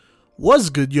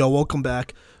What's good, yo? Welcome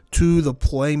back to the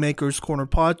Playmakers Corner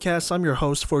podcast. I'm your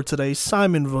host for today,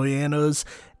 Simon Villanos,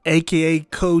 aka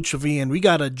Coach V, and we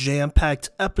got a jam-packed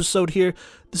episode here.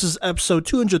 This is episode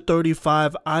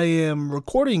 235. I am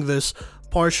recording this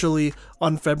partially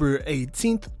on February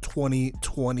 18th,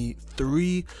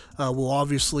 2023. We'll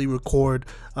obviously record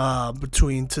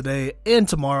between today and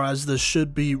tomorrow, as this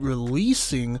should be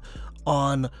releasing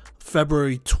on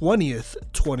February 20th,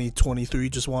 2023.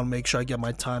 Just want to make sure I get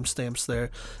my timestamps there.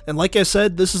 And like I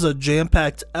said, this is a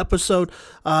jam-packed episode.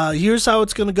 Here's how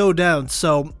it's going to go down.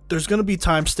 So there's going to be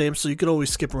timestamps, so you could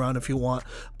always skip around if you want.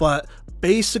 But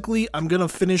basically, I'm going to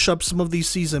finish up some of these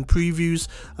season previews.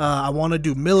 I want to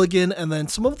do Milligan and then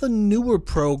some of the newer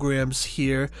programs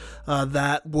here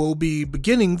that will be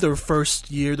beginning their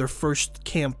first year, their first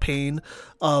campaign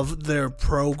of their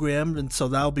program, and so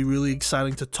that'll be really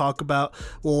exciting to talk about.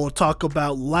 We'll talk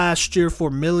about last year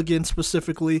for Milligan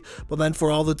specifically, but then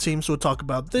for all the teams, we'll talk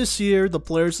about this year, the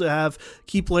players that have,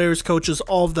 key players, coaches,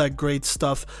 all of that great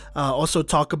stuff. Also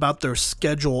talk about their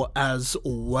schedule as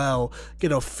well,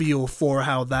 get a feel for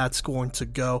how that's going to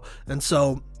go. And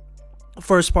so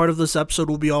first part of this episode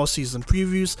will be all season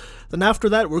previews. Then after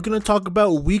that, we're going to talk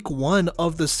about week one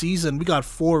of the season. We got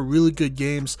 4 really good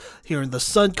games here in the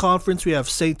Sun Conference. We have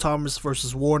St. Thomas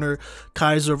versus Warner,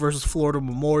 Kaiser versus Florida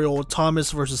Memorial,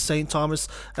 Thomas versus St. Thomas,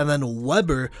 and then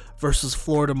Weber versus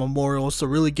Florida Memorial. So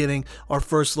really getting our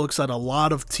first looks at a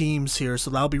lot of teams here. So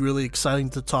that'll be really exciting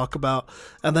to talk about.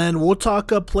 And then we'll talk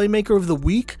Playmaker of the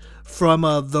Week. From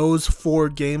those 4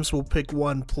 games, we'll pick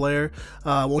one player.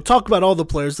 We'll talk about all the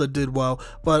players that did well,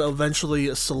 but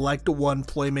eventually select one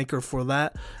playmaker for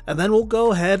that. And then we'll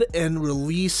go ahead and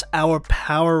release our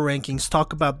power rankings.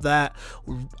 Talk about that.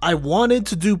 I wanted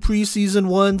to do preseason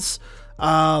ones.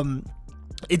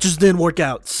 It just didn't work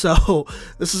out. So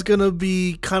this is going to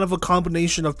be kind of a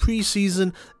combination of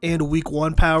preseason and week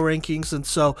 1 power rankings. And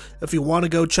so if you want to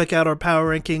go check out our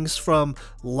power rankings from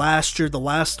last year, the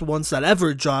last ones that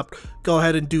ever dropped, go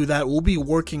ahead and do that. We'll be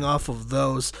working off of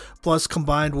those, plus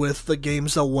combined with the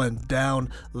games that went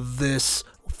down this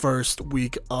first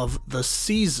week of the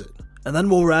season. And then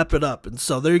we'll wrap it up. And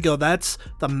so there you go. That's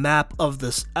the map of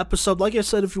this episode. Like I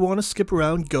said, if you want to skip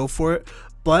around, go for it.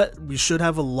 But we should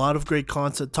have a lot of great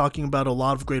content talking about a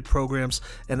lot of great programs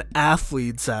and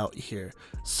athletes out here.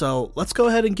 So let's go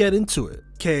ahead and get into it.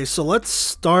 Okay, so let's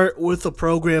start with a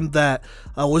program that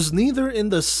was neither in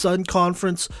the Sun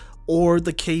Conference or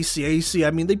the KCAC.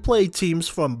 I mean, they play teams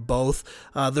from both.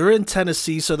 They're in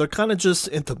Tennessee, so they're kind of just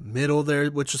in the middle there,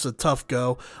 which is a tough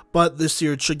go. But this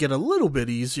year it should get a little bit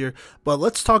easier. But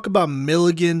let's talk about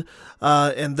Milligan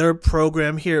and their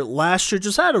program here. Last year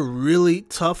just had a really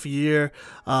tough year.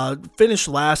 Finished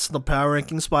last in the power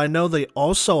rankings, but I know they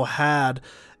also had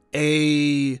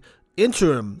a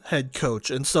interim head coach,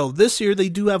 and so this year they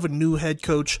do have a new head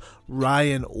coach,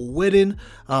 Ryan Whitten.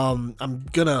 I'm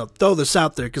gonna throw this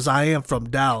out there because I am from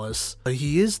Dallas.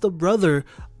 He is the brother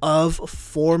of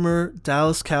former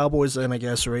Dallas Cowboys and I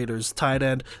guess Raiders tight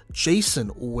end Jason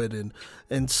Witten.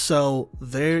 And so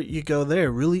there you go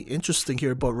there. Really interesting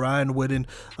here. But Ryan Whitten,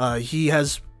 he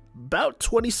has about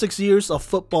 26 years of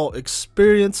football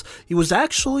experience. He was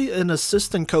actually an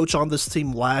assistant coach on this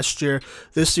team last year.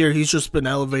 This year, he's just been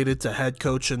elevated to head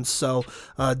coach, and so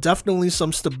definitely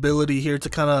some stability here to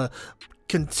kind of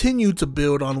continue to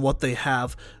build on what they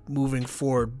have moving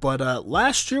forward. But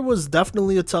last year was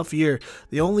definitely a tough year.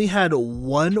 They only had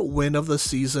 1 win of the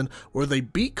season where they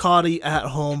beat Cody at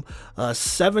home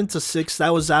 7-6.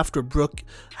 That was after Brooke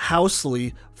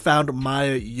Housley found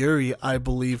Maya Yuri, I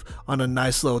believe, on a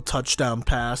nice little touchdown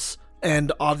pass.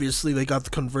 And obviously they got the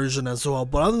conversion as well.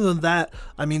 But other than that,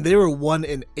 I mean, they were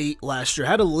 1-8 last year.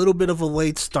 Had a little bit of a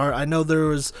late start. I know there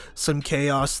was some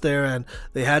chaos there, and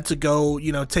they had to go,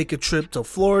 take a trip to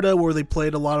Florida where they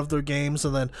played a lot of their games,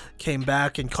 and then came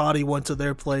back, and Cody went to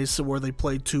their place where they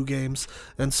played 2 games.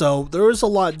 And so there was a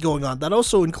lot going on. That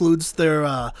also includes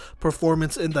their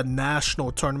performance in the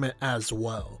national tournament as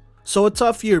well. So a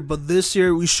tough year, but this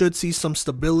year we should see some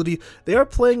stability. They are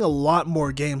playing a lot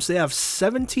more games. They have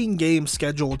 17 games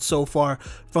scheduled so far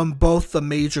from both the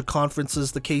major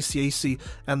conferences, the KCAC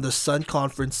and the Sun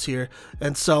Conference here.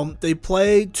 And so they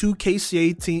play 2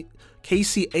 KCAC teams,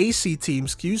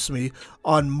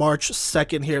 on March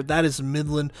 2nd here. That is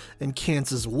Midland and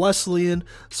Kansas Wesleyan,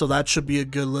 so that should be a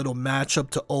good little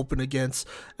matchup to open against.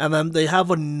 And then they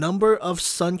have a number of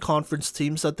Sun Conference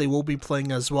teams that they will be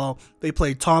playing as well. They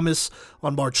play Thomas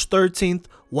on March 13th,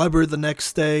 Weber the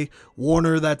next day,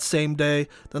 Warner that same day.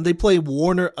 Then they play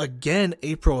Warner again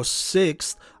April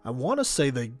 6th. I want to say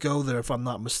they go there if I'm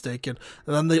not mistaken.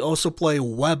 And then they also play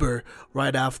Weber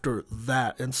right after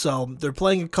that. And so they're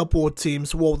playing a couple of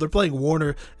teams. Well, they're playing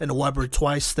Warner and Weber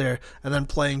twice there, and then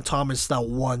playing Thomas that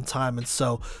one time. And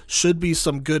so should be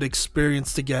some good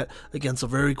experience to get against a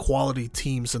very quality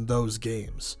teams in those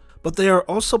games. But they are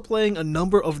also playing a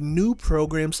number of new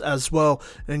programs as well,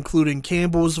 including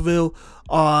Campbellsville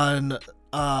on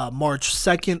March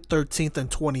 2nd, 13th, and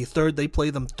 23rd. They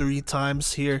play them 3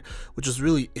 times here, which is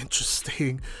really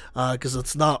interesting because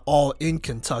it's not all in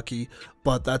Kentucky,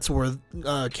 but that's where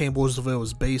Campbellsville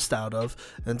is based out of.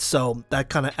 And so that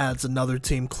kind of adds another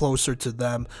team closer to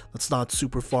them that's not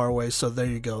super far away. So there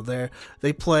you go there.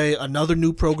 They play another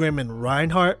new program in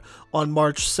Reinhardt on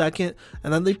March 2nd.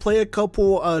 And then they play a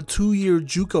couple 2-year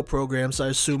JUCO programs, I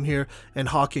assume, here in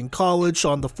Hawking College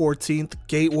on the 14th.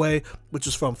 Gateway, which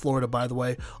is from Florida, by the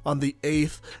way, on the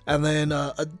 8th. And then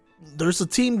there's a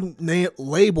team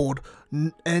labeled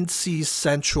NC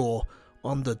Central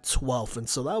on the 12th, and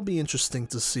so that'll be interesting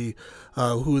to see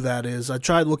who that is. I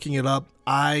tried looking it up.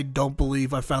 I don't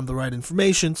believe I found the right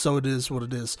information, so it is what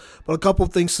it is. But a couple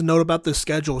of things to note about this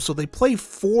schedule. So they play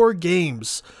 4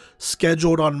 games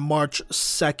scheduled on March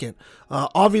 2nd.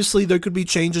 Obviously, there could be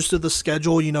changes to the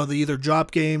schedule. You know, they either drop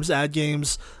games, add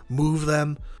games, move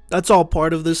them. That's all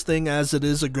part of this thing, as it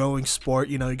is a growing sport.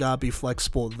 You know, you gotta be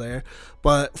flexible there.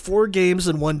 But 4 games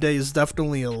in one day is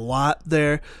definitely a lot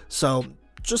there. So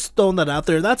just throwing that out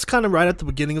there. That's kind of right at the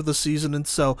beginning of the season, and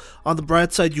so on the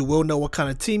bright side, you will know what kind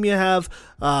of team you have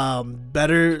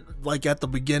better like at the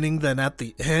beginning than at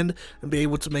the end, and be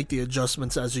able to make the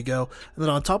adjustments as you go. And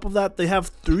then on top of that, they have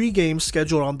 3 games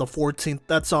scheduled on the 14th.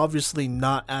 That's obviously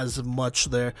not as much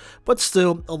there, but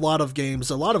still a lot of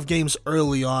games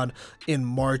early on in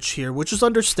March here, which is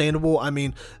understandable. I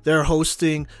mean, they're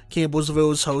hosting,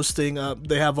 Campbellsville is hosting,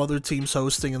 they have other teams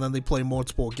hosting, and then they play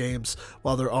multiple games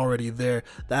while they're already there.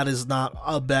 That is not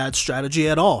a bad strategy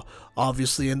at all,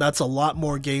 obviously, and that's a lot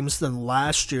more games than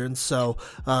last year, and so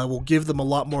we'll give them a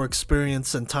lot more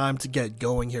experience and time to get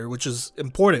going here, which is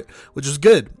important, which is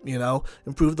good, you know,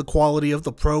 improve the quality of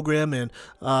the program and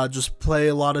just play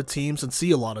a lot of teams and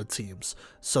see a lot of teams.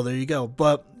 So there you go.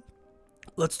 But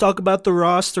let's talk about the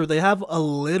roster. They have a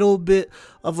little bit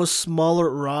of a smaller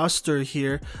roster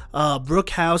here. Brooke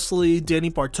Housley, Danny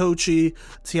Bartocci,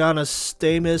 Tiana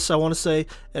Stamus, I want to say,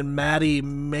 and Maddie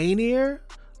Manier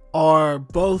are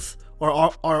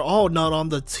all not on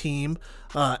the team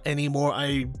anymore.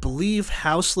 I believe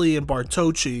Housley and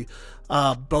Bartocci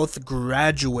both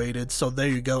graduated, so there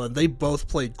you go, and they both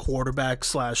played quarterback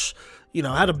slash, you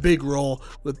know, had a big role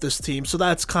with this team, so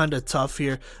that's kind of tough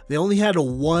here. They only had a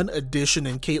 1 addition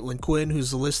in Caitlin Quinn,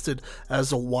 who's listed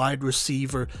as a wide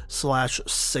receiver slash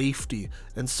safety,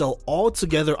 and so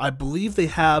altogether, I believe they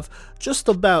have just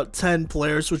about 10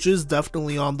 players, which is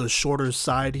definitely on the shorter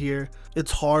side here.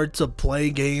 It's hard to play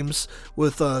games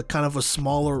with a kind of a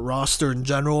smaller roster in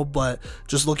general, but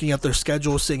just looking at their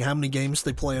schedule, seeing how many games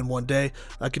they play in one day,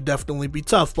 that could definitely be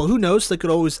tough. But who knows? They could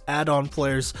always add on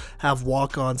players, have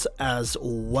walk-ons as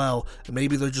well, and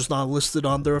maybe they're just not listed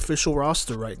on their official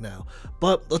roster right now.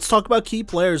 But let's talk about key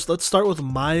players. Let's start with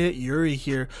Maya Uri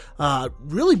here.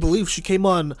 Really believe she came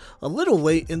on a little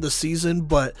late in the season,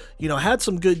 but you know, had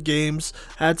some good games,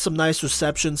 had some nice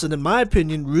receptions, and in my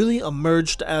opinion, really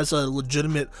emerged as a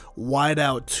legitimate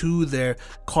wideout 2 there,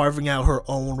 carving out her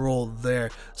own role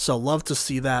there. So love to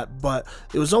see that. But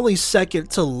it was only second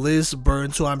to Liz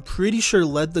Burns, who I'm pretty sure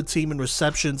led the team in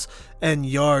receptions and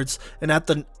yards, and at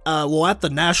the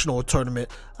national tournament,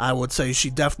 I would say she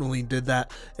definitely did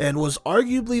that, and was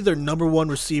arguably their number 1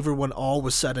 receiver when all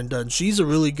was said and done. She's a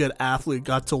really good athlete.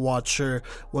 Got to watch her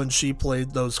when she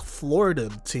played those Florida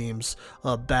teams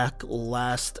back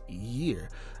last year.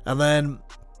 And then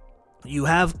you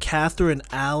have Catherine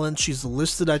Allen. She's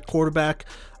listed at quarterback.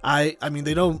 I mean,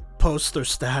 they don't post their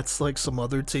stats like some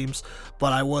other teams,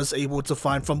 but I was able to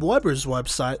find from Weber's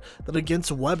website that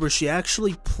against Weber, she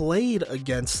actually played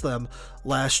against them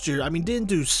last year. I mean, didn't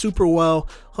do super well,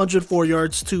 104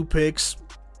 yards, 2 picks.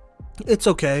 It's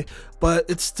okay, but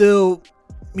it's still,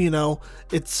 you know,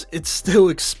 it's still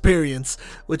experience,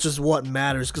 which is what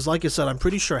matters, because like I said, I'm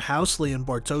pretty sure Housley and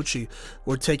Bartocci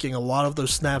were taking a lot of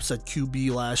those snaps at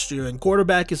QB last year, and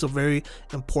quarterback is a very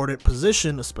important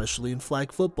position, especially in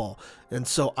flag football, and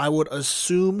so I would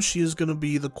assume she is going to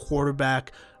be the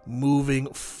quarterback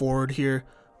moving forward here.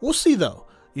 We'll see though,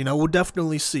 you know, we'll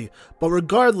definitely see. But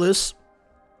regardless,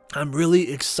 I'm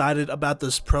really excited about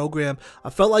this program. I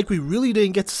felt like we really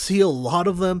didn't get to see a lot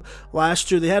of them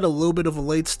last year. They had a little bit of a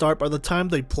late start. By the time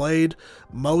they played,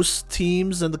 most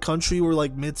teams in the country were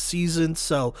like mid-season,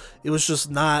 so it was just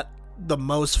not the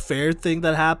most fair thing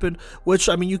that happened, which,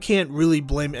 I mean, you can't really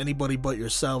blame anybody but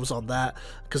yourselves on that,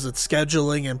 because it's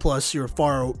scheduling, and plus you're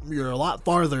a lot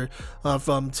farther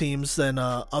from teams than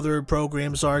other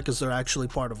programs are, because they're actually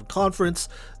part of a conference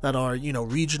that are,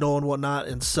 regional and whatnot.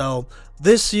 And so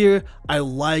this year, I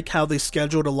like how they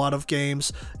scheduled a lot of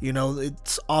games.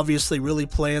 It's obviously really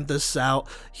planned this out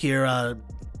here,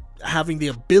 having the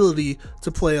ability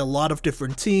to play a lot of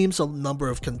different teams, a number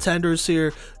of contenders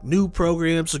here, new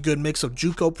programs, a good mix of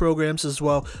JUCO programs as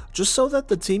well, just so that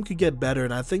the team could get better.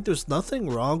 And I think there's nothing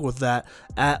wrong with that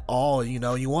at all. You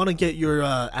want to get your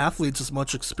athletes as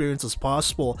much experience as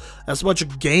possible, as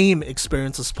much game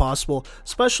experience as possible,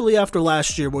 especially after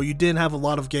last year where you didn't have a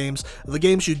lot of games. The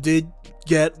games you did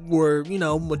get were,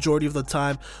 majority of the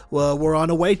time, were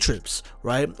on away trips,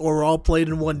 right? Or were all played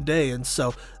in one day. And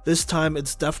so this time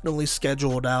it's definitely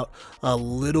scheduled out a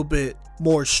little bit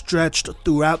more stretched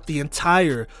throughout the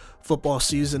entire football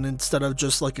season, instead of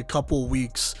just like a couple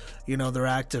weeks, they're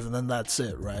active and then that's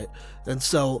it, right? And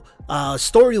so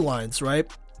storylines,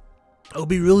 right? It'll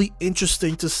be really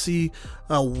interesting to see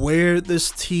where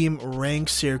this team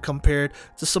ranks here compared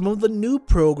to some of the new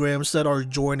programs that are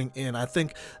joining in. I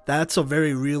think that's a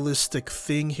very realistic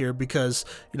thing here, because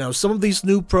some of these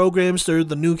new programs, they're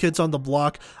the new kids on the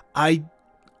block. I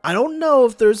don't know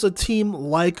if there's a team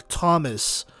like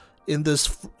Thomas in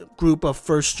this group of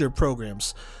first-year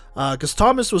programs. Because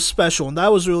Thomas was special, and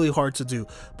that was really hard to do.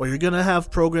 But you're going to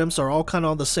have programs that are all kind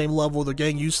of on the same level. They're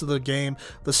getting used to the game,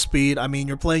 the speed. I mean,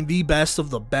 you're playing the best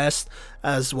of the best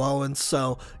as well. And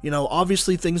so,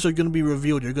 obviously things are going to be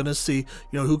revealed. You're going to see,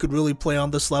 who could really play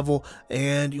on this level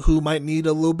and who might need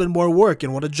a little bit more work,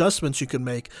 and what adjustments you can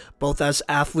make, both as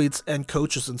athletes and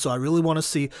coaches. And so I really want to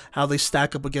see how they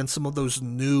stack up against some of those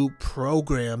new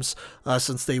programs,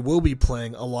 since they will be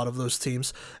playing a lot of those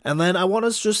teams. And then I want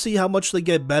to just see how much they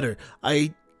get better.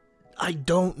 I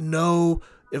don't know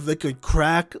if they could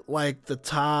crack like the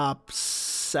top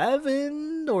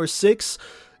 7 or 6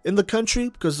 in the country,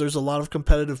 because there's a lot of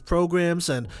competitive programs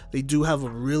and they do have a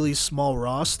really small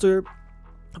roster.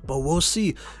 But we'll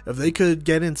see if they could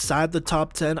get inside the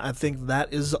top 10. I think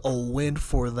that is a win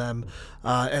for them.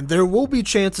 And there will be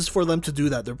chances for them to do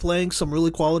that. They're playing some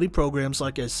really quality programs,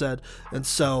 like I said. And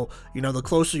so, the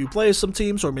closer you play some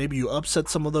teams, or maybe you upset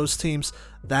some of those teams,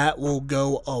 that will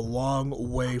go a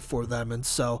long way for them. And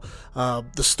so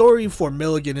the story for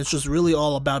Milligan is just really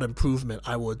all about improvement,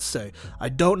 I would say. I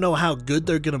don't know how good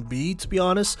they're going to be, to be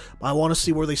honest. But I want to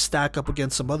see where they stack up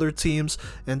against some other teams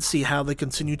and see how they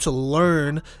continue to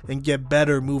learn and get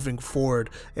better moving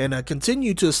forward, and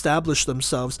continue to establish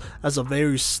themselves as a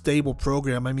very stable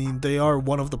program. I mean, they are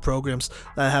one of the programs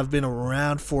that have been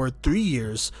around for 3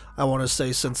 years, I want to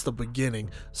say, since the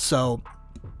beginning. So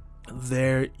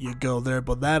there you go there.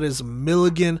 But that is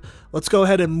Milligan. Let's go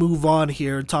ahead and move on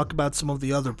here and talk about some of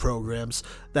the other programs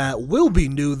that will be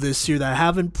new this year that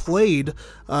haven't played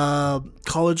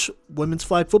college women's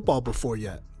flag football before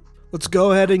yet. Let's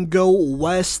go ahead and go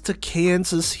west to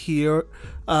Kansas here,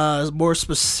 more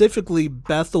specifically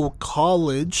Bethel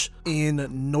College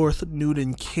in North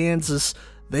Newton, Kansas.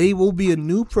 They will be a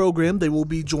new program. They will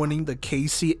be joining the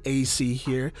KCAC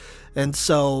here. And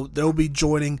so they'll be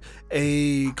joining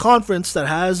a conference that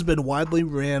has been widely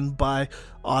ran by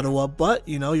Ottawa. But,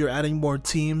 you're adding more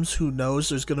teams. Who knows?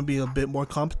 There's going to be a bit more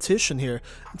competition here.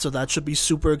 And so that should be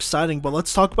super exciting. But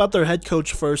let's talk about their head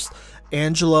coach first,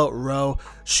 Angela Rowe.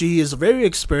 She is very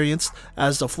experienced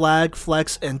as the flag,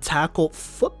 flex, and tackle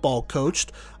football coach.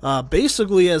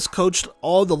 Basically has coached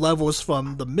all the levels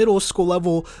from the middle school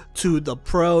level to the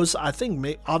pros. I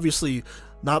think obviously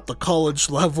not the college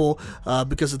level,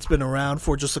 because it's been around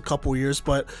for just a couple years,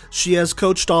 but she has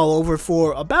coached all over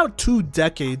for about 2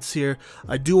 decades here.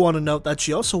 I do want to note that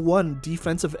she also won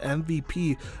defensive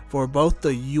MVP for both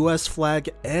the U.S. flag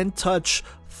and touch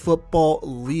football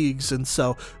leagues, and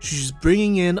so she's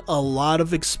bringing in a lot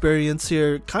of experience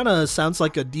here. Kind of sounds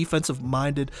like a defensive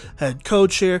minded head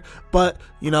coach here, but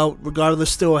regardless,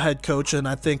 still a head coach, and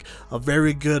I think a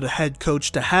very good head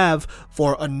coach to have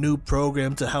for a new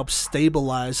program to help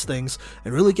stabilize things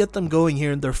and really get them going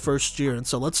here in their first year. And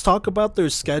so let's talk about their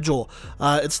schedule.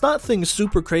 It's not things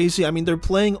super crazy. I mean, they're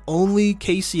playing only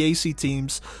KCAC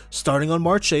teams starting on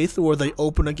March 8th, where they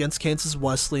open against Kansas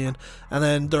Wesleyan, and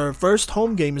then their first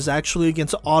home game is actually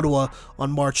against Ottawa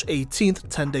on March 18th,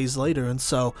 10 days later. And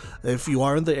so if you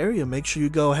are in the area, make sure you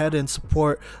go ahead and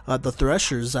support the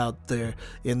Threshers out there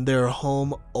in their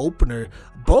home opener.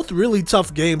 Both really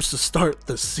tough games to start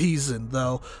the season,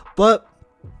 though. But,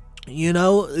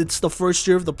 it's the first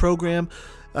year of the program.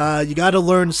 You got to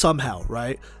learn somehow,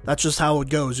 right? That's just how it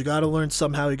goes. You got to learn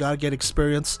somehow. You got to get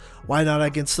experience. Why not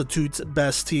against the two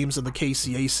best teams in the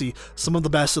KCAC? Some of the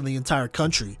best in the entire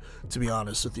country, to be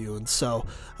honest with you. And so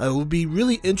it will be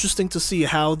really interesting to see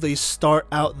how they start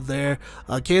out there.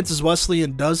 Kansas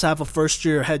Wesleyan does have a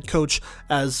first-year head coach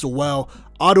as well.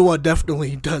 Ottawa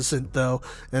definitely doesn't, though.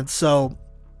 And so,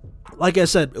 like I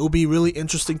said, it will be really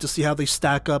interesting to see how they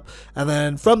stack up. And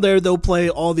then from there, they'll play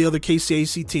all the other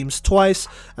KCAC teams twice.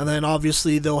 And then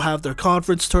obviously they'll have their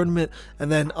conference tournament.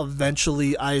 And then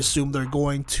eventually, I assume they're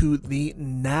going to the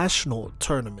national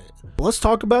tournament. Let's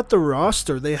talk about the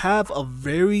roster. They have a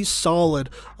very solid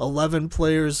 11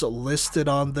 players listed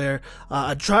on there.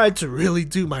 I tried to really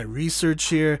do my research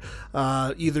here,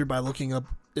 either by looking up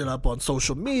on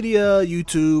social media,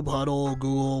 YouTube, Huddle,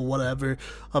 Google, whatever,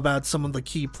 about some of the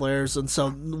key players. And so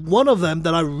one of them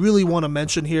that I really want to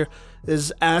mention here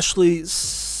is Ashley.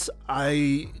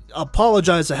 I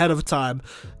apologize ahead of time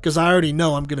because I already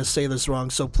know I'm going to say this wrong.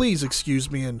 So please excuse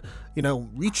me and,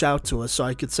 reach out to us so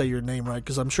I could say your name right,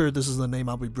 because I'm sure this is the name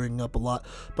I'll be bringing up a lot.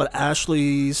 But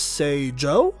Ashley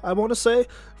Joe, I want to say,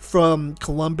 from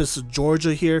Columbus,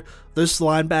 Georgia here. This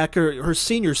linebacker, her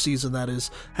senior season that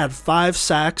is, had 5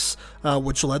 sacks,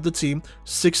 which led the team,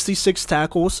 66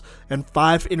 tackles, and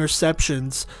 5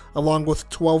 interceptions, along with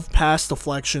 12 pass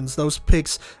deflections. Those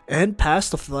picks and pass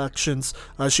deflections,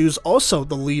 she was also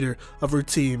the leader of her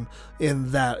team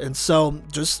in that. And so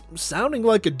just sounding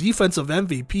like a defensive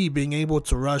MVP, being able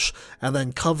to rush and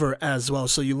then cover as well.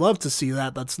 So you love to see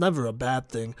that. That's never a bad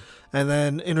thing. And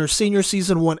then in her senior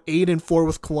season, won 8-4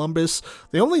 with Columbus.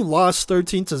 They only lost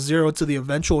 13-0 to the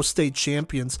eventual state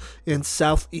champions in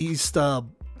Southeast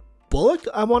Bullock,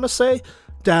 I want to say,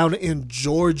 down in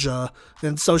Georgia.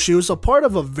 And so she was a part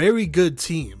of a very good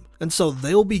team. And so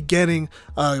they'll be getting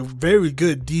a very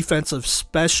good defensive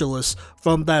specialist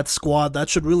from that squad. That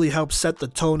should really help set the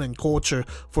tone and culture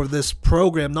for this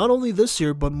program, not only this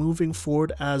year, but moving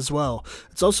forward as well.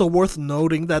 It's also worth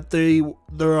noting that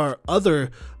there are other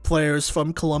players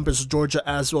from Columbus, Georgia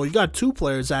as well. You got 2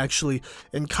 players actually,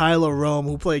 in Kyla Rome,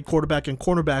 who played quarterback and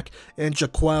cornerback, and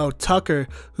Jaquel Tucker,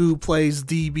 who plays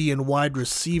DB and wide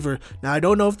receiver. Now, I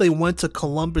don't know if they went to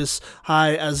Columbus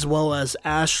High as well as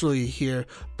Ashley here,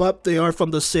 but they are from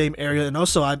the same area. And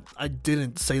also, I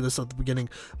didn't say this at the beginning,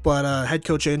 but head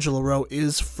coach Angela Rowe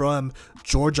is from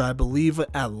Georgia, I believe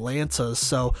Atlanta,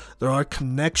 so there are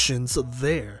connections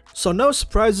there. So no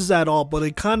surprises at all, but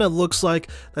it kind of looks like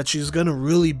that she's going to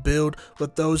really build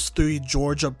with those 3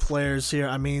 Georgia players here.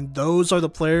 I mean, those are the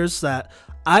players that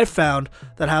I found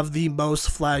that have the most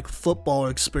flag football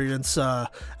experience,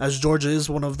 as Georgia is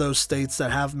one of those states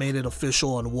that have made it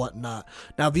official and whatnot.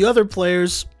 Now, the other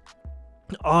players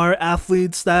are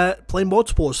athletes that play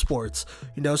multiple sports,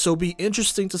 so it'll be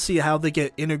interesting to see how they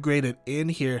get integrated in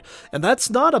here. And that's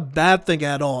not a bad thing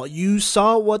at all. You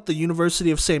saw what the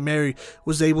University of St. Mary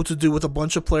was able to do with a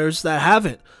bunch of players that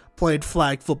haven't played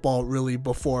flag football really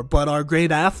before, but are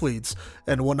great athletes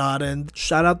and whatnot. And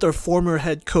shout out their former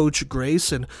head coach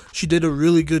Grace, and she did a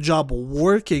really good job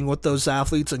working with those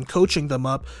athletes and coaching them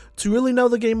up to really know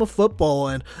the game of football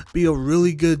and be a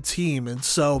really good team. And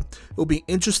so it'll be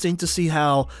interesting to see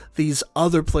how these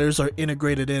other players are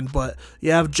integrated in. But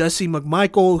you have Jessie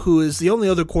McMichael, who is the only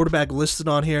other quarterback listed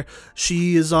on here.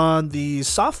 She is on the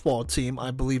softball team, I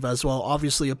believe, as well.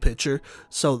 Obviously a pitcher,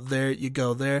 so there you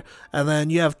go there. And then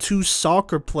you have 2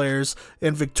 soccer players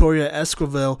in Victoria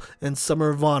Esquivel and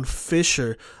Summer Vaughn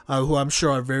Fisher, who I'm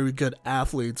sure are very good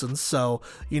athletes. And so,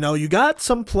 you got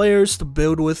some players to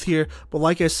build with here, but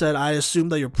like I said, I assume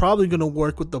that you're probably going to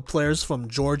work with the players from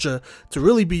Georgia to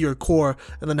really be your core,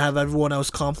 and then have everyone else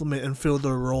complement and fill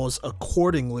their roles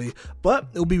accordingly. But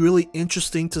it'll be really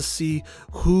interesting to see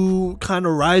who kind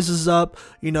of rises up,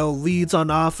 leads on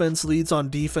offense, leads on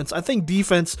defense. I think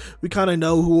defense, we kind of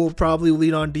know who will probably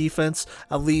lead on defense,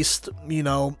 at least,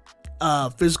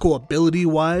 physical ability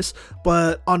wise,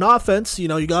 but on offense,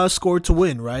 you gotta score to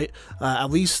win, right? At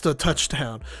least a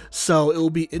touchdown. So it will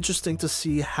be interesting to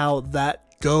see how that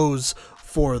goes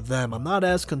for them. I'm not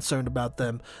as concerned about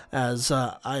them as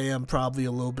I am probably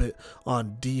a little bit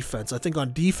on defense. I think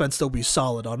on defense they'll be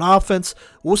solid. On offense,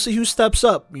 we'll see who steps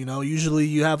up. Usually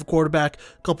you have a quarterback,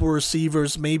 a couple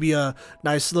receivers, maybe a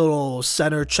nice little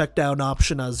center check down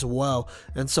option as well.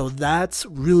 And so that's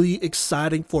really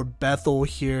exciting for Bethel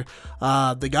here.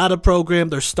 They got a program.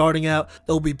 They're starting out.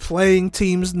 They'll be playing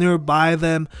teams nearby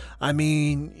them. I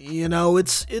mean,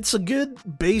 it's a good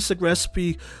basic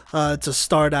recipe to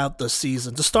start out the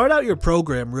season, to start out your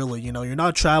program, really. You're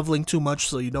not traveling too much,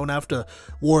 so you don't have to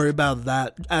worry about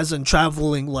that, as in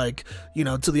traveling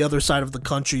to the other side of the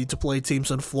country to play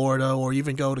teams in Florida, or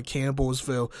even go to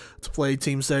Campbellsville to play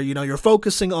teams there. You're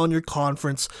focusing on your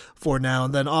conference for now,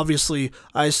 and then obviously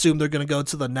I assume they're going to go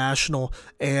to the national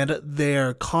and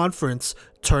their conference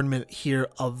tournament here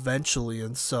eventually,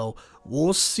 and so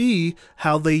we'll see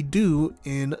how they do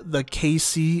in the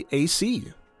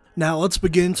KCAC. Now let's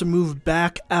begin to move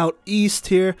back out east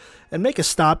here and make a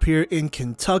stop here in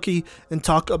Kentucky and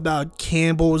talk about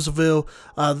Campbellsville.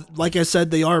 Like I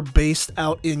said, they are based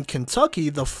out in Kentucky,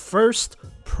 the first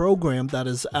program that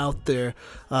is out there,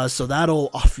 so that'll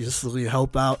obviously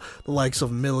help out the likes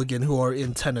of Milligan, who are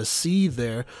in Tennessee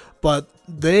there. But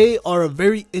they are a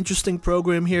very interesting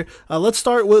program here. Let's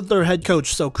start with their head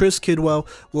coach. So Chris Kidwell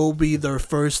will be their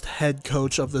first head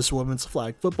coach of this women's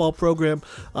flag football program.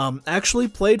 Actually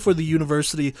played for the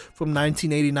university from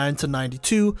 1989 to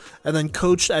 92, and then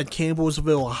coached at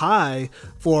Campbellsville High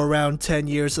for around 10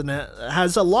 years, and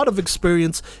has a lot of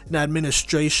experience in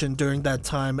administration during that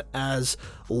time as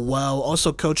well.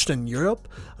 Also coached in Europe,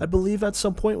 I believe, at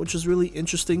some point, which is really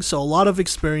interesting. So a lot of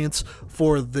experience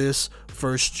for this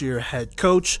first-year head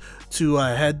coach to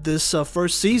head this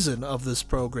first season of this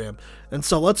program. And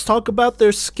so let's talk about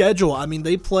their schedule. I mean,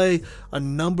 they play a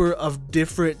number of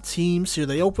different teams here.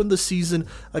 They opened the season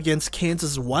against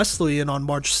Kansas Wesleyan on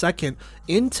March 2nd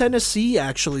in Tennessee,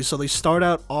 actually. So they start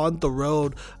out on the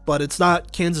road, but it's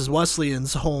not Kansas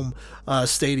Wesleyan's home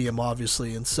stadium,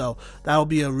 obviously. And so that'll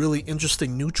be a really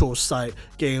interesting neutral site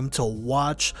game to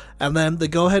watch. And then they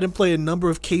go ahead and play a number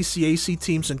of KCAC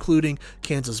teams, including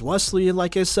Kansas Wesleyan,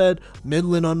 like I said,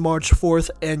 Midland on March 4th,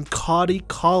 and Cody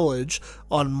College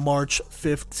on March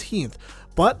 15th.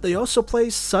 But they also play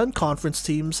Sun Conference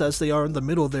teams, as they are in the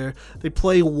middle there. They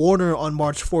play Warner on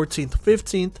March 14th,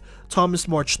 15th, Thomas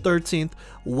March 13th,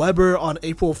 Weber on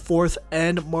April 4th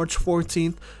and March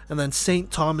 14th, and then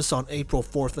St. Thomas on April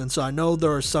 4th. And so I know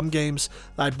there are some games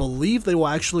that I believe they will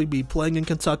actually be playing in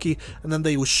Kentucky, and then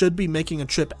they should be making a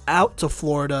trip out to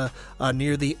Florida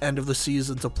near the end of the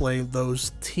season to play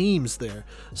those teams there.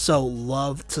 So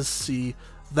love to see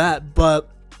that. But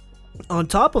on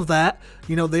top of that,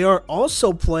 they are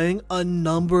also playing a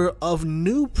number of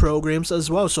new programs as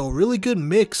well. So a really good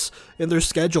mix in their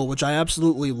schedule, which I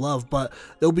absolutely love. But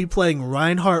they'll be playing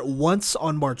Reinhardt once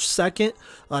on March 2nd,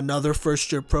 another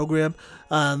first-year program.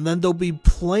 And then they'll be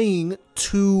playing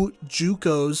two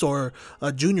JUCOs, or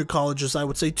junior colleges, I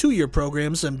would say, 2-year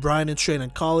programs, and Bryan and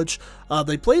Shannon College.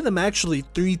 They play them actually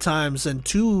 3 times, and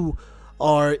 2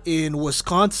 are in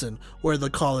Wisconsin, where the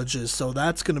college is. So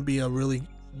that's going to be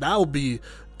that'll be,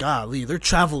 golly, they're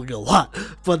traveling a lot,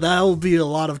 but that'll be a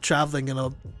lot of traveling and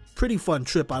a pretty fun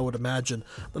trip, I would imagine.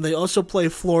 And they also play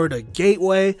Florida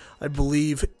Gateway, I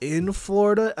believe, in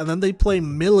Florida, and then they play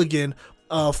Milligan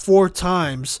 4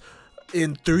 times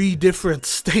in 3 different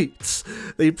states.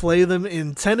 They play them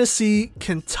in Tennessee,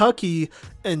 Kentucky,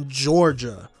 and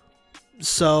Georgia.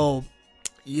 So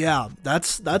yeah,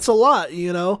 that's a lot,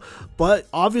 but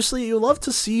obviously you love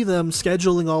to see them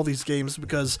scheduling all these games,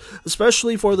 because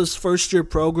especially for this first year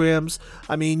programs,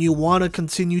 I mean, you want to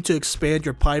continue to expand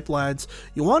your pipelines.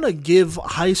 You want to give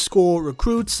high school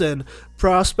recruits and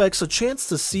prospects a chance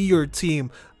to see your team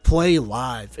play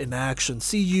live in action,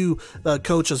 see you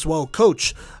coach as well,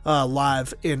 coach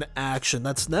live in action.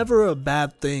 That's never a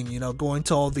bad thing, going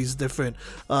to all these different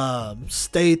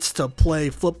states to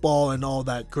play football and all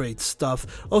that great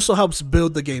stuff. Also helps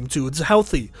build the game too. It's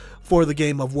healthy for the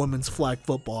game of women's flag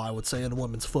football, I would say, and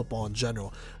women's football in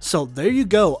general. So there you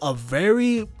go, a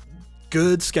very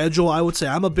good schedule, I would say.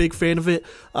 I'm a big fan of it.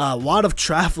 A lot of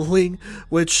traveling,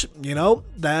 which,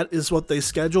 that is what they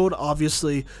scheduled.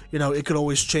 Obviously, it could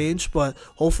always change, but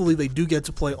hopefully they do get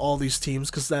to play all these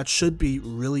teams, because that should be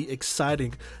really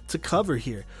exciting to cover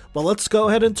here. But let's go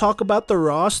ahead and talk about the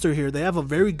roster here. They have a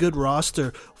very good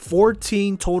roster,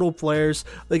 14 total players.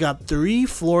 They got 3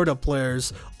 Florida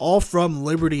players, all from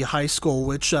Liberty High School,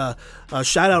 which shout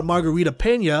out Margarita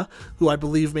Pena, who I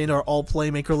believe made our all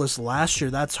playmaker list last year.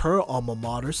 That's her alma alma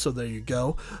mater, so there you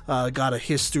go. Got a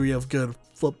history of good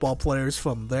football players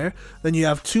from there. Then you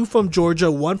have 2 from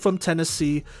Georgia, 1 from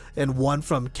Tennessee, and 1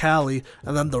 from Cali.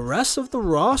 And then the rest of the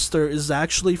roster is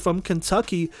actually from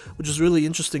Kentucky, which is really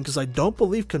interesting because I don't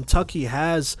believe Kentucky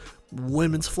has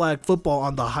women's flag football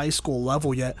on the high school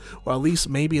level yet, or at least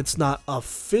maybe it's not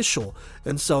official.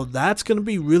 And so that's going to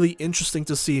be really interesting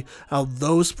to see how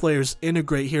those players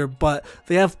integrate here. But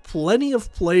they have plenty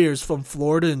of players from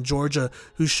Florida and Georgia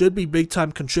who should be big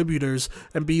time contributors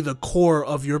and be the core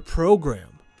of your program.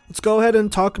 Let's go ahead and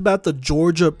talk about the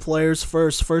Georgia players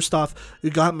first. First off, you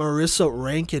got Marissa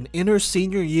Rankin in her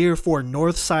senior year for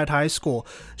Northside High School.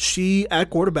 She, at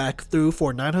quarterback, threw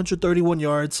for 931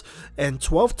 yards and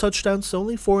 12 touchdowns,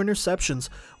 only 4 interceptions,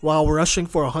 while rushing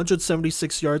for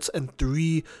 176 yards and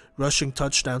 3 rushing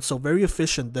touchdowns. So very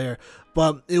efficient there.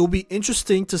 But it will be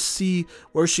interesting to see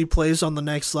where she plays on the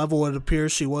next level. It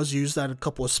appears she was used at a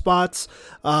couple of spots.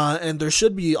 And there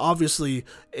should be, obviously,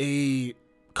 a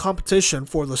competition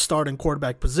for the starting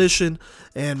quarterback position,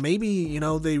 and maybe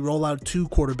they roll out 2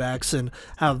 quarterbacks and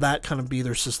have that kind of be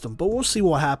their system, but we'll see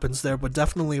what happens there. But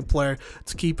definitely a player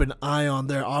to keep an eye on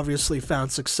there. Obviously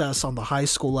found success on the high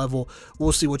school level.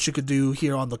 We'll see what you could do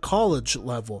here on the college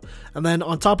level. And then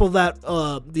on top of that,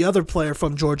 the other player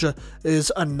from Georgia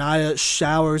is Anaya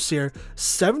Showers here.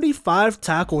 75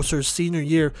 tackles her senior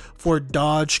year for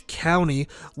Dodge County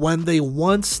when they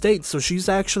won state, so she's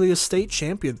actually a state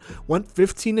champion. Went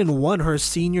 15-1 her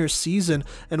senior season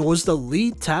and was the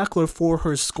lead tackler for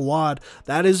her squad.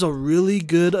 That is a really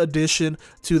good addition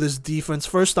to this defense.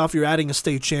 First off, you're adding a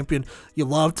state champion. You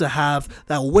love to have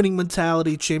that winning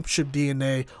mentality, championship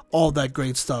DNA, all that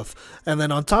great stuff. And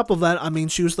then on top of that,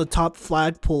 she was the top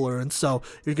flag puller, and so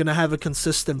you're going to have a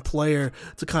consistent player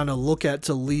to kind of look at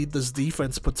to lead this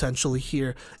defense potentially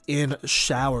here in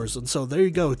Showers. And so there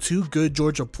you go, 2 good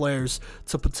Georgia players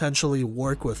to potentially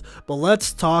work with. But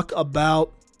let's talk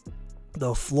about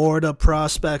the Florida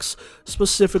prospects,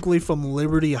 specifically from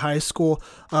Liberty High School.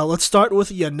 Let's start with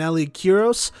Yaneli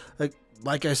Quiros.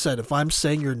 Like I said, if I'm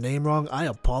saying your name wrong, I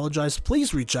apologize.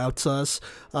 Please reach out to us,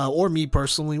 or me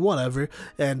personally, whatever,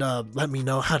 and let me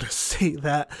know how to say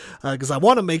that, because I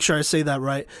want to make sure I say that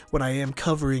right when I am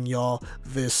covering y'all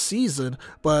this season.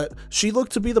 But she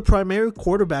looked to be the primary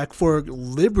quarterback for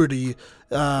Liberty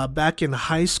back in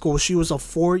high school. She was a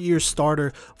 4-year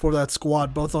starter for that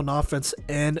squad, both on offense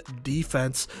and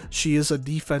defense. She is a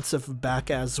defensive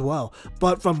back as well.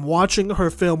 But from watching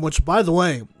her film, which, by the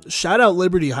way, shout out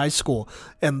Liberty High School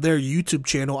and their YouTube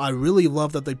channel. I really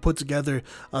love that they put together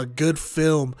a good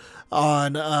film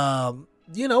on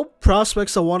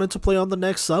prospects that wanted to play on the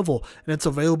next level, and it's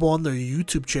available on their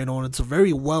YouTube channel, and it's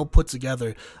very well put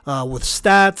together with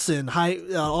stats and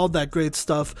all that great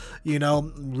stuff.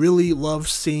 Really love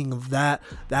seeing that.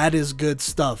 That is good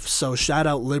stuff. So shout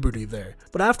out Liberty there.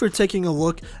 But after taking a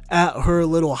look at her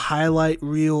little highlight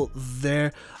reel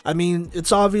there,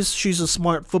 it's obvious she's a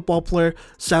smart football player.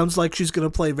 Sounds like she's going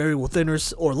to play very within her,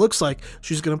 or looks like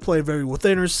she's going to play very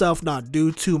within herself, not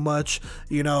do too much,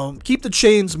 keep the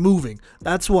chains moving.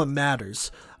 That's what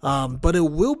matters. But it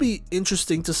will be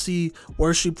interesting to see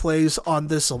where she plays on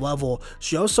this level.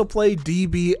 She also played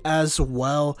DB as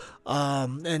well,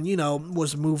 and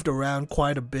was moved around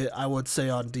quite a bit, I would say,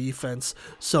 on defense.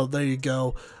 So there you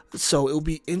go. So it'll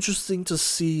be interesting to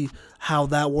see how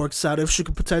that works out, if she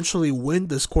could potentially win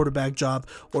this quarterback job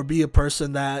or be a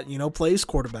person that, plays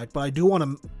quarterback. But I do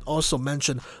want to also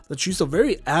mention that she's a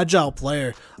very agile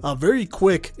player, very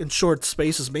quick in short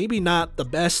spaces. Maybe not the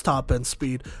best top end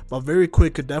speed, but very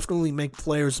quick, could definitely make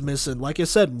players miss, and like I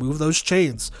said, move those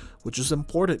chains, which is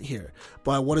important here.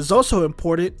 But what is also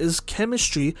important is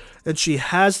chemistry, and she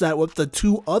has that with the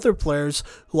 2 other players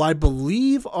who I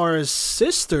believe are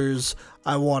sisters,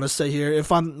 I want to say here.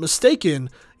 If I'm mistaken,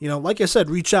 like I said,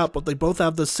 reach out, but they both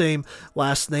have the same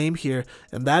last name here,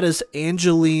 and that is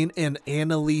Angeline and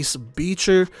Annalise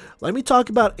Beecher. Let me talk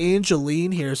about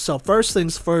Angeline here. So first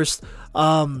things first,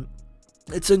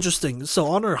 it's interesting. So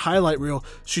on her highlight reel,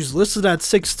 she's listed at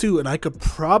 6'2", and I could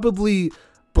probably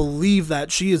believe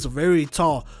that she is very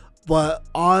tall, but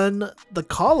on the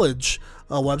college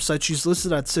website, she's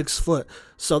listed at 6 foot.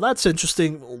 So that's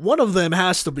interesting. One of them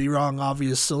has to be wrong,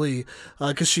 obviously,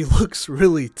 because she looks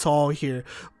really tall here.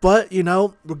 But,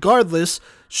 regardless,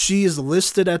 she is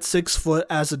listed at 6 foot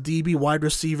as a DB wide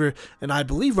receiver, and I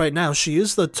believe right now she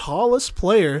is the tallest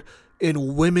player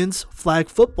in women's flag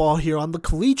football here on the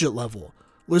collegiate level.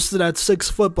 Listed at 6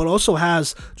 foot, but also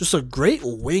has just a great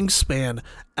wingspan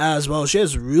as well. She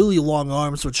has really long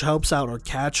arms, which helps out her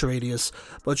catch radius,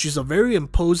 but she's a very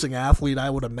imposing athlete, I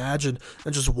would imagine.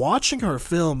 And just watching her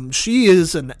film, she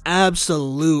is an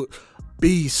absolute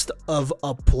beast of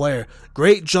a player.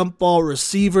 Great jump ball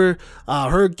receiver.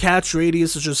 Her catch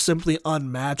radius is just simply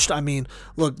unmatched. I mean,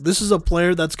 look, this is a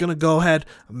player that's going to go ahead,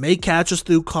 make catches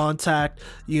through contact.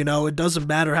 You know, it doesn't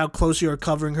matter how close you're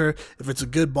covering her. If it's a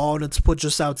good ball and it's put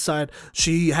just outside,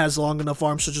 she has long enough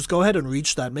arms to just go ahead and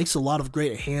reach that. Makes a lot of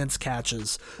great hands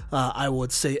catches, I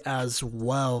would say as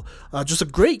well. Just a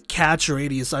great catch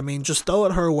radius. I mean, just throw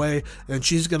it her way and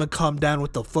she's going to come down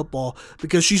with the football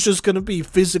because she's just going to be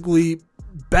physically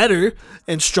better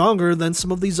and stronger than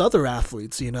some of these other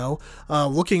athletes, you know.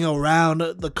 Looking around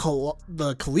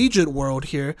the collegiate world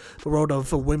here, the world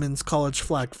of women's college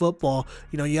flag football,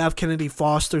 you know, you have Kennedy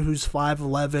Foster, who's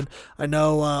 5'11". I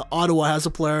know Ottawa has a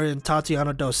player in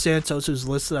Tatiana Dos Santos who's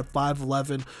listed at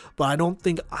 5'11", but I don't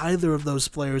think either of those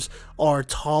players are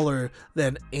taller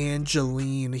than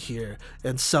Angeline here,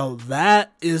 and so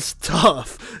that is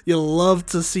tough. You'll love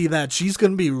to see that. She's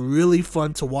going to be really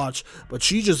fun to watch, but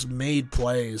she just made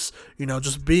plays, you know,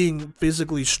 just being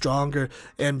physically stronger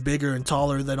and bigger and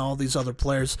taller than all these other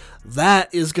players.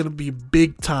 That is going to be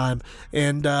big time,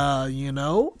 and you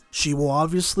know, she will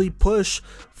obviously push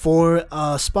for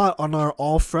a spot on our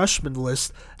all-freshman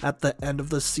list at the end of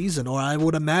the season, or I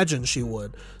would imagine she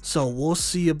would. So we'll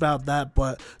see about that,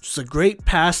 but just a great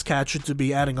pass catcher to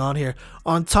be adding on here.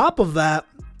 On top of that,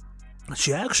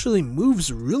 she actually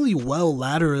moves really well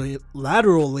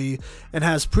laterally and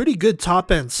has pretty good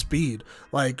top-end speed.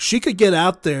 Like, she could get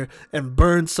out there and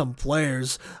burn some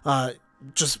players,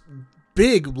 just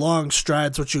big long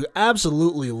strides, which you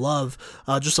absolutely love.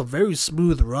 Just a very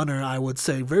smooth runner, I would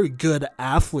say, very good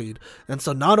athlete. And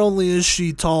so not only is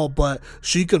she tall, but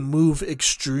she can move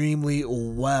extremely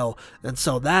well, and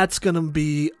so that's gonna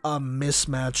be a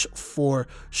mismatch for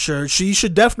sure. She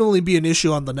should definitely be an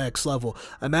issue on the next level.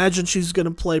 Imagine she's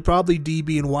gonna play probably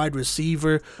DB and wide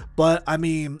receiver, but I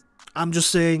mean, I'm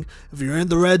just saying, if you're in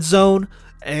the red zone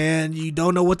and you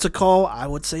don't know what to call, I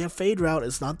would say a fade route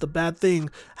is not the bad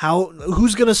thing.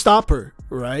 Who's gonna stop her,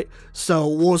 right? So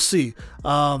we'll see.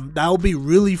 That will be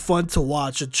really fun to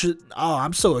watch.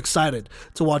 I'm so excited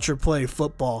to watch her play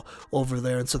football over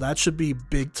there, and so that should be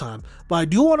big time. But I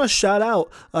do want to shout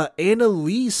out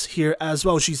Annalise here as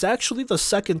well. She's actually the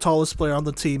second tallest player on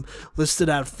the team, listed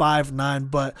at 5'9",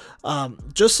 but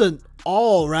just an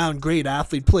all-around great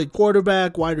athlete. Played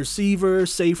quarterback, wide receiver,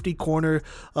 safety, corner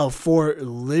for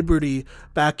Liberty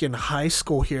back in high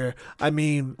school here. I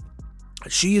mean,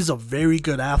 she is a very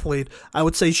good athlete. I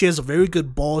would say she has a very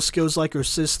good ball skills like her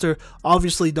sister.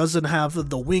 Obviously doesn't have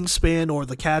the wingspan or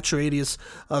the catch radius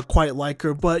quite like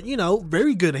her, but you know,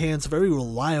 very good hands, very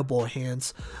reliable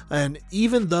hands. And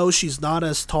even though she's not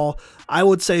as tall, I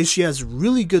would say she has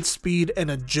really good speed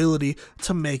and agility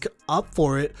to make up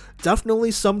for it.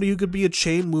 Definitely somebody who could be a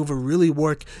chain mover, really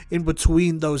work in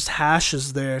between those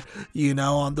hashes there, you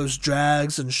know, on those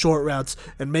drags and short routes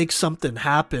and make something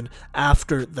happen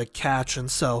after the catch. And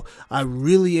so I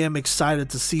really am excited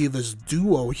to see this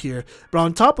duo here. But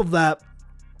on top of that,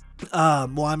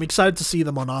 I'm excited to see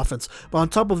them on offense, but on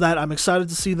top of that, I'm excited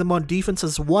to see them on defense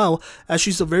as well, as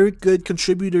she's a very good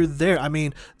contributor there. I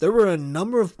mean, there were a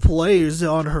number of plays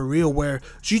on her reel where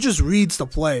she just reads the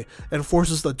play and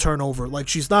forces the turnover. Like,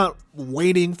 she's not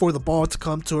waiting for the ball to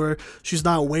come to her. She's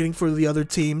not waiting for the other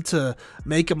team to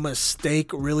make a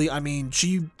mistake, really. I mean,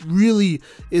 she really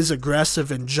is aggressive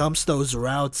and jumps those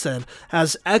routes and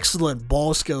has excellent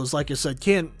ball skills. Like I said,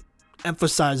 can't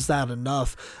emphasize that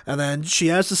enough. And then she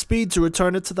has the speed to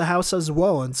return it to the house as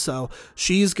well, and so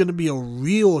she's going to be a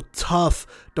real tough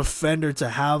defender to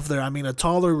have there. I mean, a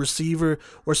taller DB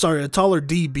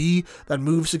that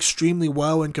moves extremely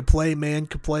well and could play man,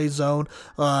 could play zone,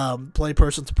 play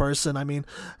person to person, I mean,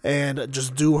 and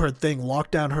just do her thing, lock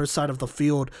down her side of the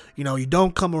field. You know, you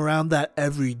don't come around that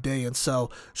every day, and so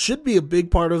should be a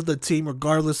big part of the team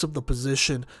regardless of the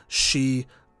position she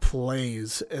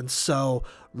plays. And so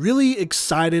really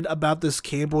excited about this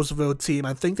Campbellsville team.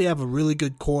 I think they have a really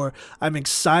good core. I'm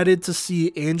excited to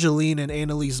see Angeline and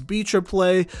Annalise Beecher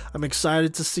play. I'm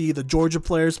excited to see the Georgia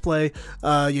players play,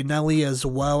 Yaneli as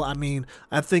well. I mean,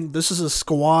 I think this is a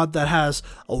squad that has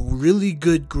a really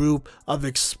good group of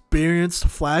experienced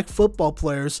flag football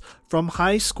players from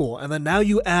high school, and then now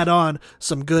you add on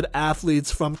some good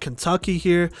athletes from Kentucky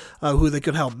here, who they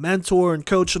could help mentor and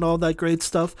coach and all that great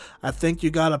stuff. I think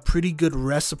you got a pretty good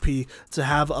recipe to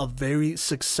have a very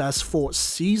successful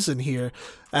season here,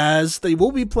 as they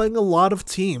will be playing a lot of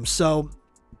teams. So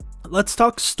let's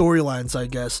talk storylines, I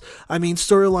guess. I mean,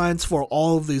 storylines for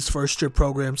all of these first-year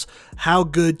programs. How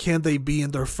good can they be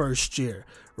in their first year?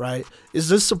 Right? Is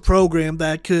this a program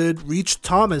that could reach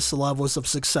Thomas levels of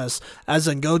success, as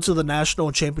in go to the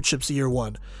national championships year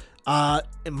one?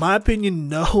 In my opinion,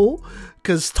 no,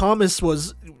 because Thomas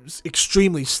was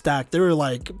extremely stacked. They were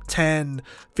like 10,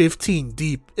 15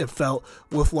 deep, it felt,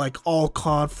 with like all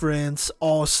conference,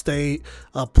 all state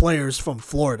players from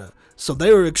Florida. So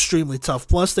they were extremely tough.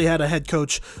 Plus, they had a head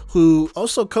coach who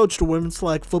also coached women's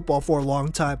flag football for a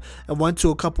long time and went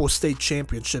to a couple of state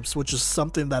championships, which is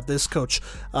something that this coach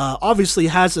obviously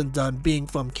hasn't done, being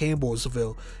from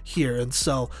Campbellsville here. And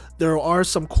so there are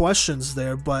some questions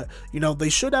there, but, you know, they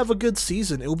should have a good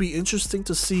season. It will be interesting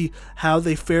to see how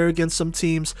they fare against some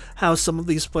teams, how some of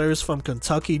these players from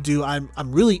Kentucky do. I'm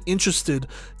really interested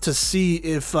to see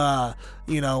if, or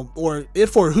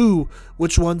if or who,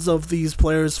 which ones of these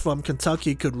players from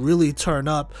Kentucky could really turn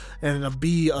up and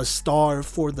be a star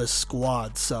for the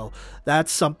squad. So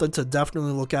that's something to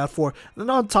definitely look out for.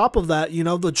 And on top of that,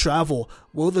 the travel.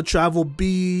 Will the travel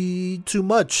be too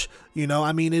much?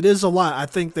 I mean, it is a lot. I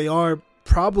think they are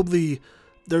probably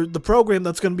the program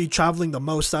that's going to be traveling the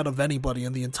most out of anybody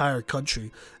in the entire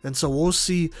country. And so we'll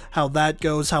see how that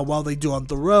goes, how well they do on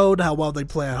the road, how well they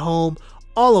play at home.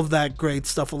 All of that great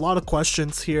stuff. A lot of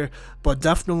questions here, but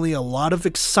definitely a lot of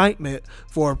excitement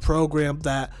for a program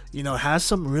that, has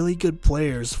some really good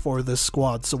players for this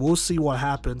squad. So we'll see what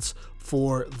happens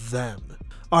for them.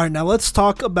 All right, now let's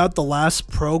talk about the last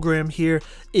program here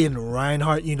in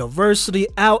Reinhardt University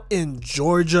out in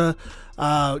Georgia.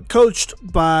 Coached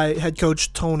by head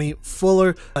coach Tony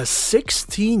Fuller, a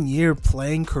 16-year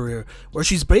playing career where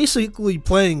she's basically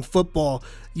playing football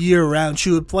year-round.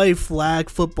 She would play flag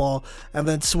football and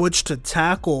then switch to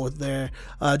tackle there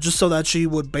just so that she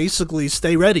would basically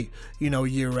stay ready,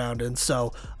 year-round. And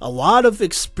so a lot of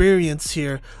experience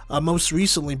here. Most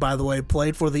recently, by the way,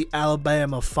 played for the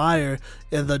Alabama Fire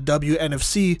in the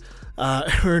WNFC,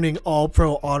 earning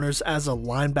All-Pro honors as a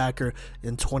linebacker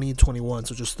in 2021.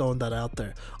 So just throwing that out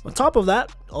there. On top of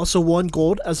that, also won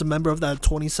gold as a member of that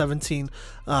 2017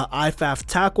 IFAF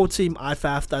tackle team.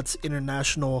 IFAF, that's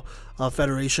International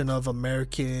Federation of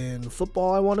American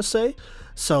Football, I want to say.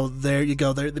 So there you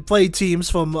go. They play teams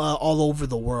from all over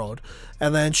the world.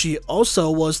 And then she also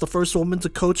was the first woman to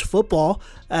coach football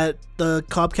at the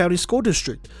Cobb County School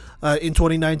District in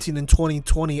 2019 and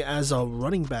 2020 as a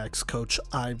running backs coach,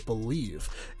 I believe.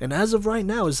 And as of right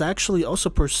now is actually also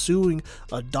pursuing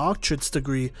a doctorate's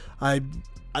degree.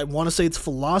 I want to say it's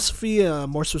philosophy,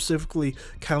 more specifically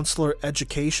counselor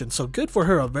education. So good for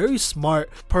her. A very smart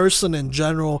person in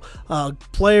general,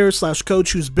 player /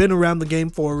 coach who's been around the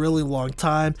game for a really long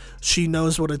time. She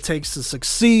knows what it takes to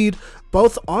succeed,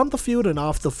 both on the field and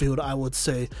off the field, I would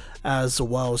say, as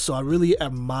well. So I really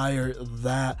admire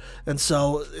that. And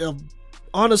so,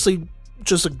 honestly,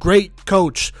 just a great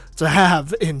coach to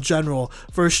have in general.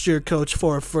 First year coach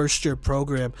for a first year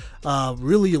program.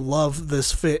 Really love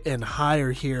this fit and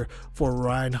hire here for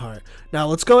Reinhardt. Now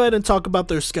let's go ahead and talk about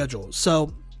their schedule.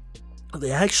 So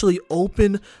they actually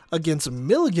open against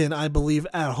Milligan, I believe,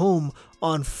 at home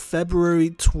on February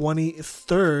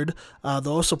 23rd.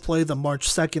 They'll also play the March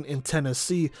 2nd in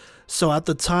Tennessee. So at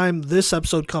the time this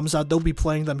episode comes out, they'll be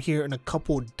playing them here in a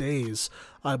couple days,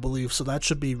 I believe. So that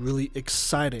should be really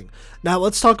exciting. Now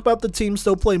let's talk about the teams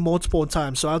they'll play multiple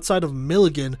times. So outside of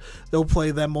Milligan, they'll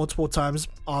play them multiple times,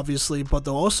 obviously, but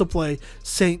they'll also play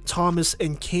St. Thomas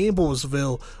and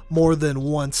Campbellsville more than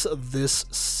once this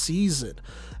season.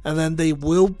 And then they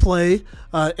will play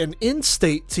an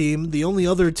in-state team, the only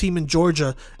other team in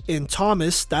Georgia, in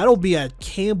Thomas. That'll be at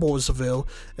Campbellsville.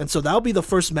 And so that'll be the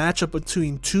first matchup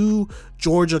between two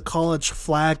Georgia college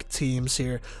flag teams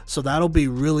here. So that'll be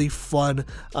really fun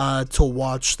to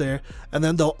watch there. And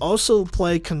then they'll also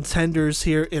play contenders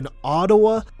here in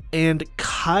Ottawa and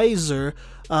Kaiser.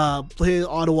 Play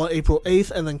Ottawa April 8th,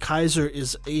 and then Kaiser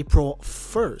is April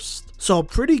 1st. So a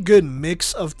pretty good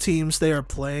mix of teams they are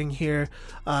playing here.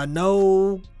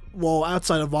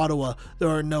 Outside of Ottawa, there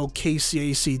are no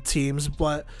KCAC teams,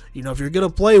 but, if you're going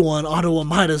to play one, Ottawa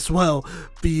might as well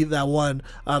be that one.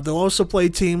 They'll also play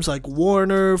teams like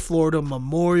Warner, Florida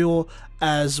Memorial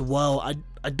as well.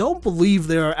 I don't believe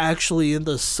they are actually in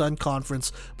the Sun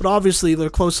Conference, but obviously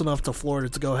they're close enough to Florida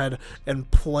to go ahead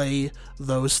and play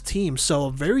those teams. So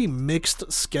a very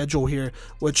mixed schedule here,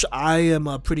 which I am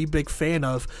a pretty big fan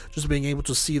of, just being able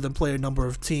to see them play a number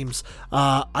of teams.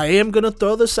 I am going to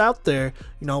throw this out there.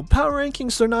 Power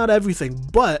rankings are not everything,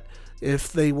 but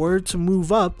if they were to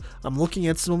move up, I'm looking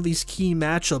at some of these key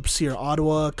matchups here.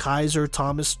 Ottawa, Kaiser,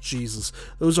 Thomas, Jesus.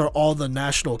 Those are all the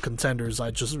national contenders.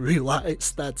 I just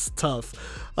realized that's tough.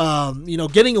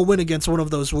 Getting a win against one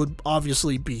of those would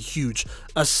obviously be huge,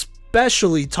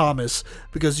 especially Thomas,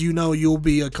 because you'll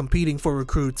be competing for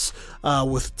recruits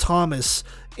with Thomas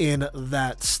in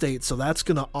that state. So that's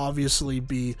going to obviously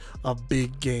be a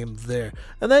big game there.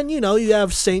 And then, you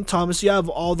have St. Thomas, you have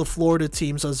all the Florida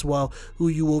teams as well, who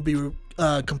you will be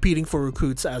competing for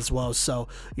recruits as well. So,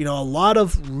 a lot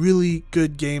of really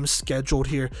good games scheduled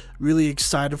here. Really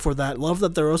excited for that. Love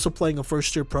that they're also playing a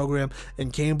first-year program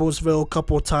in Campbellsville a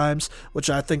couple of times, which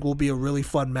I think will be a really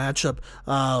fun matchup.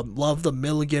 Love the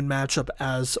Milligan matchup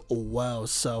as well.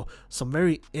 So, some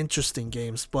very interesting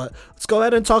games. But let's go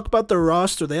ahead and talk about their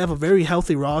roster. They have a very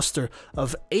healthy roster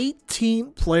of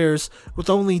 18 players, with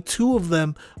only 2 of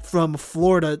them from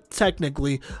Florida,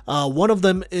 technically. One of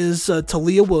them is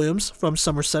Talia Williams from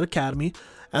Somerset Academy.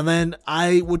 And then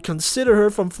I would consider her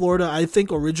from Florida. I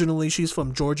think originally she's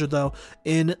from Georgia, though,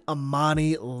 in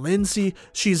Amani Lindsay.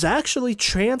 She's actually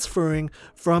transferring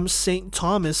from St.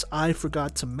 Thomas. I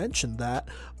forgot to mention that.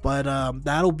 But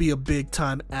that'll be a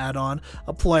big-time add-on.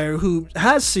 A player who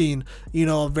has seen,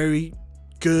 a very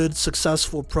good,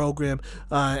 successful program,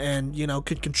 and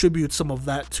could contribute some of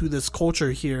that to this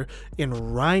culture here in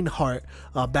Reinhardt,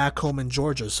 back home in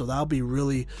Georgia. So that'll be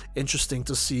really interesting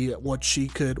to see what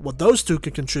those two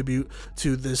could contribute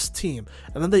to this team.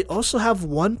 And then they also have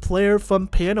one player from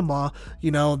Panama.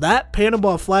 That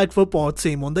Panama flag football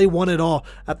team, when they won it all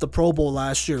at the Pro Bowl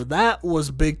last year, that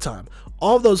was big time.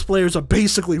 All of those players are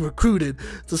basically recruited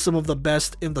to some of the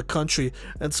best in the country.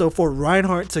 And so for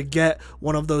Reinhardt to get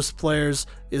one of those players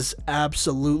is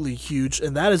absolutely huge.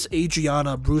 And that is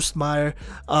Adriana Brustmeyer.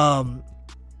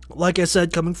 Like I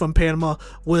said, coming from Panama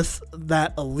with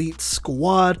that elite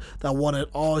squad that won it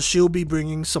all, she'll be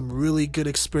bringing some really good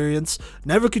experience.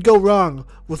 Never could go wrong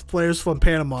with players from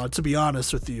Panama, to be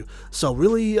honest with you. So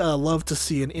really love to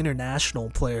see an international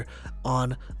player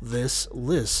on this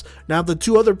list. Now, the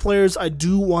 2 other players I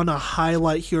do want to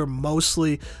highlight here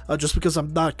mostly, just because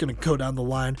I'm not going to go down the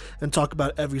line and talk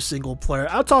about every single player.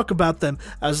 I'll talk about them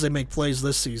as they make plays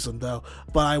this season, though.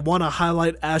 But I want to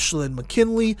highlight Ashlyn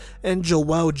McKinley and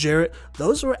Joelle Jarrett.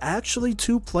 Those were actually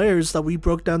 2 players that we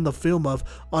broke down the film of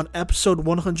on episode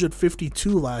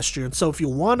 152 last year. And so if you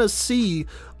want to see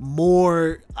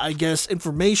more,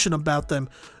 information about them,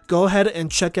 go ahead and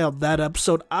check out that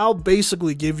episode. I'll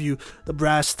basically give you the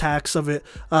brass tacks of it.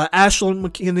 Ashlyn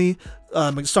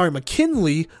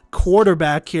McKinley,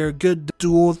 quarterback here, good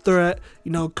dual threat,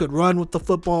 could run with the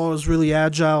football, is really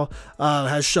agile,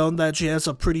 has shown that she has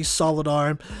a pretty solid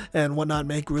arm and whatnot,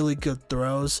 make really good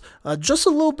throws. Just a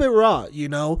little bit raw,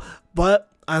 but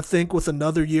I think with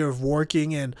another year of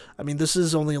working, and this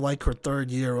is only like her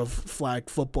 3rd year of flag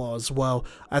football as well,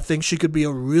 I think she could be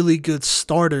a really good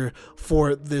starter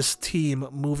for this team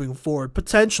moving forward,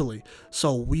 potentially.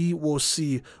 So we will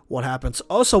see what happens.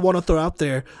 Also want to throw out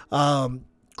there,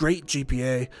 great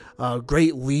GPA,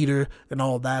 great leader, and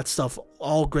all that stuff.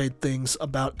 All great things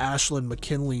about Ashlyn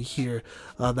McKinley here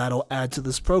that'll add to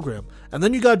this program. And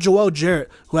then you got Joelle Jarrett,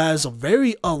 who has a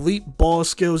very elite ball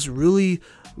skills, really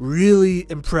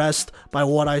impressed by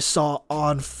what I saw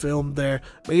on film there.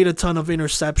 Made a ton of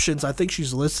interceptions. I think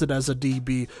she's listed as a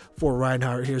DB for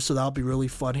Reinhardt here, so that'll be really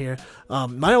fun here.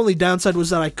 My only downside was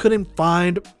that I couldn't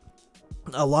find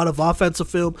a lot of offensive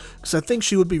film, because I think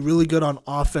she would be really good on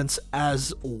offense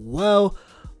as well.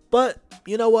 But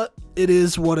you know what? It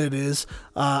is what it is.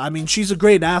 She's a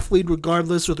great athlete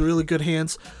regardless, with really good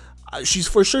hands. She's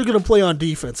for sure going to play on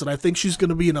defense, and I think she's going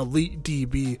to be an elite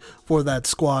DB for that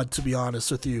squad, to be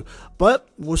honest with you. But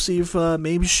we'll see if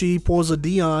maybe she pulls a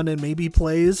Dion and maybe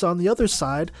plays on the other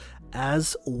side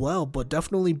as well. But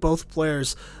definitely both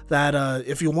players that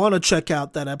if you want to check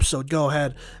out that episode, go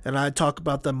ahead, and I talk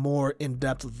about them more in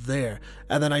depth there.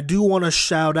 And then I do want to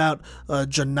shout out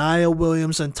Janiyah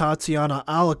Williams and Tatiana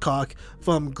Alacock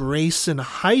from Grayson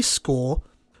High School,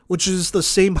 which is the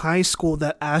same high school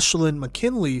that Ashlyn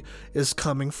McKinley is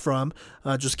coming from.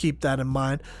 Just keep that in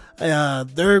mind.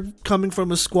 They're coming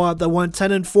from a squad that won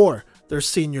 10-4 their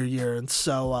senior year, and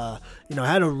so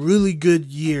had a really good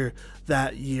year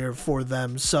that year for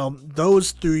them. So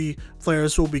those 3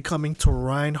 players will be coming to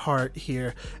Reinhardt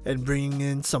here and bringing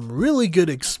in some really good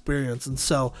experience. And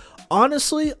so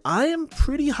honestly, I am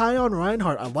pretty high on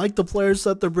Reinhardt. I like the players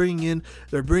that they're bringing in.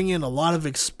 They're bringing in a lot of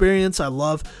experience. I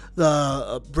love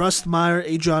the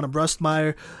Adriana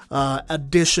Brustmeyer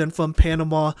addition from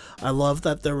Panama. I love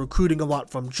that they're recruiting a lot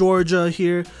from Georgia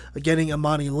here, getting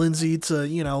Amani Lindsay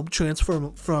to,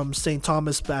 transfer from St.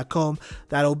 Thomas back home.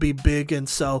 That'll be big. And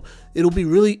so it'll be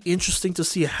really interesting to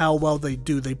see how well they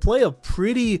do. They play a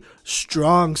pretty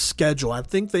strong schedule. I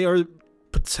think they are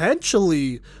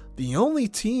potentially the only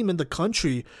team in the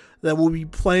country that will be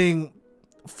playing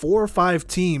 4 or 5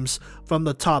 teams from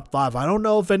the top 5. I don't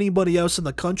know if anybody else in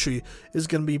the country is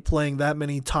going to be playing that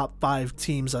many top 5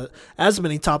 teams, as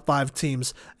many top 5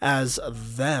 teams as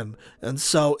them. And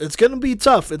so it's going to be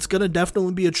tough. It's going to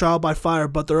definitely be a trial by fire,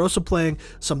 but they're also playing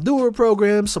some newer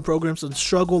programs, some programs that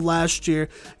struggled last year,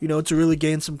 to really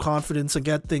gain some confidence and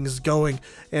get things going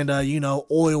and,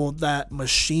 oil that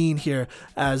machine here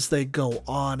as they go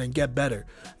on and get better.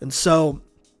 And so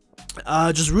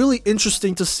just really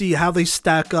interesting to see how they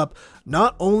stack up,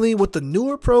 not only with the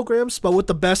newer programs, but with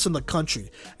the best in the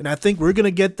country. And I think we're going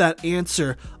to get that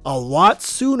answer a lot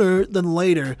sooner than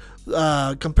later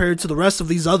compared to the rest of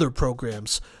these other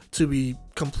programs, to be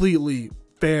completely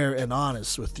fair and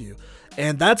honest with you.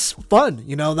 And that's fun,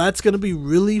 that's going to be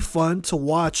really fun to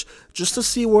watch just to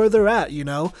see where they're at,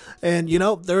 and,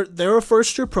 they're a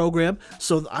first year program,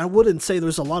 so I wouldn't say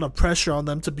there's a lot of pressure on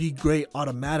them to be great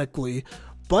automatically.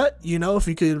 But, if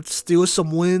you could steal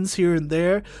some wins here and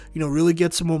there, really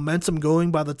get some momentum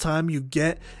going by the time you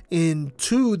get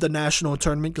into the national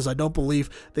tournament, because I don't believe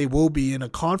they will be in a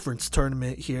conference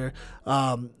tournament here.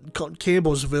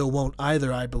 Campbellsville won't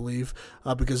either, I believe,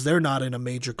 because they're not in a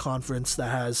major conference that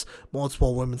has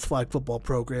multiple women's flag football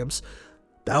programs.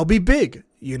 That'll be big.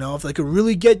 If they could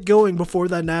really get going before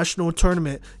that national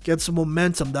tournament, get some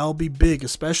momentum, that'll be big,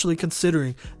 especially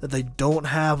considering that they don't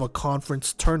have a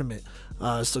conference tournament.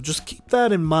 So just keep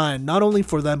that in mind, not only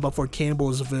for them, but for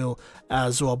Campbellsville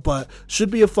as well. But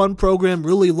should be a fun program.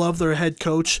 Really love their head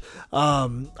coach.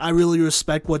 I really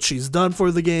respect what she's done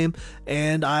for the game,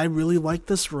 and I really like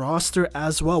this roster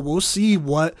as well. We'll see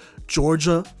what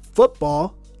Georgia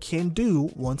football can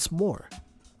do once more.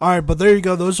 All right, but there you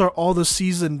go. Those are all the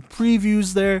season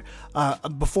previews there.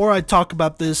 Before I talk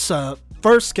about this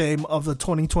first game of the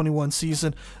 2021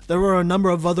 season, there were a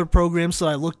number of other programs that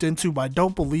I looked into, but I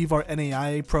don't believe are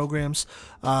NAIA programs.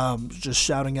 Just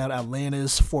shouting out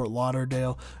Atlantis, Fort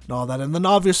Lauderdale, and all that. And then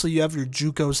obviously you have your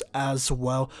JUCOs as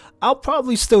well. I'll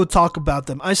probably still talk about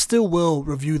them. I still will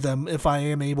review them if I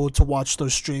am able to watch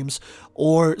those streams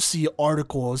or see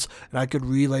articles, and I could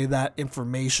relay that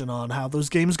information on how those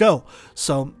games go.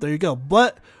 So there you go.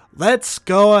 But let's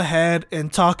go ahead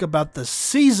and talk about the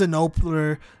season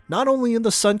opener, not only in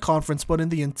the Sun Conference, but in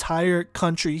the entire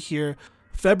country here.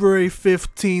 February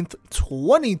 15th,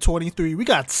 2023, we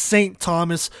got St.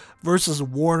 Thomas versus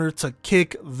Warner to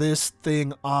kick this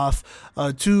thing off.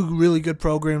 Two really good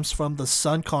programs from the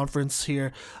Sun Conference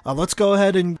here. Let's go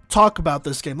ahead and talk about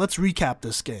this game. Let's recap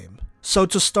this game. So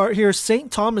to start here,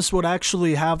 St. Thomas would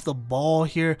actually have the ball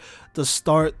here to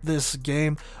start this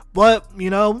game. But,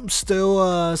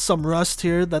 still some rust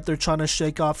here that they're trying to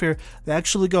shake off here. They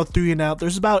actually go 3 and out.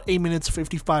 There's about 8 minutes,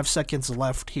 55 seconds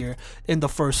left here in the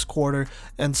first quarter.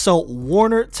 And so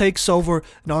Warner takes over.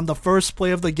 And on the first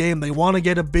play of the game, they want to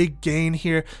get a big gain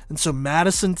here. And so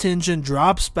Madison Tingen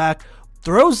drops back,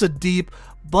 throws it deep.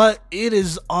 But it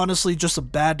is honestly just a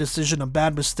bad decision, a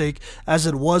bad mistake, as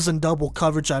it was in double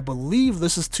coverage. I believe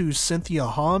this is to Cynthia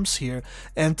Holmes here.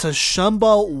 And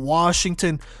Tashumba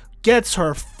Washington gets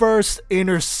her first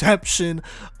interception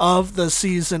of the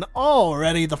season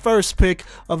already, the first pick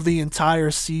of the entire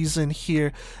season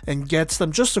here, and gets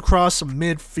them just across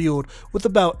midfield with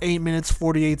about 8 minutes,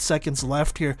 48 seconds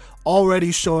left here,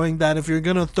 already showing that if you're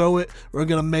going to throw it, we're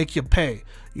going to make you pay.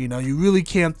 You really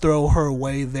can't throw her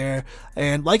away there.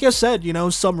 And like I said,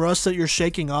 some rust that you're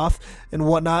shaking off and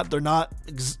whatnot, they're not,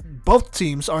 both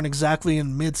teams aren't exactly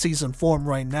in mid-season form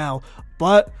right now,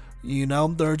 but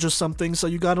there are just some things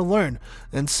that you got to learn.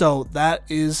 And so that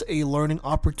is a learning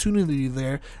opportunity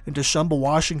there. And Tashumba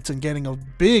Washington getting a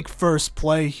big first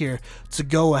play here to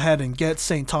go ahead and get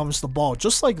St. Thomas the ball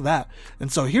just like that.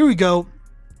 And so here we go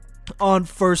on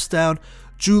first down.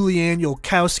 Julianne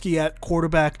Yolkowski at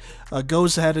quarterback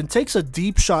goes ahead and takes a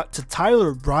deep shot to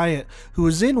Tyler Bryant, who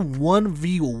is in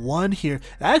 1v1 here. It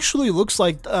actually looks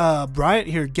like Bryant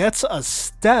here gets a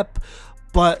step,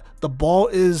 but the ball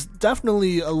is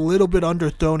definitely a little bit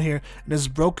underthrown here and is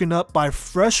broken up by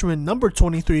freshman number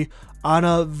 23,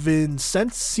 Anna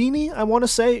Vincentini, I want to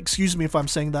say. Excuse me if I'm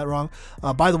saying that wrong.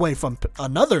 By the way, from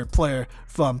another player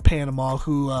from Panama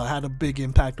who had a big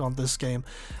impact on this game.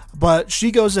 But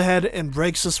she goes ahead and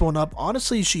breaks this one up.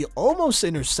 Honestly, she almost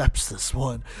intercepts this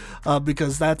one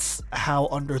because that's how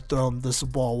underthrown this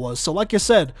ball was. So like I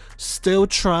said, still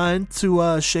trying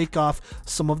to shake off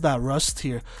some of that rust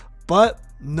here. But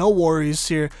no worries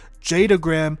here. Jada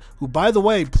Graham, who by the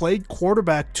way played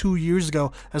quarterback 2 years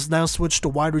ago, has now switched to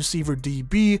wide receiver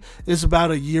DB, is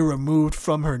about a year removed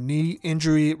from her knee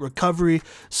injury recovery,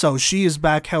 so she is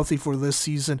back healthy for this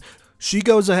season. She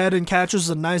goes ahead and catches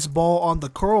a nice ball on the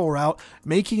curl route,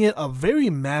 making it a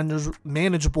very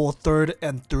manageable 3rd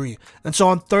and 3. And so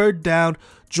on 3rd down,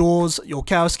 Jules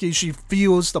Yolkowski, she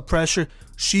feels the pressure.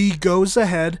 She goes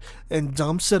ahead and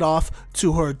dumps it off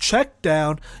to her check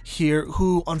down here,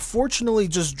 who unfortunately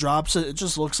just drops it. It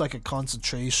just looks like a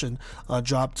concentration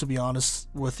drop, to be honest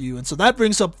with you. And so that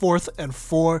brings up 4th and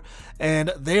 4,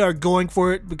 and they are going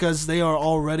for it because they are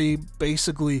already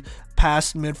basically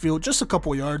past midfield, just a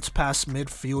couple yards past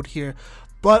midfield here.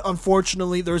 But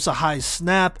unfortunately, there's a high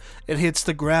snap. It hits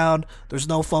the ground. There's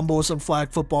no fumbles in flag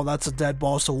football. That's a dead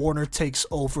ball. So Warner takes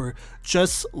over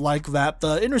just like that.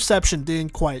 The interception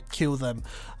didn't quite kill them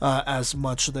as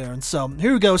much there. And so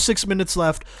here we go. 6 minutes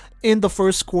left in the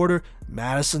first quarter.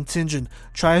 Madison Tingen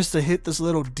tries to hit this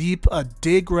little deep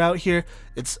dig route here.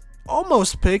 It's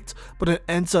almost picked, but it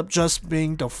ends up just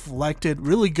being deflected.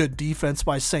 Really good defense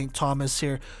by St. Thomas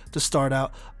here to start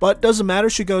out, but doesn't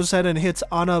matter. She goes ahead and hits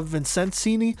Anna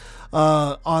Vincenzini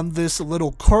on this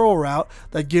little curl route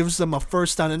that gives them a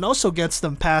first down and also gets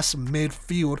them past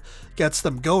midfield, gets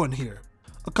them going here.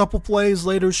 A couple plays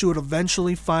later, she would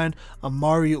eventually find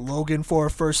Amari Logan for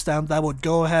a first down that would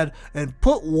go ahead and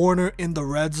put Warner in the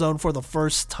red zone for the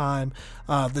first time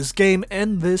this game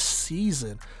and this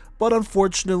season. But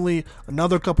unfortunately,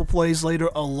 another couple plays later,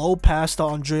 a low pass to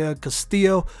Andrea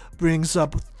Castillo brings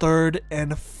up 3rd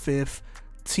and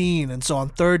 15. And so on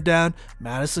 3rd down,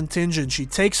 Madison Tingen, she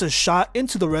takes a shot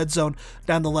into the red zone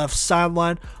down the left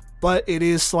sideline, but it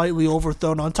is slightly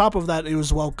overthrown. On top of that, it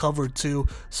was well covered too,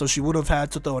 so she would have had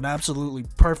to throw an absolutely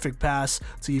perfect pass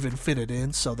to even fit it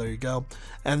in. So there you go.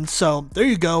 And so there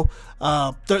you go.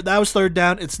 That was 3rd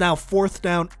down. It's now 4th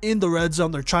down in the red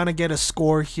zone. They're trying to get a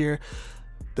score here.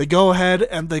 They go ahead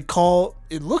and they call,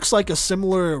 it looks like a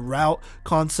similar route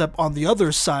concept on the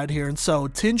other side here. And so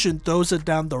Tingen throws it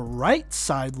down the right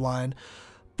sideline,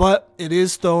 but it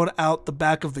is thrown out the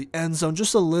back of the end zone,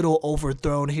 just a little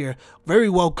overthrown here. Very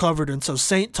well covered, and so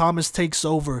St. Thomas takes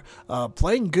over,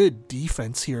 playing good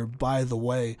defense here, by the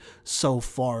way, so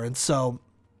far. And so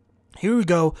here we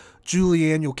go.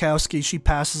 Julianne Yolkowski, she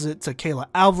passes it to Kayla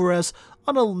Alvarez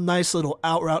on a nice little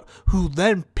out route, who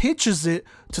then pitches it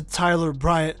to Tyler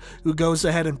Bryant, who goes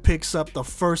ahead and picks up the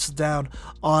first down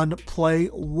on play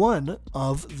 1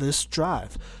 of this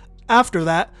drive. After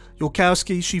that,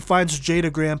 Yolkowski, she finds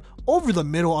Jada Graham over the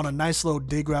middle on a nice little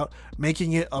dig route,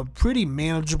 making it a pretty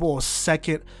manageable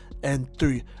 2nd and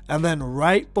 3. And then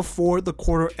right before the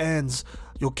quarter ends,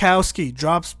 Yolkowski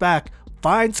drops back,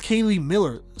 finds Kaylee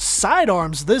Miller,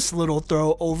 sidearms this little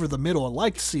throw over the middle. I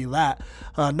like to see that.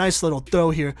 Nice little throw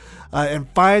here. And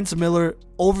finds Miller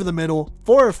over the middle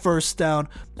for a first down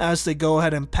as they go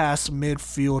ahead and pass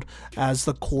midfield as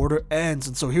the quarter ends.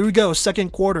 And so here we go,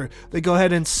 second quarter. They go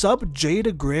ahead and sub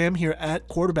Jada Graham here at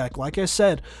quarterback. Like I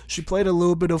said, she played a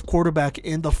little bit of quarterback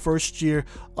in the first year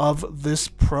of this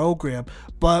program.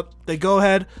 But they go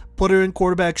ahead, put her in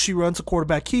quarterback. She runs a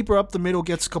quarterback keeper up the middle,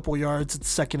 gets a couple yards.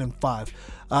 It's 2nd and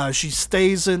 5. She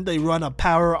stays in. They run a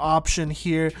power option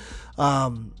here.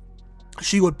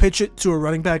 She would pitch it to a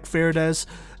running back, Fairdes.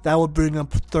 That would bring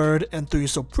up 3rd and 3,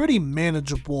 so pretty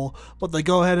manageable. But they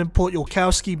go ahead and put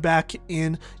Yolkowski back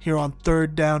in here on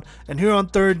 3rd down. And here on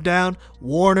 3rd down,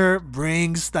 Warner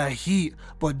brings the heat.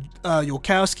 But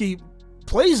Yolkowski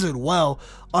plays it well.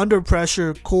 Under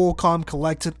pressure, cool, calm,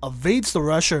 collected, evades the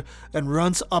rusher and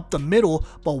runs up the middle.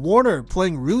 But Warner,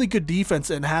 playing really good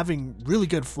defense and having really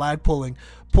good flag pulling,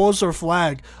 pulls her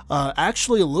flag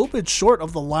actually a little bit short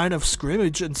of the line of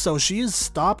scrimmage, and so she is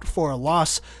stopped for a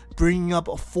loss, bringing up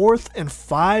a 4th and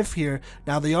 5 here.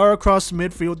 Now they are across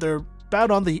midfield. They're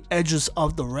about on the edges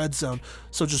of the red zone,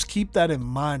 so just keep that in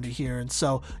mind here. And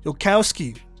so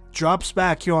Yolkowski drops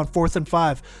back here on 4th and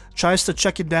 5, tries to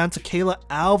check it down to Kayla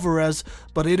Alvarez,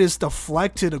 but it is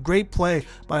deflected. A great play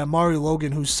by Amari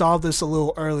Logan, who saw this a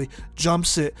little early,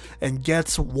 jumps it and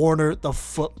gets Warner the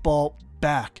football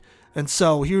back. And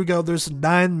so here we go. There's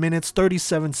 9 minutes,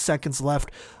 37 seconds left,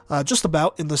 just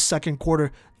about in the second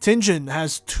quarter. Tingen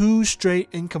has 2 straight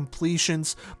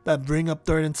incompletions that bring up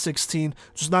 3rd and 16.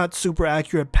 Just not super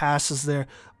accurate passes there,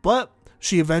 but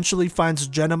she eventually finds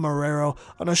Jenna Marrero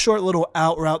on a short little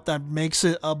out route that makes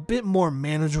it a bit more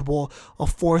manageable, a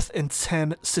 4th and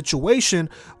 10 situation,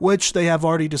 which they have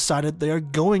already decided they are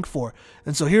going for.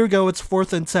 And so here we go. It's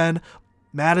 4th and 10.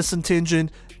 Madison Tingen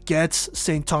gets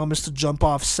St. Thomas to jump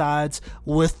off sides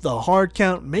with the hard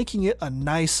count, making it a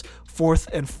nice 4th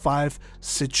and 5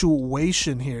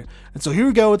 situation here. And so here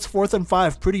we go. It's 4th and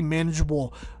 5. Pretty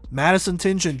manageable. Madison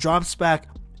Tingen drops back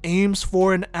aims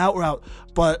for an out route,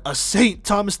 but a St.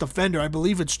 Thomas defender, I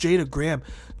believe it's Jada Graham,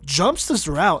 jumps this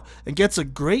route and gets a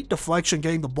great deflection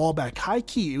getting the ball back. High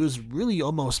key, it was really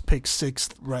almost pick six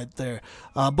right there,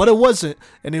 but it wasn't,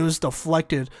 and it was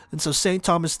deflected, and so St.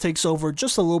 Thomas takes over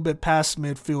just a little bit past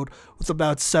midfield with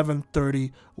about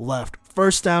 7:30 left.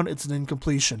 First down, it's an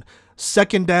incompletion.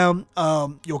 Second down,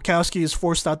 Yolkowski is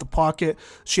forced out the pocket.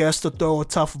 She has to throw a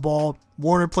tough ball.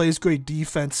 Warner plays great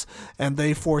defense, and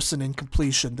they force an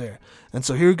incompletion there. And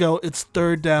so here we go. It's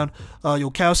third down.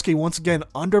 Yolkowski, once again,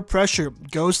 under pressure,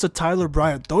 goes to Tyler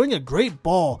Bryant, throwing a great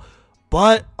ball,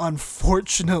 but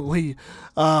unfortunately,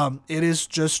 it is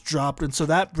just dropped. And so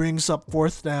that brings up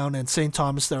fourth down, and St.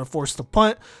 Thomas, they're forced to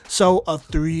punt. So a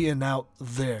 3-and-out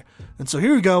there. And so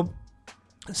here we go.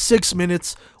 6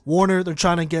 minutes. Warner, they're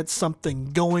trying to get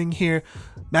something going here.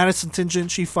 Madison Tingen,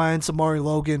 she finds Amari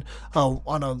Logan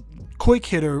on a quick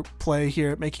hitter play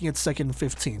here, making it 2nd and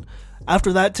 15.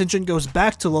 After that, Tingen goes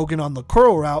back to Logan on the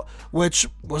curl route, which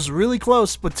was really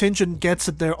close, but Tingen gets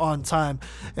it there on time,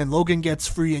 and Logan gets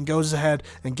free and goes ahead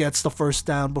and gets the first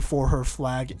down before her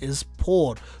flag is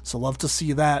pulled. So love to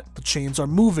see that. The chains are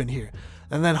moving here.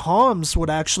 And then Holmes would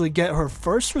actually get her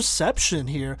first reception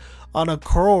here on a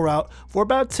curl route for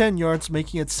about 10 yards,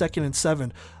 making it 2nd and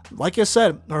 7. Like I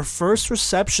said, her first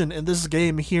reception in this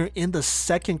game here in the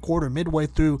second quarter, midway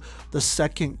through the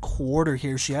second quarter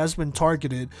here. She has been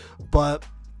targeted, but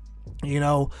they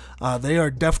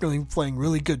are definitely playing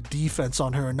really good defense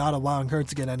on her and not allowing her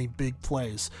to get any big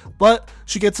plays. But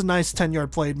she gets a nice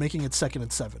 10-yard play, making it 2nd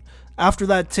and 7. After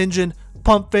that, Tingen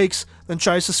pump fakes, then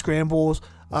tries to scramble,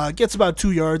 gets about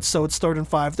 2 yards, so it's 3rd and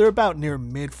 5. They're about near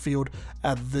midfield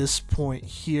at this point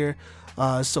here.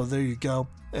 So there you go.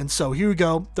 And so here we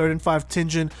go, 3rd and 5,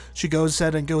 Tingen. She goes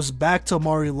ahead and goes back to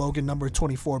Amari Logan, number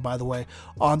 24, by the way,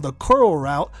 on the curl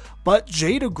route. But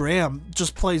Jada Graham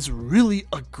just plays really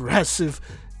aggressive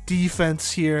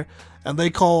defense here, and they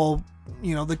call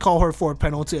her for a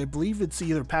penalty. I believe it's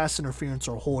either pass interference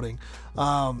or holding.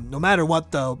 No matter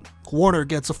what, though, Warner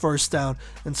gets a first down,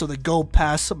 and so they go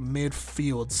past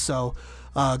midfield. So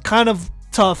kind of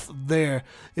tough there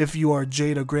if you are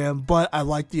Jada Graham, but I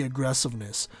like the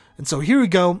aggressiveness. And so here we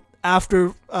go.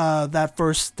 After that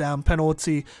first down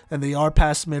penalty, and they are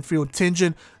past midfield,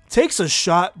 Tingen takes a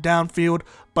shot downfield,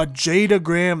 but Jada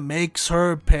Graham makes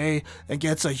her pay and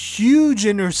gets a huge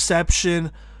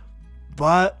interception.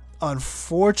 But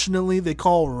unfortunately, they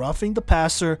call roughing the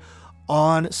passer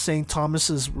on St.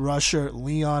 Thomas's rusher,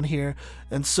 Leon, here.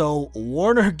 And so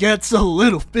Warner gets a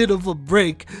little bit of a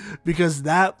break because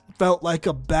that felt like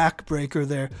a backbreaker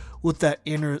there with that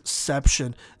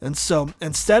interception. And so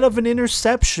instead of an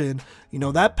interception,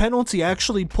 that penalty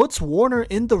actually puts Warner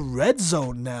in the red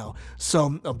zone now.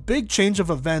 So a big change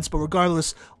of events, but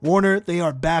regardless, Warner, they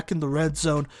are back in the red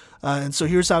zone. And so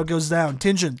here's how it goes down.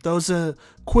 Tingen throws a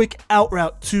quick out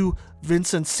route to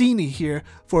Vincenzini here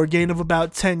for a gain of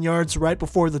about 10 yards right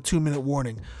before the 2-minute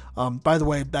warning. By the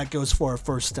way, that goes for a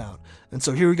first down. And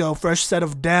so here we go, fresh set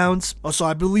of downs. Also,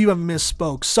 I believe I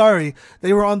misspoke. Sorry,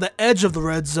 they were on the edge of the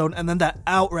red zone, and then that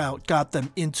out route got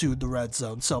them into the red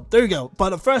zone. So there you go.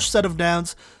 But a fresh set of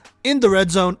downs in the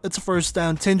red zone. It's a first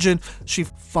down. Tingen, she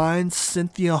finds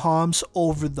Cynthia Holmes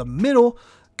over the middle,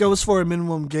 goes for a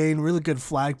minimum gain. Really good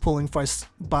flag pulling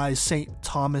by St.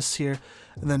 Thomas here.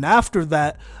 And then after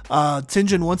that,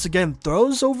 Tingen once again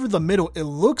throws over the middle. It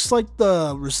looks like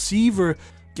the receiver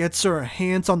gets her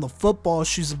hands on the football.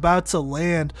 She's about to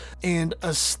land and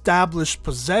establish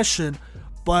possession,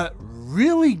 but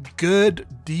really good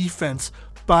defense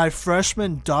by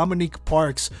freshman Dominique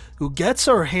Parks, who gets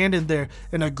her hand in there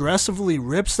and aggressively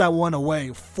rips that one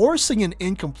away, forcing an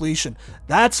incompletion.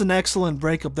 That's an excellent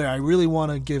breakup there. I really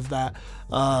want to give that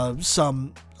a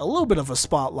little bit of a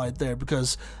spotlight there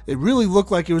because it really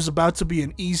looked like it was about to be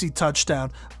an easy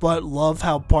touchdown, but love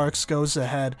how Parks goes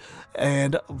ahead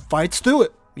and fights through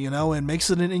it, and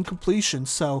makes it an incompletion.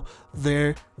 So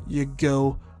there you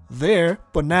go there.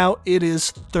 But now it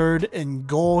is 3rd and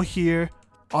goal here.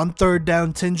 On 3rd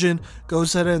down, Tingen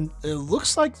goes ahead and it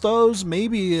looks like those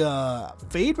maybe a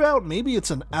fade route, maybe it's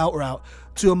an out route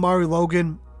to Amari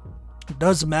Logan.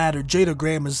 Doesn't matter. Jada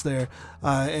Graham is there,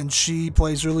 and she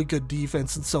plays really good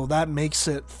defense, and so that makes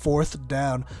it 4th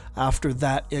down after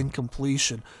that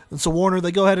incompletion. And so Warner,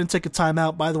 they go ahead and take a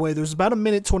timeout. By the way, there's about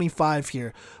 1:25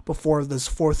 here before this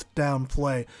 4th down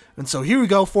play. And so here we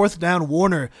go, 4th down.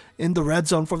 Warner in the red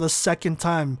zone for the second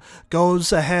time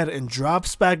goes ahead and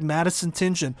drops back Madison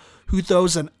Tingen, who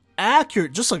throws an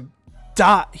accurate, just a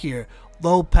dot here,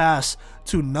 low pass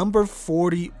to number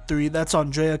 43. That's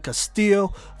Andrea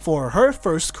Castillo for her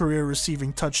first career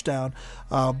receiving touchdown,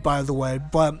 by the way.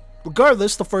 But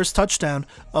regardless, the first touchdown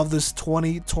of this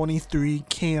 2023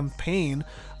 campaign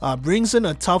brings in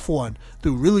a tough one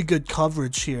through really good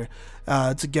coverage here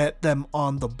to get them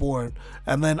on the board.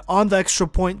 And then on the extra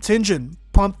point, Tingen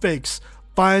pump fakes,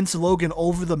 finds Logan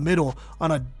over the middle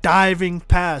on a diving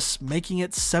pass, making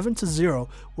it 7-0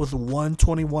 with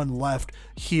 1:21 left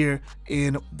here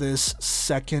in this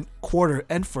second quarter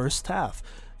and first half.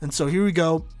 And so here we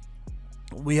go.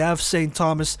 We have St.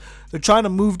 Thomas. They're trying to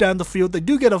move down the field. They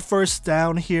do get a first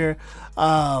down here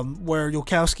where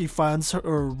Yolkowski finds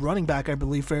her running back, I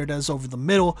believe, Fernandez over the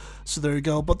middle. So there you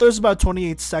go. But there's about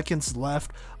 28 seconds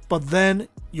left. But then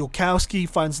Yolkowski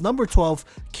finds number 12,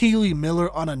 Keely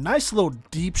Miller, on a nice little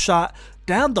deep shot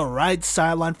down the right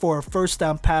sideline for a first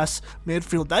down pass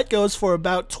midfield. That goes for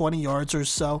about 20 yards or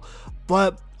so.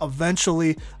 But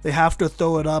eventually, they have to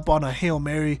throw it up on a Hail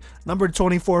Mary. Number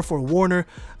 24 for Warner,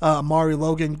 Amari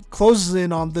Logan, closes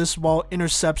in on this ball,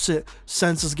 intercepts it,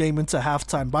 sends this game into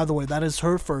halftime. By the way, that is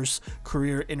her first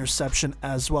career interception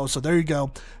as well. So there you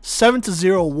go.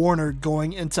 7-0 Warner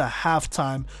going into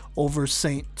halftime over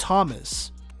St.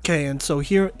 Thomas. Okay, and so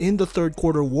here in the third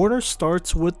quarter, Warner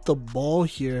starts with the ball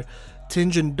here.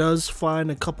 Tingen does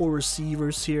find a couple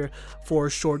receivers here for a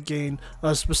short gain.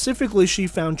 Specifically, she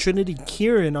found Trinity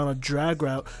Kieran on a drag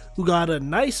route, who got a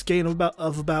nice gain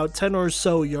of about 10 or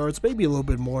so yards, maybe a little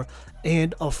bit more,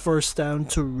 and a first down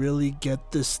to really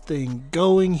get this thing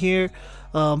going here.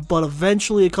 But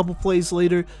eventually, a couple plays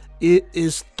later, it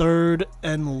is third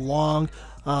and long.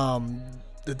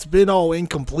 It's been all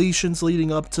incompletions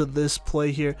leading up to this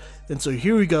play here. And so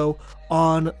here we go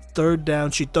on third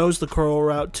down. She throws the curl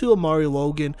route to Amari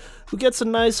Logan, who gets a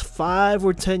nice 5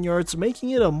 or 10 yards, making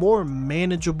it a more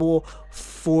manageable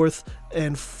 4th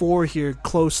and 4 here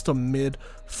close to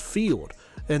midfield.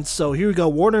 And so here we go.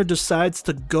 Warner decides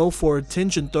to go for it.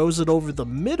 Tingen throws it over the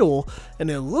middle,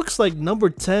 and it looks like number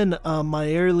 10,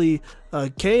 Mayerly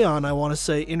Kayon, I want to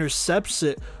say, intercepts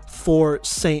it for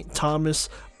St. Thomas.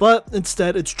 But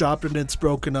instead, it's dropped and it's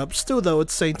broken up. Still, though,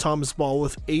 it's St. Thomas ball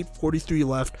with 8:43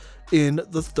 left in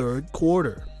the third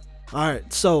quarter. All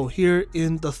right, so here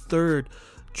in the third,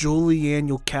 Julianne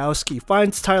Yolkowski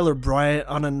finds Tyler Bryant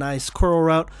on a nice curl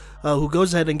route, who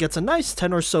goes ahead and gets a nice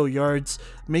 10 or so yards,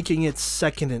 making it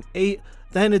 2nd and 8.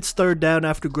 Then it's third down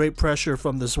after great pressure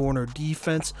from this Warner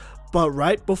defense. But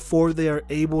right before they are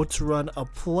able to run a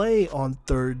play on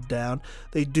third down,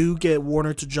 they do get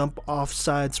Warner to jump off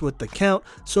sides with the count,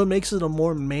 so it makes it a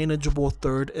more manageable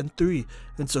 3rd and 3.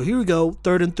 And so here we go,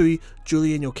 3rd and 3,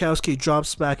 Julianne Yolkowski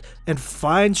drops back and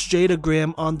finds Jada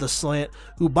Graham on the slant,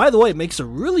 who, by the way, makes a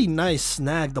really nice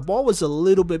snag. The ball was a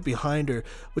little bit behind her,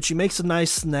 but she makes a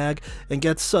nice snag and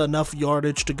gets enough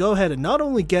yardage to go ahead and not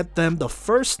only get them the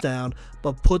first down,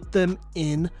 but put them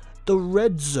in the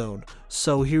red zone.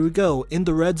 So here we go. In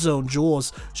the red zone,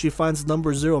 Jules, she finds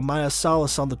number 0, Maya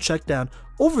Salas, on the check down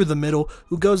over the middle,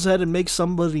 who goes ahead and makes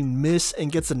somebody miss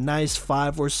and gets a nice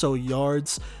 5 or so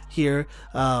yards here,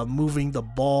 moving the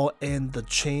ball and the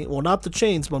chain. Well, not the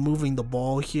chains, but moving the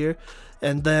ball here.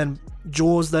 And then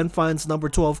Jules then finds number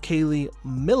 12, Kaylee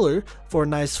Miller, for a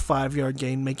nice 5-yard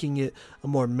gain, making it a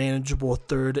more manageable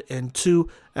 3rd and 2.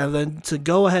 And then to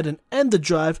go ahead and end the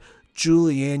drive,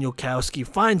 Julianne Yolkowski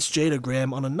finds Jada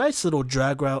Graham on a nice little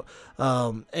drag route,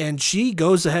 and she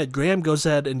goes ahead. Graham goes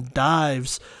ahead and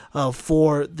dives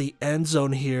for the end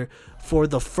zone here for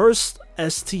the first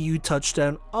STU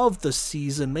touchdown of the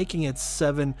season, making it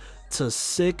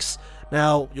 7-6.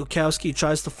 Now Yolkowski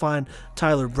tries to find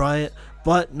Tyler Bryant,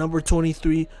 but number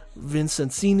 23,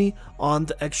 Vincencini, on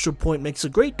the extra point, makes a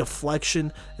great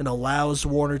deflection and allows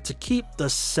Warner to keep the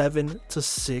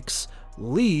 7-6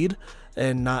 lead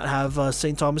and not have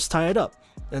St. Thomas tie it up.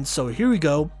 And so here we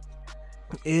go.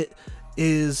 It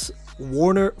is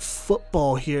Warner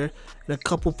football here, and a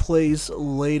couple plays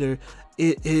later,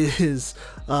 it is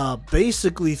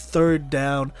basically third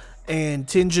down. And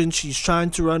Tingen, she's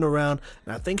trying to run around,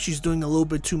 and I think she's doing a little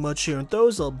bit too much here and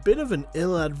throws a bit of an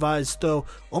ill-advised throw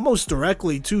almost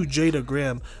directly to Jada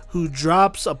Graham, who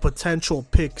drops a potential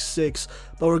pick 6.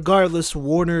 But regardless,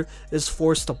 Warner is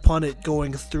forced to punt it,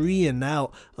 going 3 and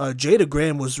out. Jada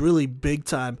Graham was really big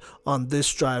time on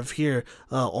this drive here.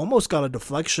 Almost got a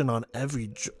deflection on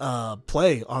every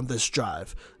play on this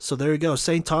drive. So there you go.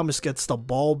 St. Thomas gets the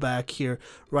ball back here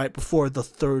right before the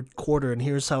third quarter, and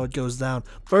here's how it goes down.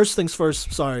 First things first,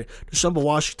 Deshumba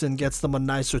Washington gets them a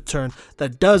nice return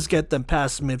that does get them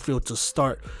past midfield to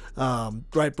start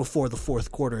right before the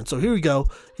fourth quarter. And so here we go.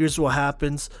 Here's what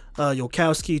happens.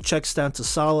 Yolkowski checks down to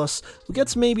Salas, who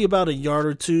gets maybe about a yard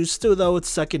or two. Still, though, it's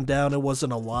second down. It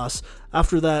wasn't a loss.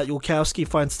 After that, Yolkowski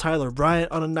finds Tyler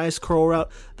Bryant on a nice curl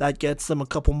route that gets them a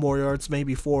couple more yards,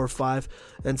 maybe 4 or 5.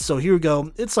 And so here we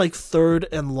go. It's like 3rd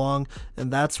and long,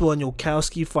 and that's when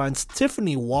Yolkowski finds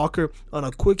Tiffany Walker on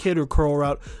a quick hitter curl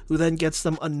route, who then gets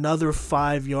them another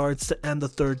 5 yards to end the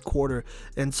 3rd quarter.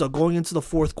 And so going into the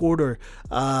 4th quarter,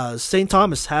 St.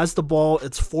 Thomas has the ball.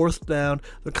 It's 4th down.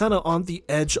 They're kind of on the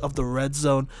edge of the red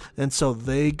zone, and so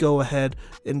they go ahead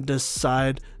and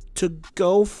decide to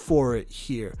go for it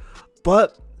here.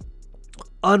 But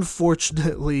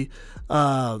unfortunately,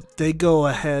 they go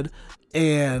ahead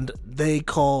and they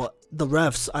calls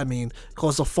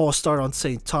a false start on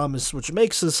St. Thomas, which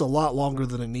makes this a lot longer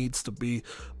than it needs to be.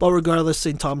 But regardless,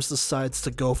 St. Thomas decides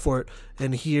to go for it,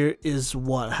 and here is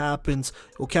what happens.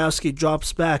 Yolkowski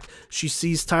drops back. She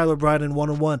sees Tyler Bryant in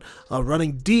 1-on-1,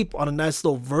 running deep on a nice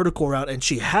little vertical route, and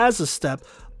she has a step,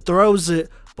 throws it,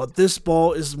 but this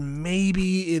ball is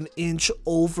maybe an inch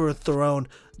overthrown,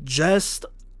 just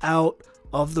out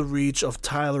of the reach of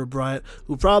Tyler Bryant,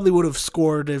 who probably would have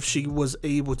scored if she was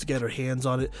able to get her hands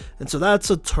on it. And so that's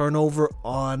a turnover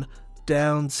on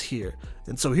downs here.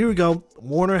 And so here we go.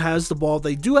 Warner has the ball.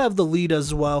 They do have the lead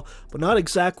as well, but not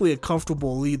exactly a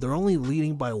comfortable lead. They're only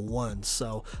leading by 1.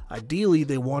 So ideally,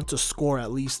 they want to score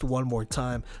at least one more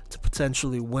time to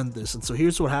potentially win this. And so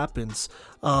here's what happens.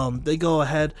 They go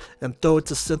ahead and throw it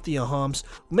to Cynthia Holmes,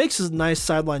 who makes a nice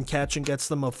sideline catch and gets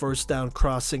them a 1st down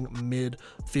crossing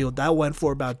midfield. That went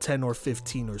for about 10 or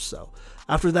 15 or so.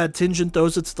 After that, Tingen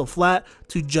throws it to the flat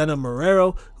to Jenna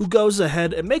Marrero, who goes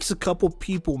ahead and makes a couple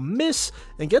people miss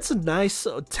and gets a nice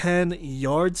 10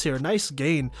 yards here. Nice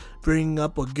gain, bringing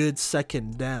up a good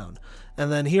 2nd down.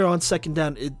 And then here on 2nd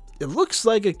down, it looks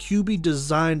like a QB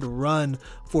designed run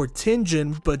for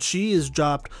Tingen, but she is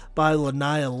dropped by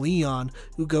Lanaya Leon,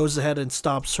 who goes ahead and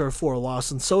stops her for a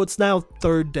loss. And so it's now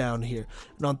 3rd down here.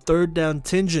 And on 3rd down,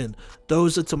 Tingen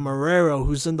throws it to Marrero,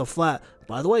 who's in the flat,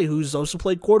 by the way, who's also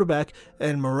played quarterback,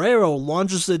 and Marrero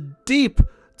launches it deep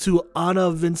to Anna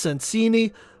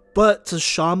Vincenzini, but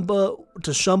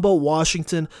Tashumba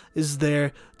Washington is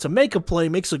there to make a play,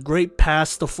 makes a great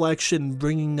pass deflection,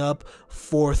 bringing up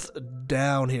 4th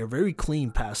down here. Very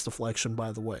clean pass deflection,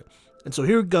 by the way. And so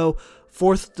here we go,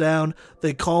 4th down.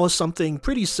 They call something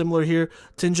pretty similar here.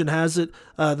 Tingen has it,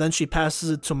 then she passes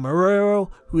it to Marrero,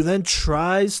 who then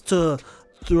tries to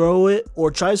throw it,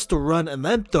 or tries to run and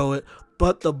then throw it,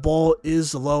 but the ball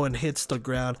is low and hits the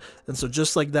ground. And so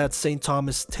just like that, St.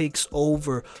 Thomas takes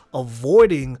over,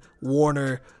 avoiding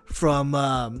Warner from,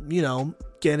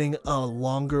 getting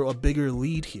a bigger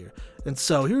lead here. And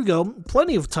so here we go.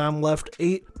 Plenty of time left,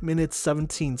 8 minutes,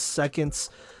 17 seconds.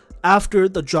 After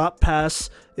the drop pass,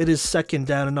 it is 2nd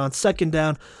down, and on 2nd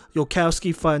down,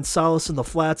 Yolkowski finds Salas in the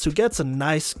flats, who gets a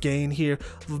nice gain here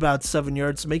of about 7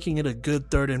 yards, making it a good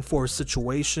 3rd and 4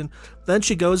 situation. Then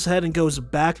she goes ahead and goes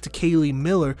back to Kaylee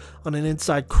Miller on an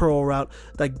inside curl route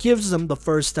that gives them the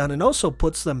 1st down and also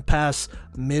puts them past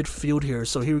midfield here.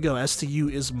 So here we go. STU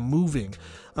is moving.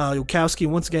 Yolkowski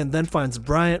once again then finds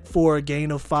Bryant for a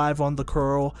gain of 5 on the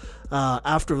curl.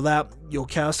 After that,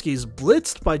 Yolkowski is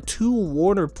blitzed by 2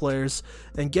 Warner players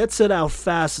and gets it out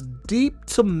fast deep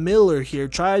to Miller here.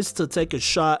 Tries to take a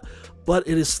shot, but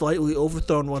it is slightly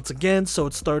overthrown once again, so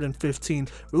it's 3rd and 15.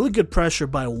 Really good pressure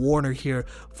by Warner here,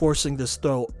 forcing this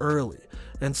throw early.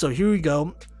 And so here we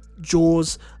go.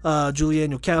 Julianne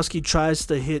Yolkowski tries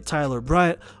to hit Tyler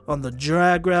Bryant on the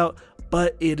drag route,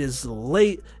 but it is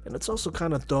late, and it's also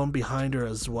kind of thrown behind her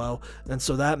as well. And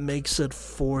so that makes it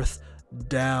 4th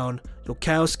down.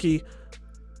 Yolkowski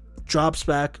drops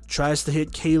back, tries to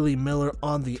hit Kaylee Miller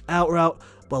on the out route,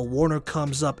 but Warner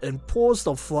comes up and pulls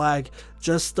the flag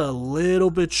just a little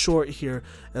bit short here,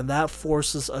 and that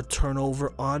forces a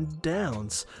turnover on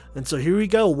downs. And so here we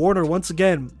go. Warner once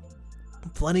again,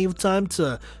 plenty of time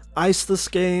to ice this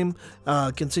game,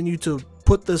 continue to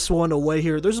put this one away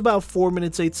here. There's about 4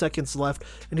 minutes, 8 seconds left,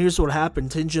 and here's what happened.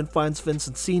 Tingen finds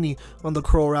Vincenzini on the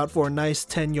curl route for a nice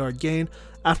 10-yard gain.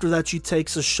 After that, she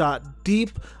takes a shot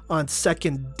deep on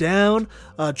 2nd down,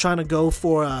 trying to go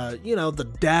for,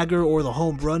 the dagger or the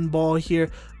home run ball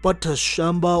here. But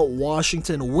Tashumba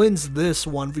Washington wins this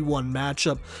 1v1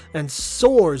 matchup and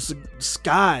soars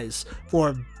skies for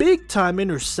a big-time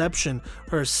interception,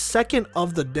 her 2nd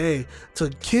of the day,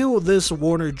 to kill this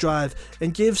Warner drive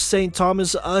and give St.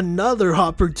 Thomas another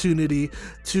opportunity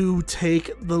to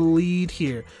take the lead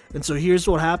here. And so here's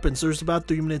what happens. There's about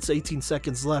 3 minutes, 18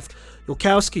 seconds left.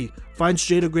 Yolkowski finds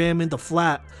Jada Graham in the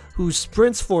flat, who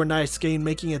sprints for a nice gain,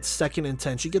 making it 2nd and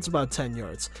 10. She gets about 10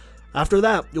 yards. After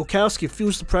that, Yolkowski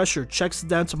feels the pressure, checks it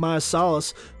down to Maya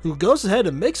Salas, who goes ahead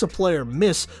and makes a player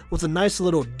miss with a nice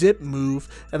little dip move,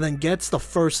 and then gets the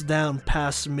first down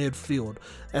past midfield.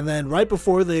 And then right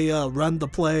before they run the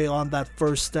play on that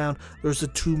first down, there's a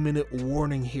 2-minute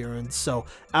warning here. And so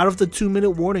out of the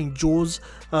 2-minute warning,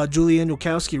 Julianne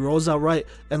Yolkowski rolls out right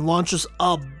and launches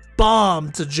a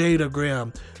bomb to Jada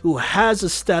Graham, who has a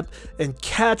step and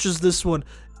catches this one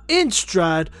in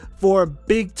stride for a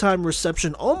big time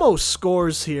reception, almost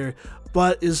scores here,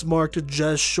 but is marked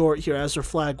just short here as her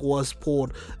flag was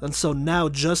pulled. And so now,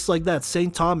 just like that,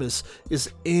 St. Thomas is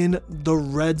in the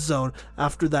red zone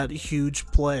after that huge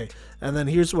play. And then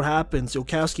here's what happens.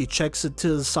 Yolkowski checks it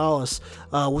to Salas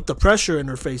with the pressure in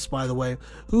her face, by the way,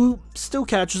 who still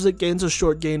catches it, gains a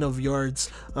short gain of yards,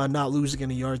 not losing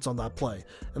any yards on that play.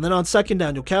 And then on second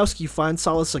down, Yolkowski finds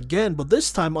Salas again, but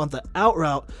this time on the out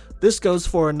route. This goes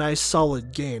for a nice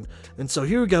solid gain. And so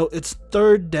here we go. It's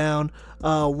third down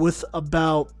with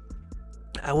about,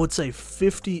 I would say,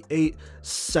 58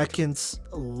 seconds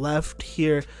left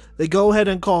here. They go ahead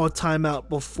and call a timeout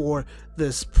before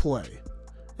this play.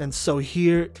 And so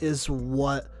here is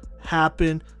what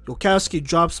happened. Yolkowski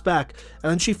drops back,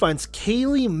 and then she finds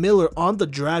Kaylee Miller on the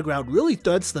drag route, really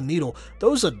threads the needle,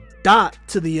 throws a dot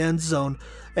to the end zone,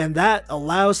 and that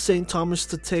allows St. Thomas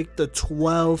to take the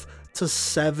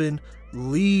 12-7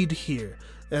 lead here.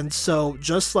 And so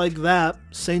just like that,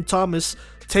 St. Thomas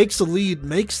takes the lead,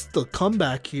 makes the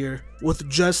comeback here with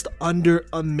just under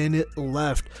a minute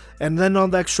left. And then on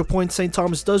the extra point, St.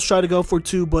 Thomas does try to go for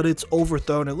two, but it's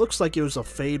overthrown. It looks like it was a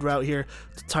fade route here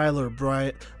to Tyler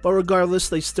Bryant. But regardless,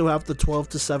 they still have the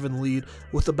 12-7 lead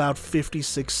with about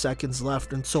 56 seconds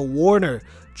left. And so Warner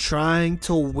trying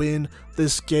to win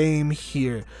this game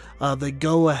here. They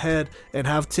go ahead and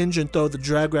have Tingen throw the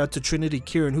drag route to Trinity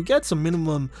Kieran, who gets a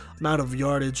minimum amount of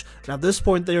yardage. And at this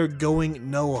point, they are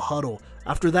going no huddle.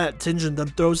 After that, Tingen then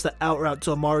throws the out route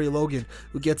to Amari Logan,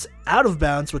 who gets out of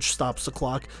bounds, which stops the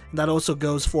clock. And that also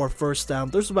goes for a first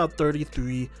down. There's about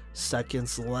 33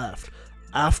 seconds left.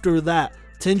 After that,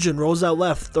 Tingen rolls out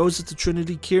left, throws it to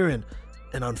Trinity Kieran.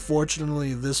 And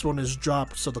unfortunately, this one is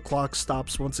dropped, so the clock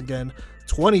stops once again.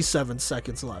 27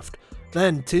 seconds left.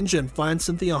 Then Tingen finds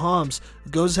Cynthia Holmes, who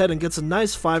goes ahead and gets a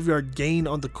nice 5-yard gain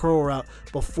on the curl route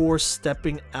before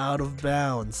stepping out of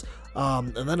bounds.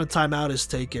 And then a timeout is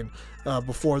taken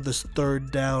before this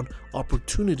third down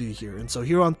opportunity here. And so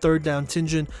here on third down,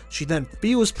 Tingen, she then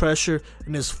feels pressure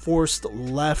and is forced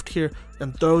left here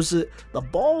and throws it. The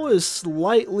ball is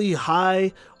slightly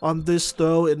high on this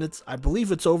throw, and I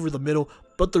believe it's over the middle,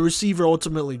 but the receiver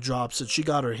ultimately drops it. She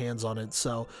got her hands on it,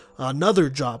 so another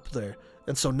drop there.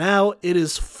 And so now it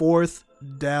is fourth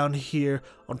down here.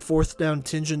 On fourth down,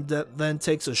 Tingen then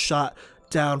takes a shot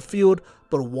downfield,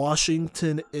 but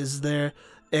Washington is there,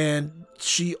 and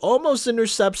she almost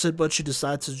intercepts it, but she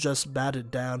decides to just bat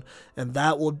it down, and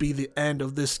that would be the end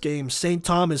of this game. St.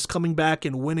 Thomas coming back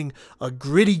and winning a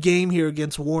gritty game here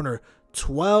against Warner,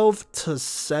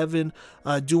 12-7.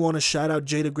 I do want to shout out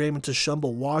Jada Graham and Tashumba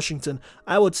Washington.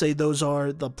 I would say those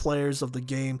are the players of the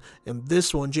game. In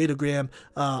this one, Jada Graham,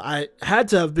 I had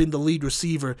to have been the lead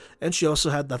receiver, and she also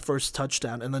had that first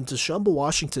touchdown. And then Tashumba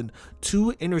Washington,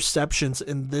 2 interceptions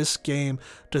in this game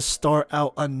to start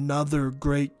out another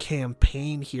great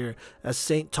campaign here as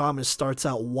St. Thomas starts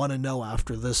out 1-0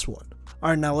 after this one.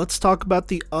 All right, now let's talk about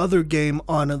the other game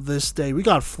on this day. We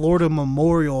got Florida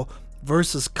Memorial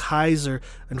versus Kaiser,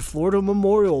 and Florida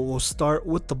Memorial will start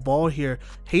with the ball here.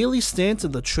 Haley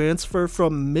Stanton, the transfer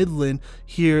from Midland,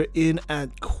 here in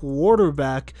at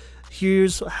quarterback.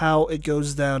 Here's how it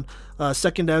goes down.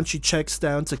 Second down, she checks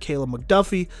down to Kayla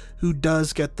McDuffie, who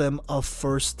does get them a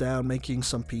first down, making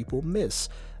some people miss.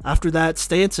 After that,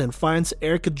 Stanton finds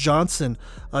Erica Johnson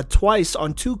twice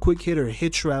on 2 quick hitter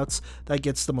hitch routes. That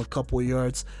gets them a couple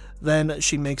yards. Then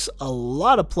she makes a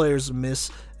lot of players miss,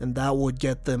 and that would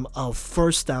get them a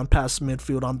first down past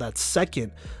midfield on that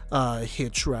second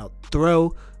hitch route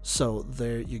throw. So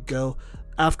there you go.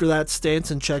 After that,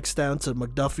 Stanton checks down to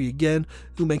McDuffie again,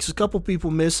 who makes a couple people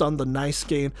miss on the nice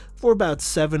gain for about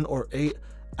 7 or 8.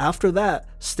 After that,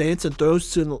 Stanton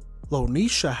throws to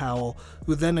Lonisha Howell,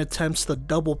 who then attempts the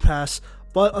double pass,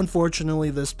 but unfortunately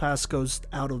this pass goes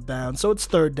out of bounds, so it's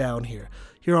third down here.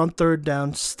 Here on third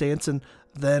down, Stanton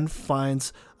then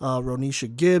finds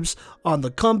Ronisha Gibbs on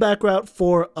the comeback route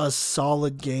for a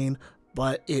solid gain,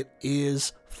 but it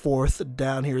is fourth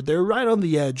down here. They're right on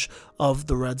the edge of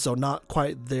the red zone, not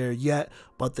quite there yet,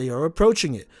 but they are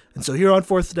approaching it. And so here on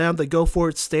fourth down, they go for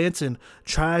it. Stanton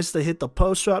tries to hit the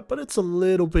post route, but it's a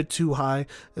little bit too high,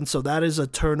 and so that is a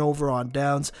turnover on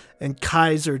downs, and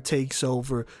Kaiser takes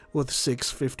over with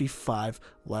 6:55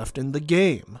 left in the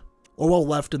game. or well,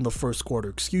 left in the first quarter,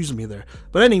 excuse me there.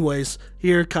 But anyways,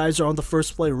 here Kaiser on the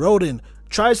first play, Roden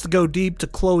tries to go deep to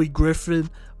Chloe Griffin,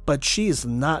 but she is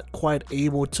not quite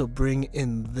able to bring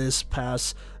in this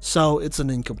pass, so it's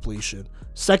an incompletion.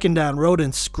 Second down,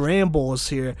 Roden scrambles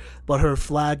here, but her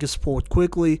flag is pulled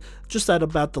quickly, just at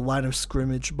about the line of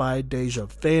scrimmage by Deja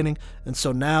Fanning, and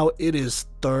so now it is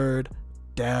third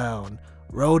down.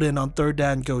 Roden on third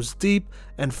down goes deep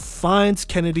and finds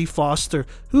Kennedy Foster,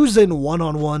 who's in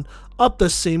one-on-one up the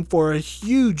seam for a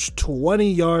huge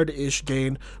 20-yard-ish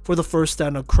gain for the first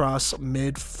down across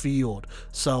midfield.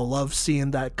 So love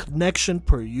seeing that connection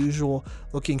per usual,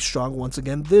 looking strong once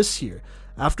again this year.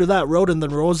 After that, Roden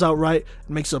then rolls out right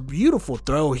and makes a beautiful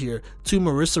throw here to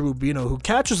Marissa Rubino, who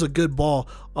catches a good ball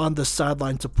on the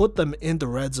sideline to put them in the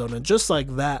red zone. And just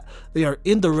like that, they are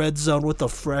in the red zone with a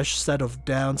fresh set of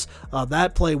downs.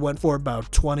 That play went for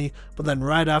about 20, but then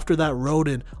right after that,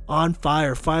 Roden on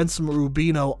fire finds some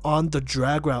Rubino on the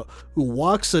drag route, who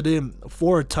walks it in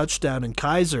for a touchdown, and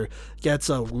Kaiser gets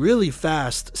a really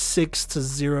fast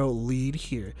 6-0 lead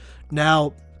here.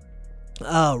 Now,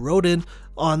 Roden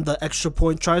on the extra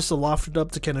point tries to loft it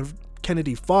up to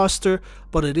Kennedy Foster,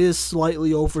 but it is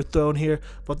slightly overthrown here.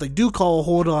 But they do call a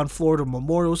hold on Florida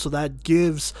Memorial, so that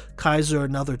gives Kaiser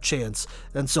another chance.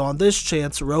 And so on this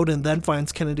chance, Roden then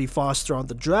finds Kennedy Foster on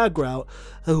the drag route,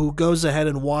 who goes ahead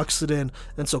and walks it in.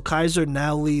 And so Kaiser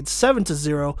now leads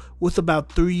 7-0 with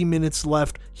about 3 minutes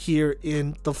left here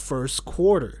in the first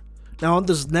quarter. Now on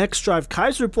this next drive,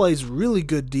 Kaiser plays really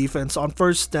good defense. On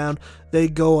first down, they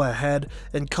go ahead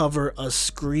and cover a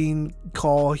screen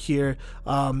call here.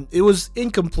 It was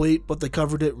incomplete, but they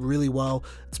covered it really well.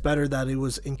 It's better that it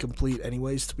was incomplete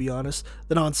anyways, to be honest.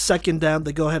 Then on second down,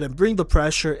 they go ahead and bring the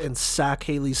pressure and sack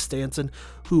Haley Stanton,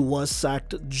 who was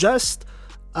sacked just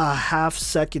a half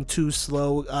second too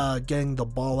slow getting the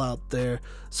ball out there.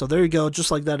 So there you go, just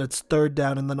like that, it's third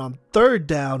down. And then on third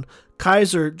down,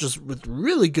 Kaiser, just with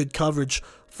really good coverage,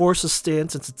 forces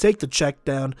Stanton to take the check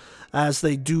down as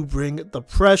they do bring the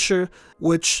pressure,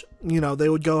 which, they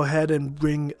would go ahead and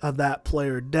bring that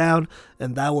player down,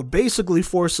 and that would basically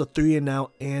force a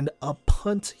 3-and-out and a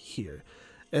punt here.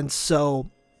 And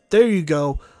so there you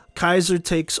go. Kaiser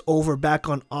takes over back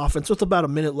on offense with about a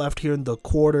minute left here in the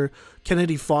quarter.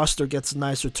 Kennedy Foster gets a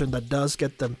nice return that does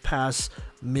get them past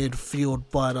midfield,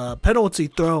 but a penalty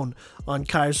thrown on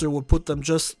Kaiser would put them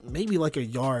just maybe like a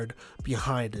yard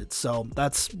behind it. So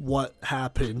that's what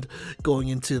happened going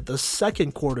into the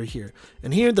second quarter here.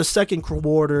 And here in the second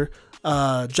quarter,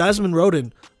 Jasmine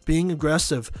Roden, being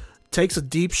aggressive, takes a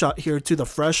deep shot here to the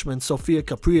freshman Sofia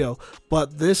Caprio,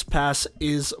 but this pass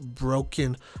is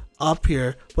broken up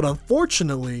here. But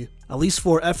unfortunately, at least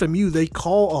for FMU, they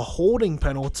call a holding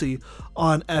penalty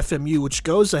on FMU, which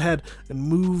goes ahead and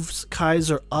moves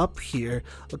Kaiser up here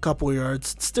a couple of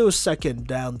yards. It's still second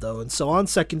down though, and so on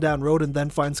second down, Roden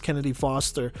then finds Kennedy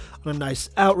Foster on a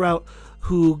nice out route,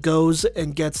 who goes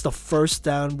and gets the first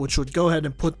down, which would go ahead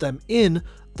and put them in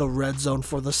the red zone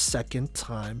for the second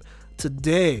time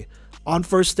today. On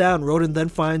first down, Roden then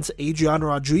finds Adriana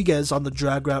Rodriguez on the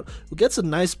drag route, who gets a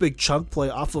nice big chunk play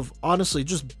off of, honestly,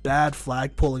 just bad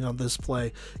flag pulling on this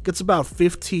play. Gets about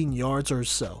 15 yards or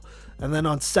so. And then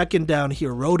on second down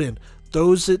here, Roden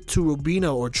throws it to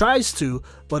Rubino, or tries to,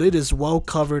 but it is well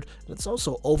covered, and it's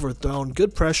also overthrown.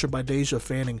 Good pressure by Deja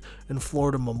Fanning and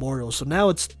Florida Memorial. So now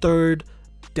it's third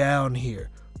down here.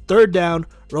 Third down,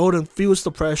 Roden feels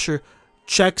the pressure,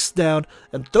 checks down,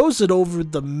 and throws it over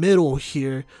the middle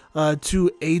here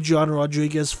to Adriana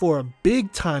Rodriguez for a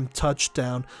big time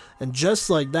touchdown. And just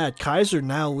like that, Kaiser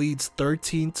now leads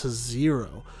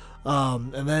 13-0.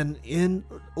 And then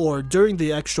during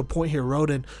the extra point here,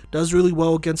 Roden does really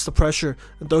well against the pressure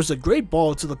and throws a great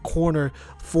ball to the corner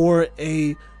for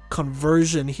a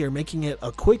conversion here, making it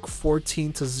a quick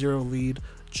 14-0 lead.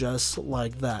 Just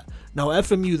like that. Now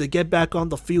FMU, they get back on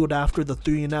the field after the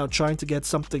 3-and-out, trying to get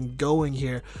something going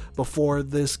here before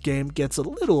this game gets a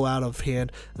little out of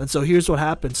hand. And so here's what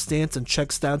happens. Stanton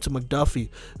checks down to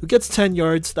McDuffie, who gets 10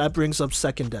 yards. That brings up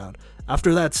second down.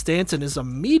 After that, Stanton is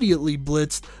immediately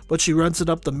blitzed, but she runs it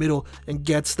up the middle and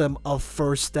gets them a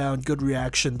first down. Good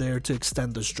reaction there to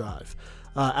extend this drive.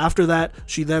 After that,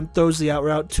 she then throws the out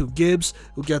route to Gibbs,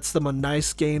 who gets them a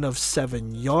nice gain of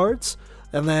 7 yards.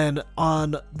 And then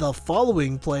on the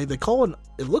following play, they call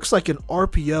it looks like an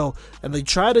RPO, and they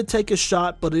try to take a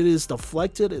shot, but it is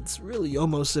deflected. It's really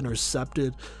almost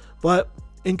intercepted, but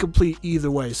incomplete either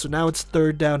way. So now it's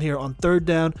third down here. On third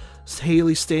down,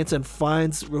 Haley Stanton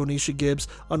finds Ronisha Gibbs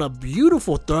on a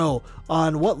beautiful throw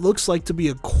on what looks like to be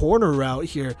a corner route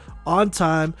here, on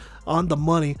time, on the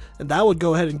money, and that would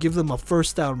go ahead and give them a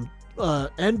first down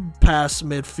and past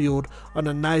midfield on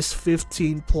a nice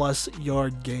 15+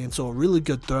 yard gain. So a really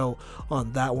good throw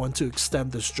on that one to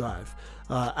extend this drive.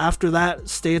 After that,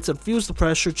 Stanton feels the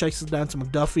pressure, checks it down to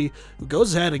McDuffie, who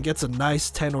goes ahead and gets a nice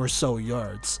 10 or so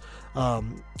yards.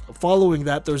 Following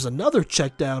that, there's another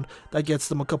check down that gets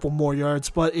them a couple more yards,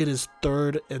 but it is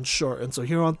 3rd and short. And so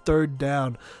here on 3rd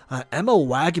down, Emma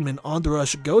Wagman on the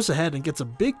rush goes ahead and gets a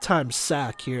big time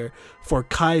sack here for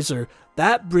Kaiser.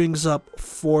 That brings up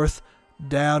 4th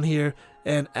down here,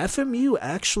 and FMU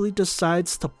actually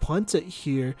decides to punt it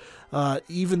here,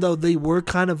 even though they were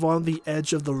kind of on the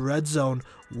edge of the red zone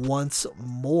once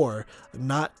more,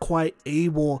 not quite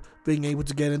being able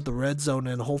to get into the red zone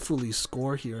and hopefully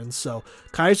score here. And so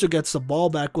Kaiser gets the ball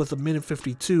back with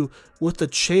 1:52 with the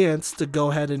chance to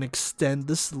go ahead and extend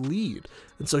this lead.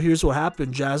 And so here's what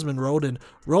happened. Jasmine Roden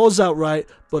rolls out right,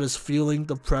 but is feeling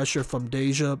the pressure from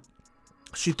Deja.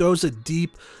 She throws it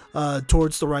deep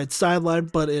towards the right sideline,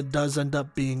 but it does end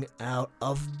up being out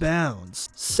of bounds.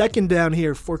 2nd down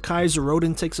here for Kaiser.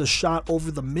 Roden takes a shot over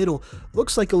the middle.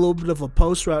 Looks like a little bit of a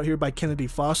post route here by Kennedy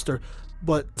Foster,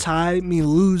 but Ty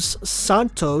Miluz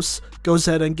Santos goes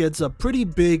ahead and gets a pretty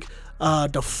big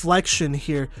deflection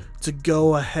here to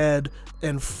go ahead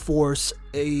and force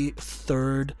a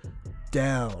 3rd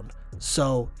down.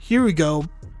 So here we go,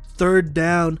 3rd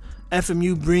down.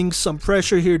 FMU brings some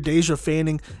pressure here. Deja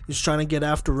Fanning is trying to get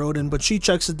after Roden, but she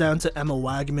checks it down to Emma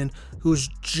Wagman, who's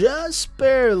just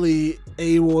barely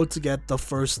able to get the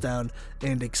 1st down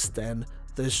and extend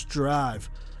this drive.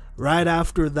 Right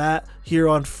after that, here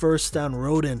on 1st down,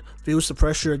 Roden feels the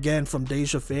pressure again from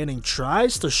Deja Fanning,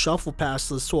 tries to shuffle past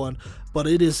this one, but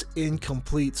it is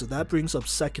incomplete. So that brings up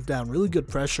 2nd down. Really good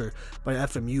pressure by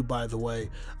FMU, by the way,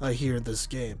 here in this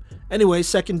game. Anyway,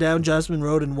 2nd down, Jasmine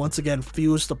Roden once again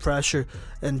feels the pressure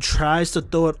and tries to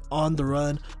throw it on the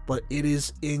run, but it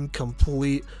is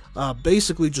incomplete.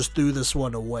 Basically just threw this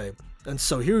one away. And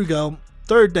so here we go.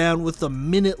 3rd down with a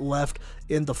minute left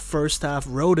in the 1st half.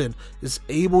 Roden is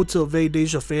able to evade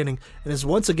Deja Fanning and is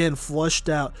once again flushed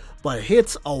out, but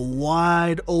hits a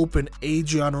wide open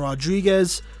Adriana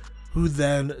Rodriguez, who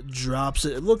then drops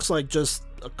it. It looks like just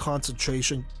a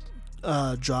concentration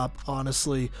drop,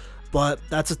 honestly, but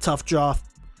that's a tough drop.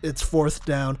 It's 4th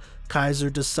down. Kaiser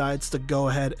decides to go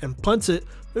ahead and punt it.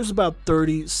 There's about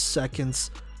 30 seconds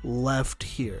left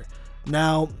here.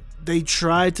 Now, they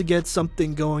tried to get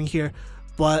something going here,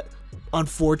 but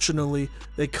unfortunately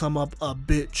they come up a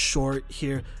bit short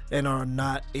here and are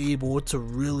not able to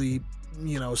really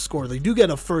score. They do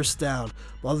get a 1st down,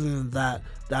 but other than that,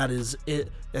 that is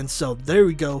it. And so there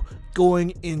we go.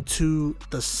 Going into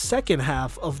the 2nd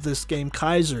half of this game,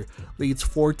 Kaiser leads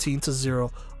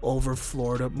 14-0 over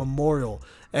Florida Memorial.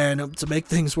 And to make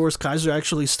things worse, Kaiser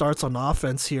actually starts on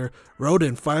offense here.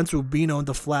 Roden finds Rubino in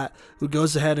the flat, who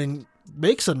goes ahead and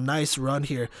makes a nice run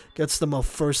here, gets them a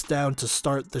 1st down to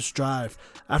start this drive.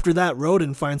 After that,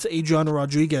 Roden finds Adriana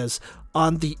Rodriguez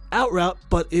on the out route,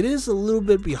 but it is a little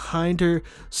bit behind her,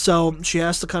 so she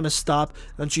has to kind of stop,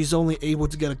 and she's only able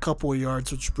to get a couple of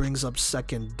yards, which brings up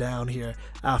 2nd down here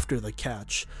after the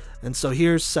catch. And so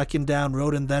here's 2nd down.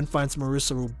 Roden then finds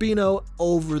Marissa Rubino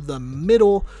over the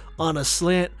middle on a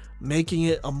slant, making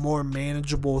it a more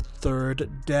manageable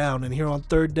 3rd down. And here on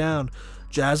 3rd down,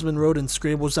 Jasmine Roden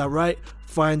scrambles out right,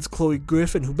 finds Chloe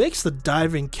Griffin, who makes the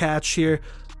diving catch here,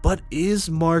 but is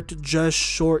marked just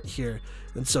short here.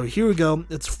 And so here we go.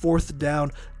 It's 4th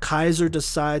down. Kaiser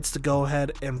decides to go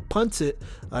ahead and punt it,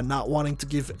 not wanting to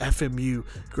give FMU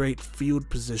great field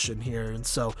position here. And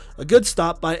so a good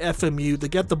stop by FMU. They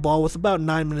get the ball with about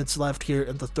 9 minutes left here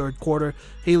in the 3rd quarter.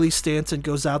 Haley Stanton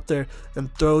goes out there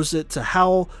and throws it to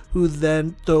Howell, who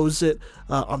then throws it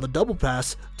on the double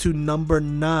pass to number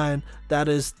 9. That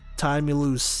is Ty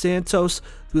Miluz Santos,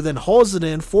 who then hauls it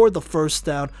in for the 1st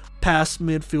down past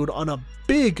midfield on a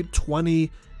big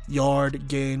 20-yard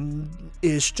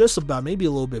gain-ish, just about, maybe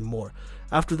a little bit more.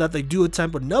 After that, they do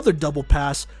attempt another double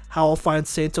pass. Howell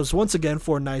finds Santos once again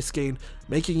for a nice gain,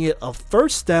 making it a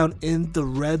 1st down in the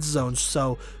red zone.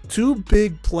 So 2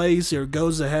 big plays here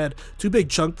goes ahead, 2 big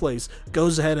chunk plays,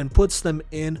 goes ahead and puts them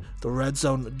in the red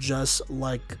zone just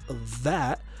like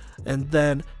that. And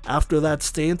then after that,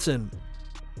 Stanton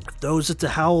throws it to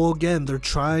Howell again. They're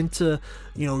trying to,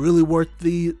 really work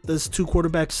this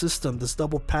 2-quarterback system, this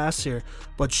double pass here,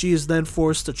 but she is then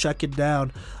forced to check it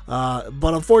down.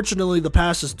 But unfortunately, the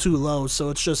pass is too low, so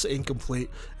it's just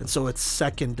incomplete, and so it's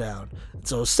 2nd down.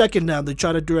 So 2nd down, they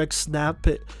try to direct snap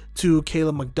it to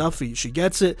Kayla McDuffie. She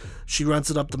gets it, she runs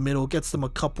it up the middle, gets them a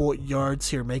couple yards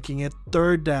here, making it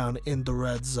 3rd down in the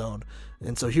red zone.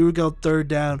 And so here we go, 3rd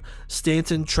down.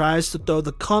 Stanton tries to throw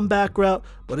the comeback route,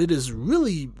 but it is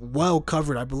really well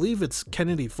covered. I believe it's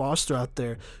Kennedy Foster out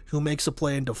there who makes a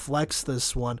play and deflects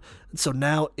this one. And so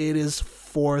now it is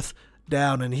 4th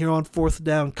down. And here on 4th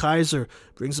down, Kizer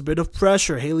brings a bit of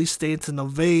pressure. Haley Stanton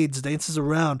evades, dances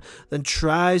around, then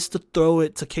tries to throw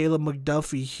it to Kayla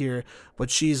McDuffie here, but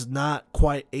she's not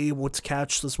quite able to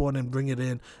catch this one and bring it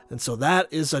in. And so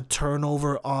that is a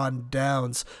turnover on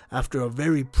downs after a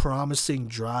very promising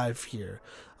drive here.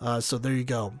 So there you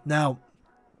go. Now,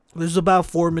 there's about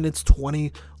 4 minutes,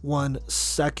 21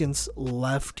 seconds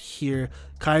left here.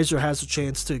 Kizer has a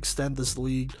chance to extend this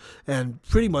lead and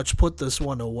pretty much put this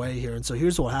one away here. And so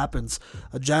here's what happens.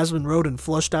 Jasmine Roden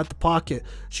flushed out the pocket.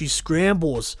 She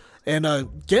scrambles and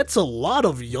gets a lot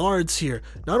of yards here.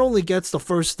 Not only gets the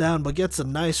 1st down, but gets a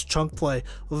nice chunk play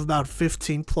of about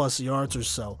 15 plus yards or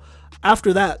so.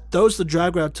 After that, throws the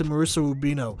drag route to Marissa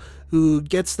Rubino, who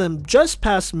gets them just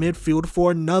past midfield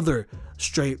for another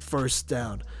straight 1st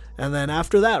down. And then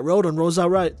after that, Roden rolls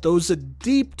out right, throws it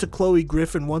deep to Chloe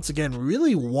Griffin, once again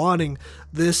really wanting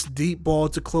this deep ball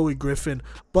to Chloe Griffin,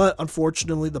 but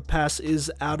unfortunately the pass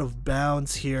is out of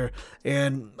bounds here,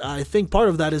 and I think part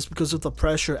of that is because of the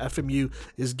pressure FMU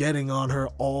is getting on her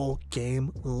all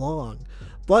game long.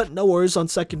 But no worries, on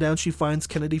 2nd down she finds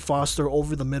Kennedy Foster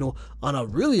over the middle on a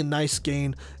really nice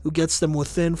gain who gets them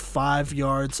within 5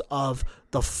 yards of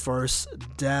the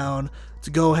 1st down. To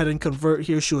go ahead and convert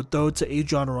here, she would throw it to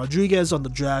Adriana Rodriguez on the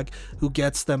drag, who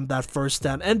gets them that 1st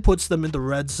down and puts them in the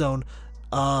red zone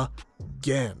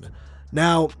again.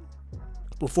 Now,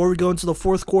 before we go into the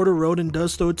 4th quarter, Roden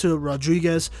does throw it to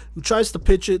Rodriguez, who tries to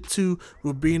pitch it to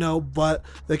Rubino, but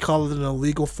they call it an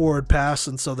illegal forward pass,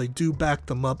 and so they do back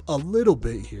them up a little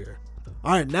bit here.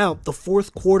 Alright, now the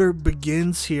 4th quarter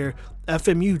begins here.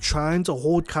 FMU trying to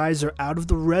hold Kizer out of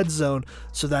the red zone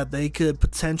so that they could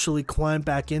potentially climb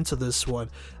back into this one.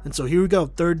 And so here we go,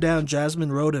 3rd down,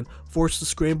 Jasmine Roden forced to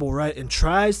scramble right and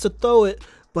tries to throw it,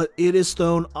 but it is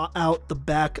thrown out the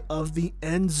back of the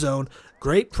end zone.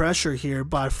 Great pressure here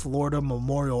by Florida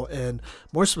Memorial, and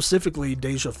more specifically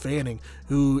Deja Fanning,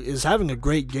 who is having a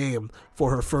great game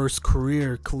for her first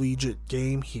career collegiate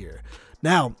game here.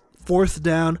 Now, 4th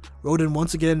down, Roden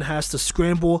once again has to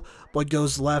scramble, but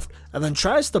goes left and then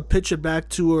tries to pitch it back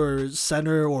to her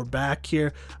center or back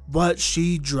here, but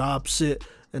she drops it.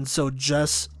 And so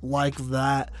just like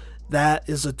that, that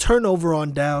is a turnover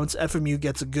on downs. FMU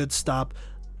gets a good stop,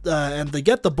 and they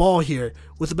get the ball here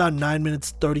with about 9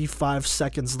 minutes 35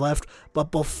 seconds left.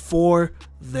 But before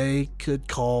they could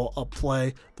call a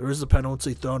play, there is a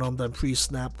penalty thrown on them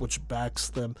pre-snap, which backs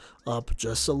them up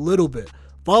just a little bit.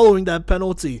 Following that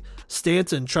penalty,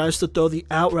 Stanton tries to throw the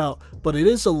out route, but it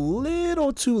is a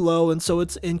little too low, and so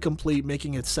it's incomplete,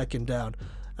 making it 2nd down.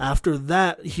 After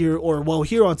that, here on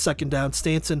 2nd down,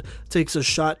 Stanton takes a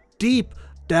shot deep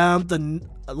down the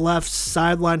left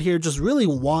sideline here, just really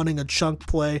wanting a chunk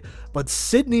play, but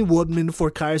Sydney Woodman for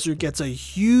Kizer gets a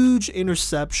huge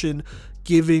interception,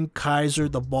 giving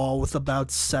Kizer the ball with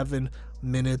about 7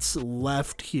 minutes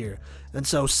left here. And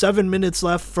so 7 minutes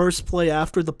left, first play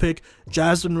after the pick,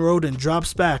 Jasmine Roden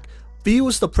drops back,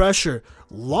 feels the pressure,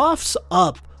 lofts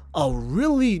up a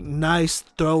really nice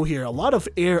throw here, a lot of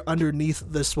air underneath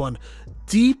this one,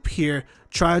 deep here,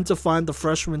 trying to find the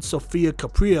freshman Sophia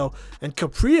Caprio, and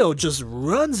Caprio just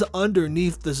runs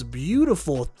underneath this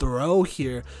beautiful throw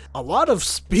here, a lot of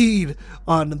speed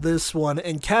on this one,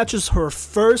 and catches her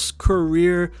first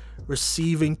career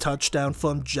receiving touchdown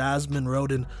from Jasmine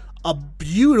Roden. A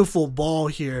beautiful ball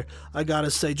here, I gotta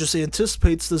say, just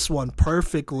anticipates this one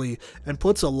perfectly and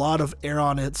puts a lot of air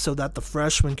on it so that the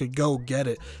freshman could go get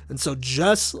it. And so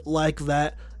just like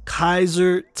that,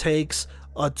 Kizer takes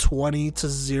a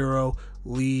 20-0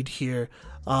 lead here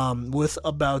with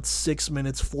about 6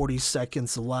 minutes 40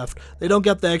 seconds left. They don't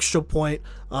get the extra point.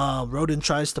 Roden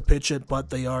tries to pitch it, but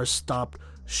they are stopped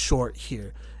short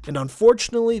here. And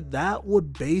unfortunately, that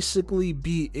would basically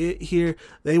be it here.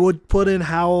 They would put in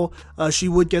Howell. She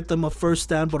would get them a 1st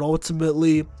down, but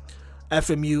ultimately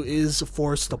FMU is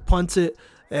forced to punt it.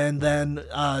 And then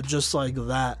just like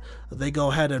that, they go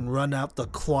ahead and run out the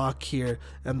clock here,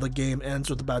 and the game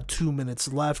ends with about 2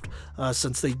 minutes left,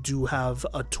 since they do have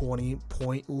a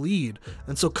 20-point lead.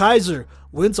 And so Kizer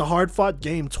wins a hard-fought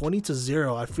game,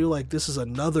 20-0. I feel like this is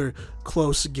another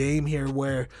close game here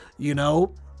where, you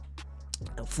know,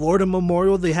 Florida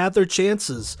Memorial, they had their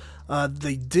chances.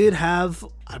 They did have,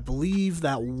 I believe,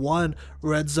 that one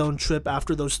red zone trip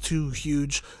after those two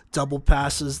huge double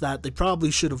passes that they probably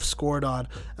should have scored on.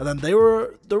 And then there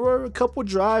were a couple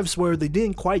drives where they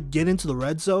didn't quite get into the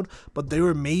red zone, but they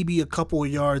were maybe a couple of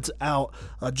yards out,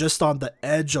 just on the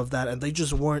edge of that, and they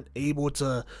just weren't able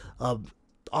to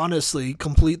honestly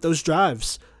complete those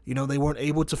drives. They weren't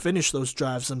able to finish those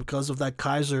drives, and because of that,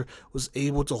 Kaiser was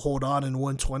able to hold on and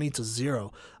win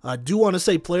 20-0. I do want to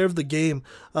say player of the game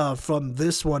from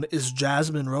this one is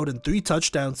Jasmine Roden. 3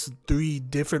 touchdowns, 3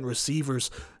 different receivers.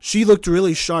 She looked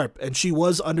really sharp, and she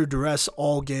was under duress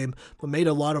all game, but made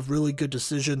a lot of really good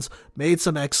decisions, made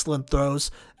some excellent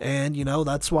throws, and,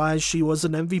 that's why she was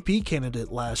an MVP candidate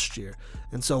last year.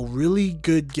 And so really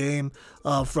good game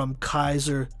from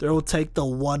Kaiser. They'll take the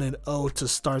 1-0 to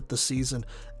start the season.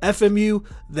 FMU,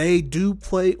 they do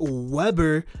play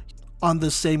Weber on the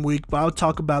same week, but I'll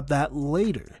talk about that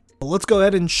later. But let's go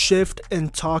ahead and shift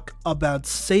and talk about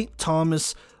St.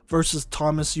 Thomas versus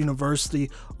Thomas University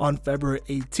on February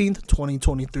 18th,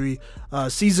 2023.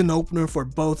 Season opener for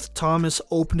both. Thomas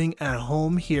opening at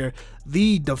home here.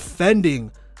 The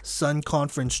defending Sun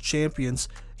Conference champions.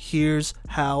 Here's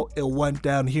how it went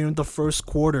down here in the first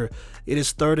quarter. It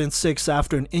is 3rd and 6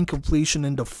 after an incompletion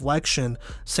and deflection.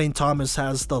 St. Thomas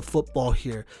has the football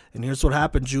here. And here's what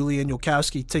happened. Julian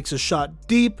Yolkowski takes a shot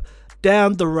deep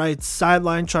down the right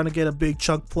sideline, trying to get a big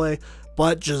chunk play.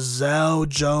 But Giselle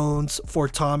Jones for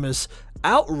Thomas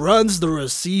outruns the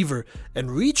receiver and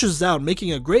reaches out,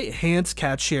 making a great hands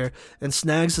catch here, and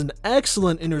snags an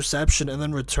excellent interception and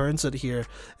then returns it here.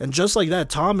 And just like that,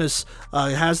 Thomas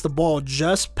has the ball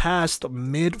just past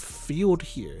midfield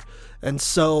here. And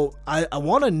so I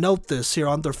want to note this here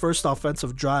on their first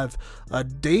offensive drive.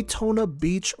 Daytona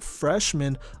Beach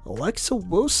freshman Alexa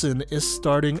Wilson is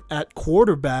starting at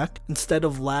quarterback instead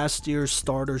of last year's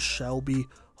starter Shelby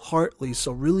Hartley.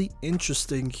 So really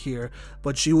interesting here,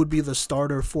 but she would be the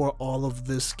starter for all of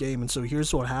this game. And so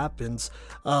here's what happens.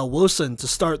 Wilson to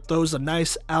start throws a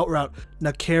nice out route.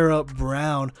 Nakara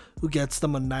Brown, who gets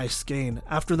them a nice gain.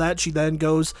 After that, she then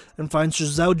goes and finds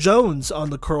Giselle Jones on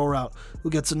the curl route,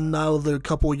 who gets another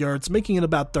couple yards, making it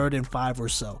about 3rd and 5 or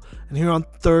so. And here on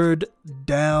 3rd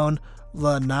down,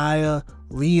 Lanaya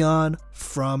Leon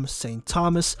from St.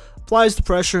 Thomas applies the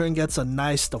pressure and gets a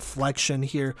nice deflection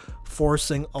here,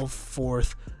 forcing a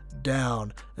 4th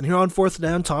down. And here on 4th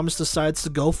down, Thomas decides to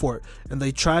go for it, and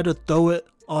they try to throw it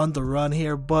on the run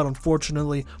here, but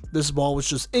unfortunately this ball was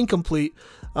just incomplete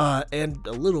and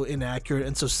a little inaccurate,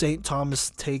 and so St.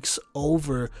 Thomas takes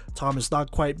over. Thomas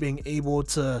not quite being able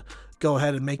to go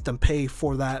ahead and make them pay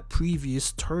for that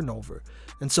previous turnover.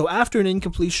 And so after an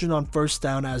incompletion on 1st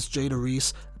down, as Jada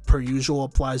Reese per usual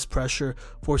applies pressure,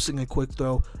 forcing a quick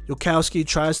throw, Yolkowski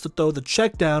tries to throw the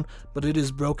check down, but it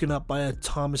is broken up by a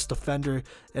Thomas defender,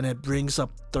 and it brings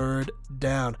up 3rd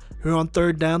down. Here on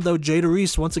 3rd down though, Jada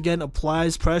Reese once again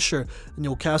applies pressure, and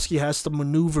Yolkowski has to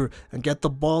maneuver and get the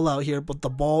ball out here, but the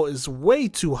ball is way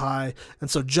too high,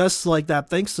 and so just like that,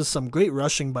 thanks to some great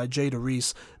rushing by Jada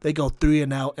Reese, they go 3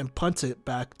 and out and punt it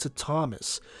back to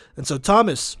Thomas. And so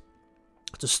Thomas,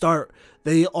 to start,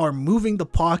 they are moving the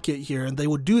pocket here, and they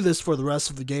will do this for the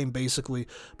rest of the game basically,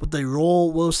 but they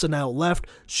roll Wilson out left.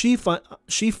 She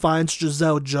finds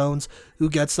Giselle Jones, who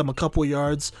gets them a couple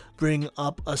yards, bring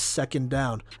up a 2nd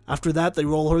down. After that, they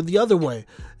roll her the other way,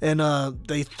 and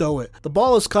they throw it. The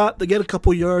ball is caught, they get a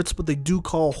couple yards, but they do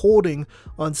call holding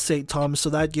on St. Thomas, so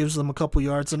that gives them a couple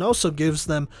yards and also gives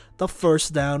them the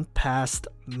 1st down past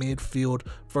midfield,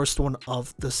 first one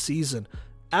of the season.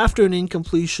 After an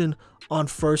incompletion on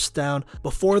 1st down,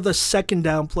 before the 2nd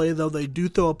down play though, they do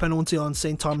throw a penalty on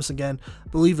St. Thomas again. I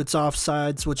believe it's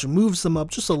offsides, which moves them up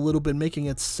just a little bit, making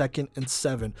it 2nd and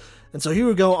 7. And so here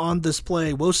we go on this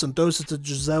play. Wilson throws it to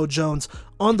Giselle Jones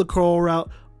on the curl route,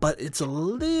 but it's a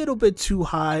little bit too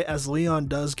high, as Leon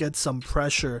does get some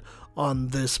pressure on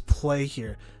this play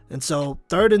here. And so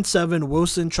 3rd and 7,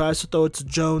 Wilson tries to throw it to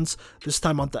Jones, this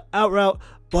time on the out route,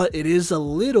 but it is a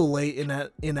little late and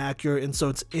inaccurate, and so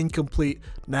it's incomplete.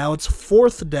 Now it's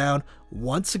 4th down.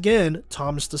 Once again,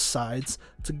 Thomas decides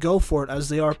to go for it as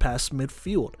they are past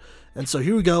midfield. And so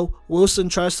here we go. Wilson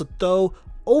tries to throw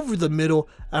over the middle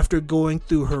after going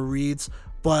through her reads,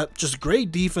 but just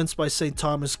great defense by St.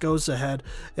 Thomas goes ahead,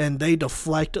 and they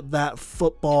deflect that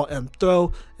football and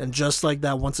throw. And just like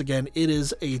that, once again, it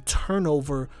is a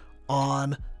turnover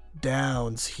on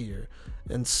downs here.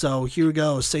 And so here we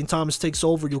go. St. Thomas takes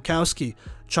over. Yolkowski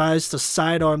tries to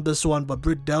sidearm this one, but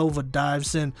Britt Delva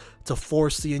dives in to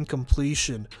force the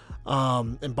incompletion.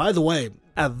 And by the way,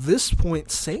 at this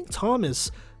point, St.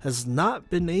 Thomas has not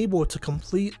been able to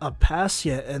complete a pass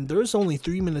yet, and there's only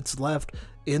 3 minutes left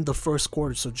in the first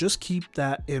quarter. So just keep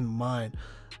that in mind.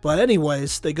 But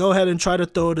anyways, they go ahead and try to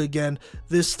throw it again,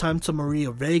 this time to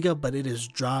Maria Vega, but it is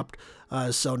dropped.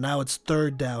 So now it's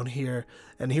third down here.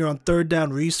 And here on third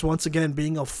down, Reese, once again,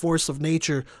 being a force of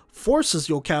nature, forces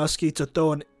Yolkowski to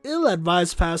throw an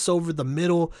ill-advised pass over the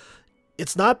middle.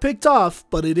 It's not picked off,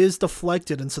 but it is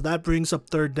deflected, and so that brings up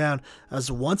third down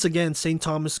as once again St.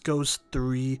 Thomas goes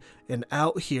 3 and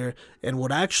out here and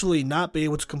would actually not be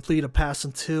able to complete a pass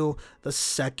until the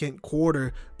second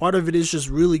quarter. Part of it is just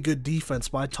really good defense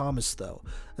by Thomas though.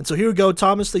 And so here we go,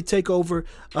 Thomas, they take over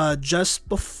just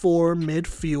before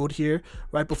midfield here,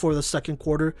 right before the second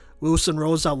quarter. Wilson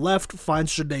rolls out left,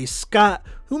 finds Janae Scott,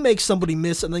 who makes somebody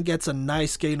miss and then gets a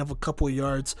nice gain of a couple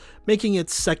yards, making it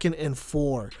 2nd and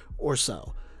 4 or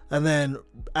so. And then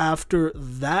after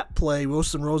that play,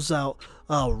 Wilson rolls out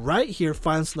right here,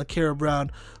 finds Nakara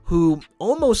Brown, who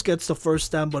almost gets the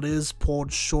first down but is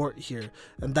pulled short here.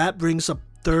 And that brings up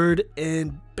 3rd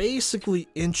and basically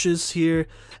inches here.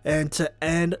 And to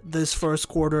end this first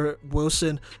quarter,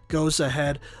 Wilson goes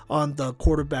ahead on the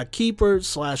quarterback keeper /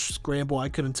 scramble. I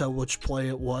couldn't tell which play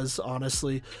it was,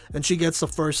 honestly. And she gets the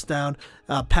first down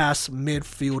past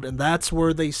midfield. And that's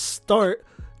where they start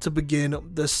to begin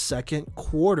the second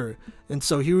quarter. And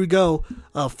so here we go,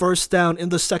 first down in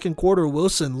the second quarter.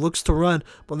 Wilson looks to run,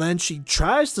 but then she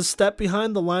tries to step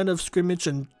behind the line of scrimmage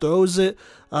and throws it,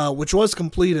 which was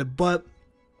completed, but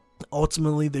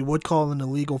ultimately they would call an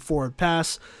illegal forward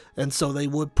pass, and so they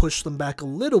would push them back a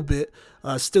little bit.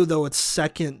 Still though, it's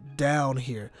second down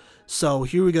here. So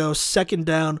here we go, second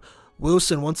down.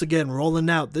 Wilson once again rolling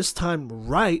out, this time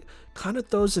right, kind of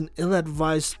throws an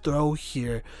ill-advised throw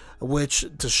here, which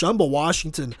Tashumba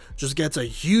Washington just gets a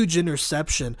huge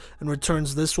interception and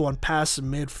returns this one past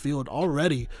midfield,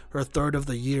 already her 3rd of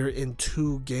the year in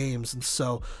 2 games. And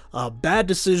so bad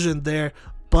decision there,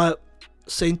 but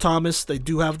St. Thomas, they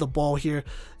do have the ball here.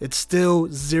 It's still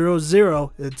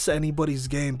 0-0. It's anybody's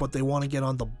game, but they want to get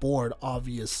on the board,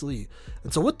 obviously.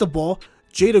 And so with the ball,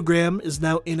 Jada Graham is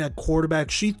now in at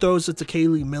quarterback. She throws it to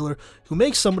Kaylee Miller, who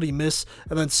makes somebody miss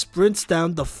and then sprints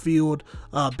down the field,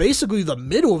 basically the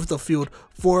middle of the field,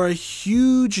 for a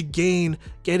huge gain,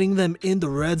 getting them in the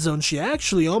red zone. She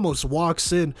actually almost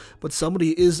walks in, but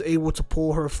somebody is able to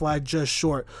pull her flag just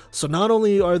short. So not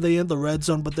only are they in the red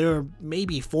zone, but they're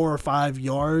maybe 4 or 5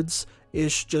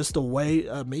 yards-ish just away,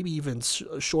 maybe even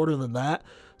shorter than that.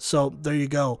 So there you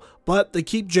go. But they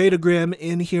keep Jada Graham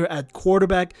in here at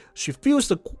quarterback. She feels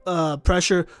the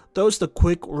pressure, throws the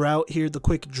quick route here, the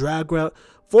quick drag route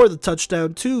for the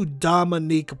touchdown to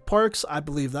Dominique Parks. I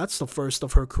believe that's the first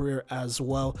of her career as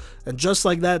well. And just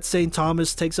like that, St.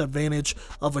 Thomas takes advantage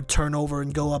of a turnover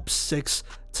and go up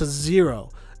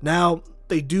 6-0. Now,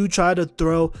 they do try to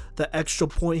throw the extra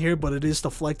point here, but it is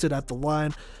deflected at the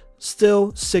line.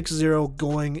 Still 6-0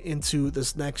 going into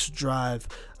this next drive.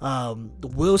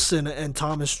 Wilson and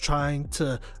Thomas trying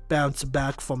to bounce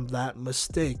back from that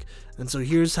mistake. And so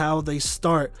here's how they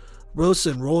start.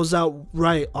 Wilson rolls out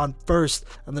right on first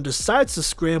and then decides to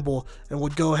scramble and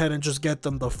would go ahead and just get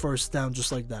them the first down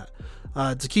just like that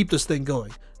to keep this thing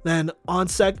going. Then on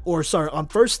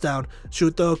first down, she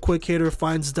would throw a quick hitter,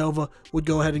 finds Delva, would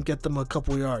go ahead and get them a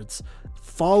couple yards.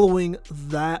 Following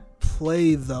that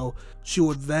play, though, she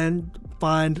would then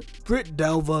find Britt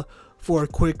Delva for a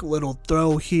quick little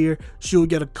throw here. She would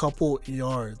get a couple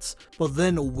yards. But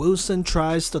then Wilson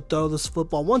tries to throw this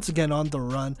football once again on the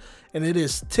run, and it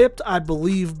is tipped, I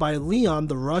believe, by Leon,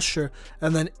 the rusher,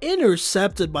 and then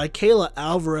intercepted by Kayla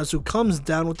Alvarez, who comes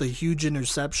down with a huge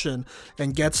interception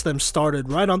and gets them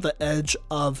started right on the edge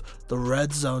of the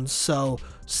red zone. So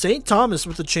St. Thomas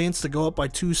with a chance to go up by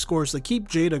 2 scores. They keep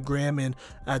Jada Graham in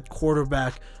at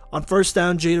quarterback. On first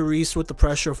down, Jada Reese with the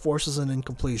pressure forces an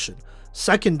incompletion.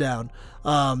 Second down,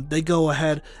 they go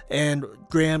ahead and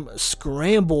Graham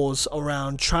scrambles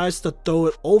around, tries to throw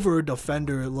it over a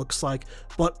defender, it looks like,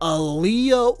 but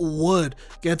Aaliyah Wood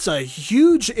gets a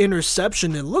huge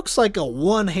interception. It looks like a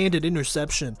one-handed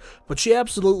interception, but she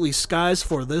absolutely skies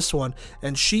for this one,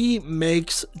 and she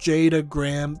makes Jada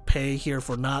Graham pay here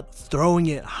for not throwing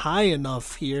it high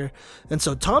enough here. And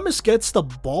so Thomas gets the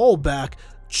ball back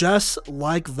just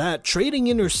like that, trading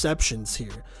interceptions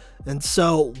here. And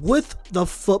so with the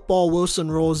football, Wilson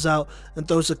rolls out and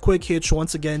throws a quick hitch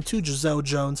once again to Giselle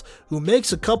Jones, who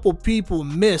makes a couple people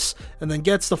miss and then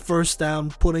gets the first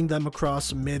down, putting them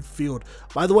across midfield.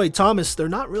 By the way, Thomas, they're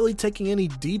not really taking any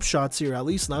deep shots here, at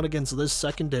least not against this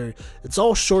secondary. It's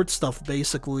all short stuff,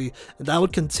 basically, and that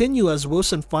would continue as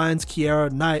Wilson finds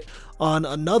Kiara Knight on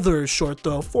another short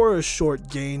throw for a short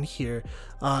gain here.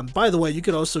 By the way, you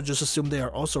could also just assume they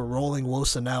are also rolling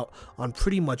Wilson out on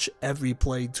pretty much every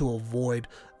play to avoid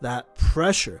that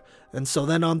pressure. And so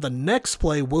then on the next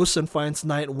play, Wilson finds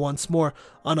Knight once more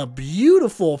on a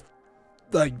beautiful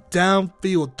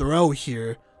downfield throw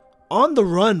here. On the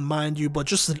run, mind you, but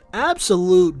just an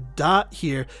absolute dot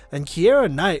here. And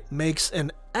Keira Knight makes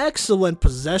an excellent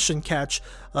possession catch,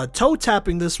 toe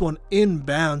tapping this one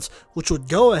inbounds, which would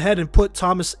go ahead and put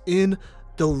Thomas in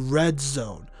the red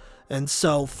zone. And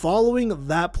so following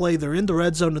that play, they're in the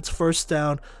red zone. It's first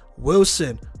down.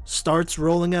 Wilson starts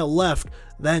rolling out left,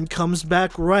 then comes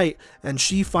back right, and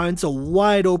she finds a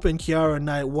wide open Keira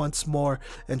Knight once more,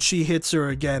 and she hits her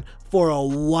again for a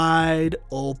wide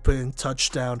open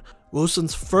touchdown.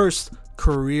 Wilson's first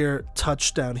career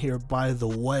touchdown here, by the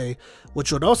way,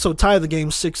 which would also tie the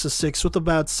game 6-6 with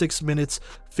about 6 minutes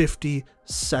 50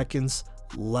 seconds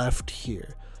left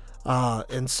here.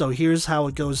 And so here's how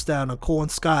it goes down. Cole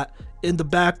and Scott in the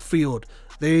backfield.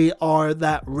 They are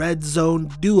that red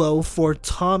zone duo for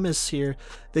Thomas here.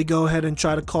 They go ahead and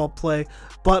try to call play,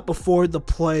 but before the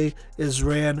play is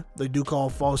ran, they do call a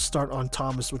false start on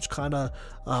Thomas, which kind of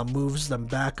moves them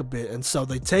back a bit. And so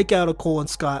they take out Cole and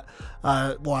Scott,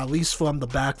 well, at least from the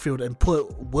backfield, and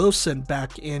put Wilson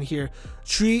back in here.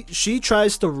 She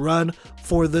tries to run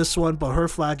for this one, but her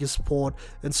flag is pulled,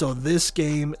 and so this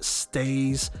game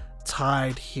stays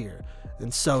tied here.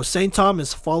 And so St.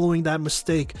 Thomas, following that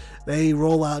mistake, they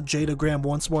roll out Jada Graham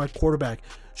once more at quarterback.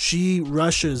 She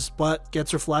rushes, but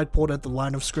gets her flag pulled at the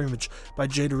line of scrimmage by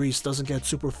Jada Reese. Doesn't get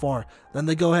super far. Then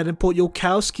they go ahead and put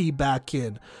Yolkowski back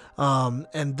in.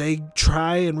 And they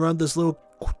try and run this little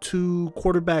 2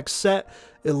 quarterback set,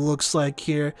 it looks like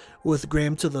here, with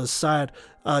Graham to the side.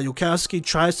 Yolkowski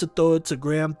tries to throw it to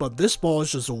Graham, but this ball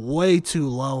is just way too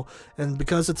low, and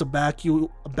because it's a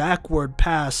backward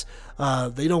pass,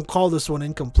 they don't call this one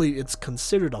incomplete. It's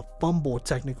considered a fumble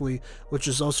technically, which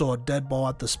is also a dead ball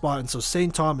at the spot. And so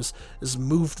St. Thomas is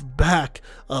moved back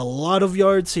a lot of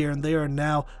yards here, and they are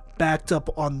now backed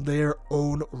up on their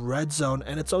own red zone,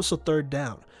 and it's also third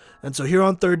down. And so here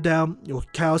on third down,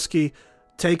 Yolkowski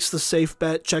takes the safe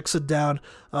bet, checks it down,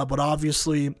 but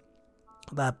obviously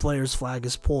that player's flag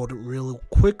is pulled really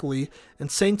quickly, and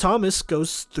St. Thomas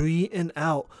goes 3 and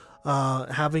out,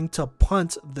 having to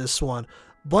punt this one.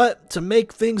 But to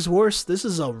make things worse, this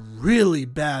is a really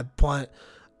bad punt.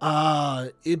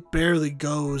 It barely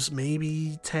goes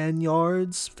maybe 10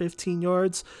 yards, 15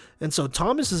 yards. And so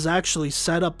Thomas is actually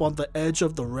set up on the edge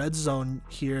of the red zone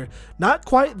here. Not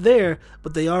quite there,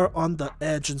 but they are on the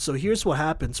edge. And so here's what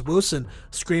happens. Wilson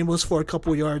scrambles for a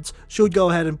couple yards. She would go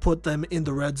ahead and put them in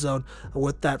the red zone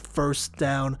with that first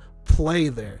down play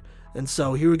there. And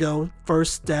so here we go.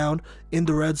 First down in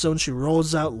the red zone. She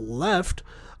rolls out left.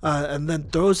 And then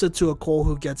throws it to a Cole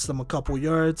who gets them a couple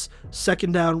yards.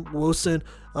 Second down, Wilson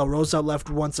rolls out left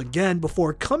once again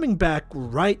before coming back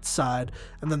right side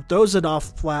and then throws it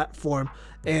off platform.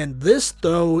 And this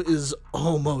throw is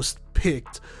almost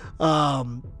picked,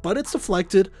 but it's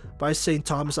deflected by St.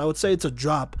 Thomas. I would say it's a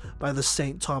drop by the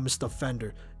St. Thomas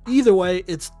defender. Either way,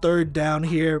 it's third down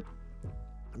here.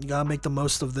 You gotta make the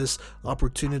most of this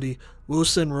opportunity.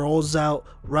 Wilson rolls out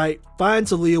right,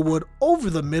 finds Aaliyah Wood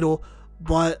over the middle,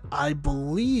 but I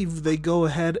believe they go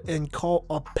ahead and call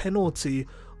a penalty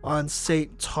on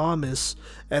St. Thomas,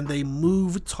 and they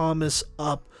move Thomas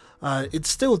up. It's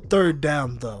still third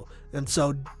down, though. And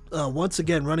so, once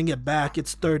again, running it back,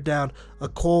 it's third down.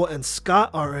 Cole and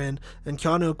Scott are in, and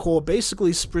Keanu Cole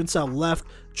basically sprints out left,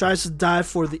 tries to dive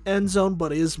for the end zone,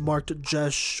 but is marked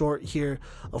just short here.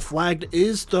 A flag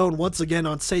is thrown once again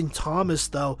on St. Thomas,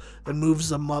 though, and moves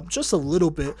them up just a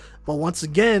little bit. But once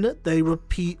again, they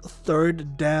repeat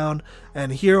third down.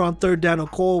 And here on third down,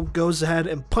 Cole goes ahead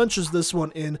and punches this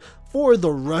one in for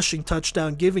the rushing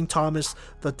touchdown, giving Thomas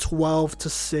the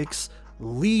 12-6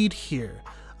 lead here.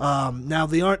 Now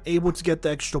they aren't able to get the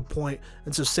extra point,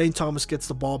 and so St. Thomas gets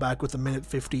the ball back with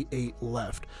 1:58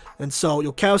 left. And so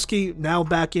Yolkowski, now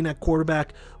back in at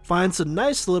quarterback, finds a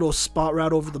nice little spot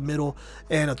route over the middle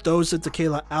and throws it to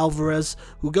Kayla Alvarez,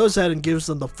 who goes ahead and gives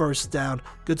them the first down.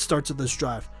 Good start to this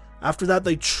drive. After that,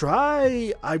 they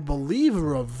try, I believe, a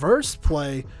reverse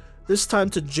play, this time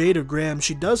to Jada Graham.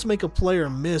 She does make a player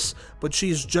miss, but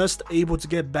she's just able to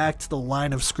get back to the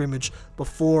line of scrimmage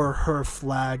before her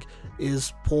flag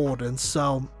is pulled. And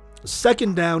so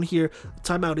second down here.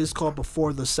 Timeout is called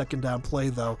before the second down play,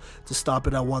 though, to stop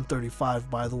it at 1:35,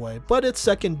 by the way. But it's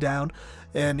second down,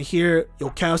 and here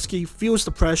Yolkowski feels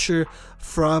the pressure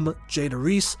from Jada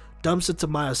Reese, dumps it to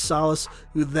Maya Salas,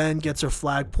 who then gets her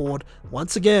flag pulled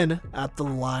once again at the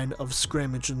line of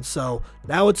scrimmage. And so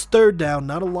now it's third down,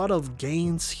 not a lot of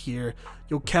gains here.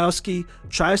 Yokowski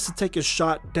tries to take a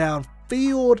shot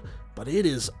downfield, but it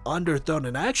is underthrown,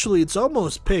 and actually it's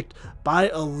almost picked by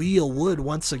Aaliyah Wood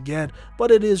once again,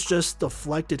 but it is just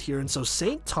deflected here. And so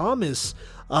St. Thomas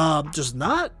just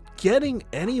not getting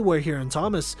anywhere here, and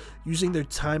Thomas using their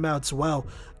timeouts well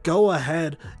go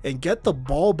ahead and get the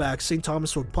ball back. St.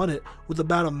 Thomas will punt it with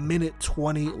about a minute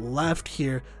 20 left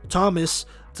here. Thomas,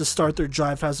 to start their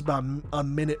drive, has about a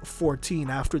minute 14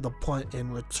 after the punt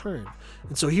and return.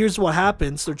 And so here's what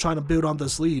happens. They're trying to build on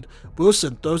this lead.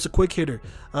 Wilson throws a quick hitter.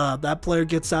 That player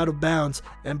gets out of bounds.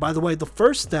 And by the way, the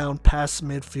first down past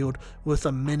midfield with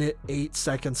a minute 8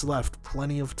 seconds left.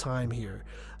 Plenty of time here.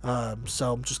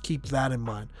 So just keep that in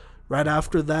mind. Right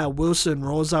after that, Wilson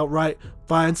rolls out right,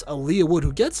 finds Aaliyah Wood,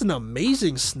 who gets an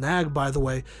amazing snag, by the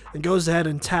way, and goes ahead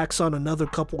and tacks on another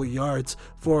couple of yards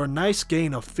for a nice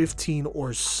gain of 15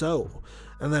 or so.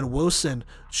 And then Wilson,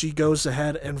 she goes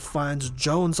ahead and finds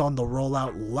Jones on the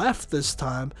rollout left this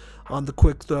time on the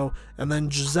quick throw. And then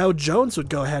Giselle Jones would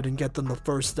go ahead and get them the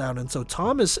first down. And so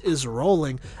Thomas is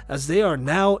rolling as they are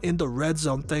now in the red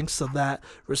zone thanks to that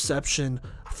reception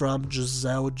from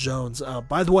Giselle Jones.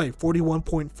 By the way,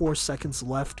 41.4 seconds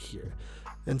left here.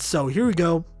 And so here we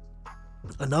go.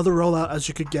 Another rollout, as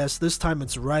you could guess. This time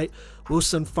it's right.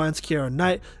 Wilson finds Kiara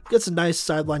Knight, gets a nice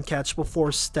sideline catch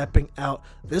before stepping out.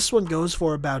 This one goes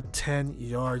for about 10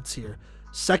 yards here.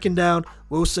 Second down,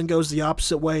 Wilson goes the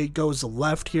opposite way, goes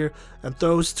left here, and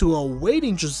throws to a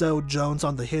waiting Giselle Jones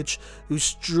on the hitch, who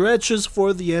stretches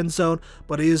for the end zone,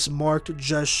 but is marked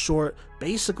just short,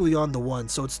 basically on the 1.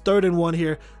 So it's 3rd and 1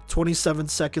 here, 27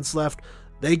 seconds left.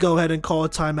 They go ahead and call a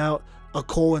timeout.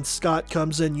 Nicole and Scott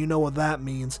comes in, you know what that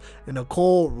means, and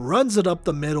Nicole runs it up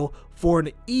the middle for an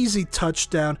easy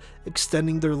touchdown,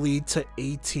 extending their lead to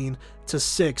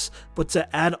 18-6. But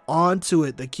to add on to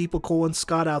it, they keep Nicole and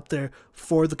Scott out there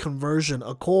for the conversion.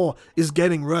 Nicole is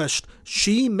getting rushed.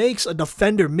 She makes a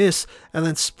defender miss and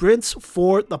then sprints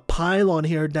for the pylon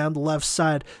here down the left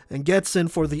side and gets in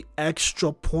for the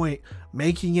extra point,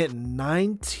 making it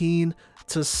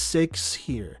 19-6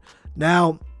 here.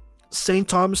 Now, St.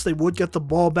 Thomas, they would get the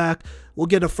ball back, will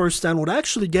get a first down, would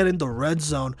actually get in the red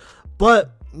zone,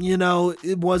 but, you know,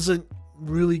 it wasn't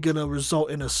really going to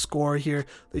result in a score here.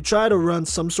 They try to run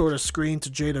some sort of screen to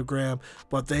Jada Graham,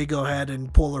 but they go ahead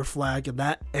and pull her flag, and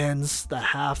that ends the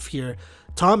half here.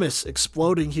 Thomas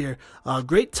exploding here.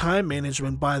 Great time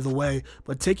management, by the way,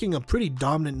 but taking a pretty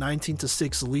dominant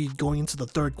 19-6 lead going into the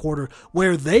third quarter,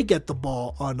 where they get the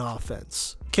ball on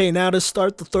offense. Okay, now to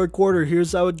start the third quarter,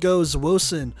 here's how it goes.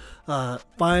 Wilson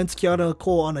finds Kiana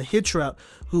Nicole on a hitch route,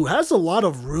 who has a lot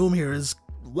of room here, is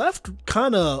left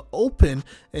kind of open,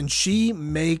 and she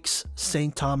makes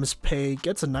St. Thomas pay,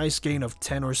 gets a nice gain of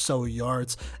 10 or so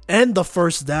yards, and the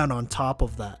first down on top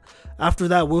of that. After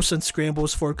that, Wilson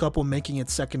scrambles for a couple, making it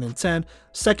 2nd and 10.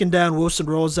 Second down, Wilson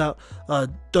rolls out,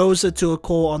 throws it to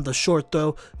Nicole on the short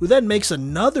throw, who then makes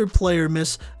another player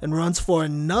miss and runs for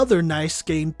another nice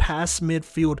gain past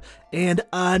midfield and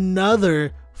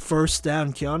another first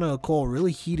down. Kiana Nicole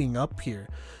really heating up here.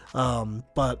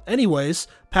 But anyways,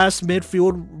 past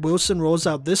midfield, Wilson rolls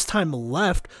out, this time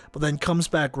left, but then comes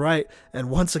back right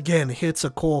and once again hits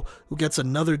Nicole, who gets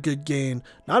another good gain.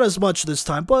 Not as much this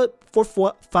time, but for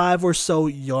 5 or so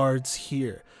yards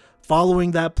here.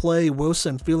 Following that play,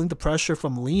 Wilson, feeling the pressure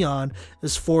from Leon,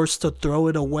 is forced to throw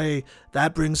it away.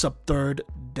 That brings up third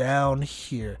down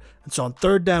here. And so on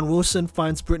third down, Wilson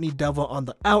finds Brittany Devil on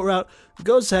the out route, who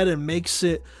goes ahead and makes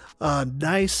it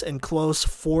nice and close,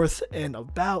 4th and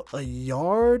about a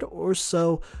yard or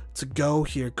so to go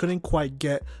here. Couldn't quite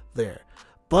get there,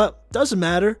 but doesn't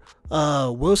matter.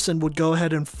 Wilson would go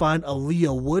ahead and find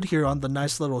Aaliyah Wood here on the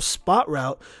nice little spot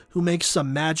route, who makes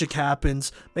some magic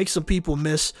happens, makes some people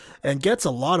miss, and gets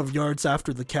a lot of yards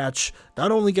after the catch.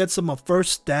 Not only gets them a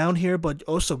first down here, but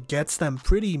also gets them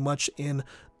pretty much in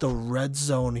the red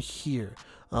zone here.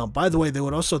 By the way, they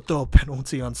would also throw a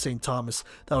penalty on St. Thomas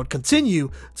that would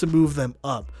continue to move them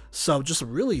up. So just a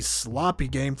really sloppy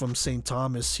game from St.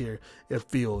 Thomas here, it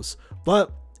feels. But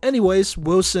anyways,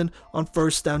 Wilson on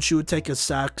first down, she would take a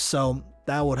sack, so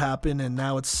that would happen. And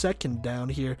now it's second down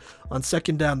here. On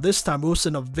second down this time,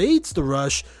 Wilson evades the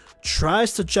rush,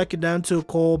 tries to check it down to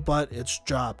Nicole, but it's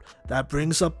dropped. That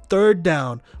brings up third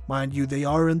down. Mind you, they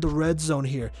are in the red zone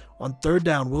here. On third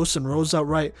down, Wilson rolls out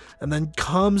right and then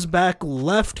comes back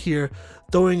left here,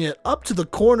 throwing it up to the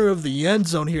corner of the end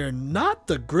zone here. Not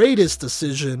the greatest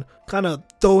decision, kind of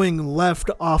throwing left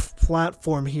off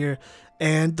platform here.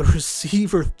 and the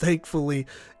receiver thankfully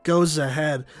goes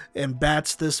ahead and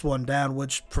bats this one down,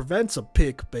 which prevents a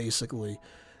pick basically.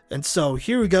 And so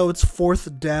here we go. It's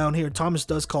 4th down here. Thomas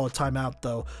does call a timeout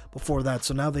though before that.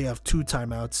 So now they have 2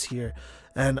 timeouts here.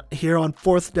 And here on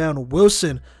 4th down,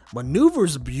 Wilson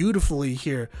maneuvers beautifully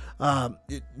here.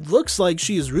 It looks like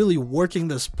she is really working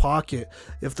this pocket,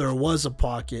 if there was a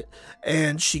pocket.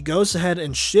 And she goes ahead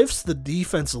and shifts the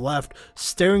defense left,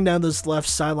 staring down this left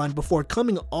sideline before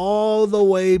coming all the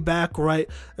way back right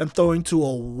and throwing to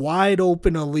a wide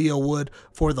open Aaliyah Wood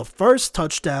for the first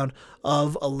touchdown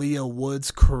of Aaliyah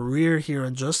Wood's career here.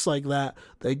 And just like that,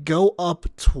 they go up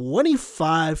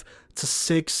 25-6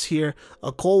 here.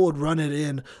 Cole would run it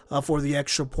in for the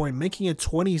extra point, making it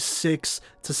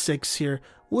 26-6 here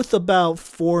with about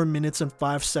 4 minutes and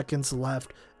 5 seconds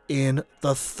left in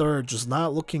the third. Just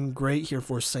not looking great here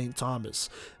for St. Thomas.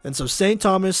 And so St.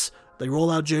 Thomas, they roll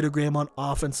out Jada Graham on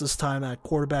offense this time at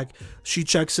quarterback. She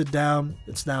checks it down.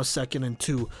 It's now 2nd and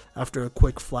 2 after a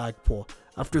quick flag pull.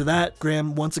 After that,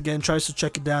 Graham once again tries to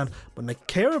check it down, but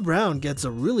Nakara Brown gets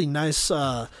a really nice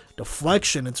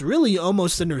deflection. It's really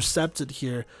almost intercepted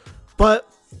here, but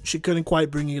she couldn't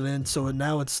quite bring it in, so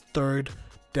now it's 3rd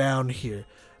down here.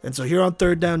 And so here on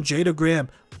 3rd down, Jada Graham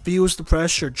feels the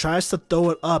pressure, tries to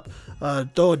throw it up,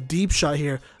 throw a deep shot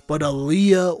here, but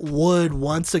Aaliyah Wood,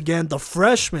 once again, the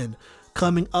freshman,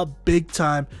 coming up big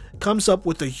time, comes up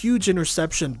with a huge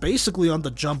interception basically on the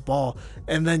jump ball,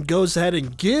 and then goes ahead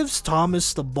and gives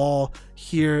Thomas the ball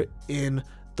here in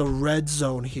the red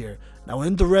zone here. Now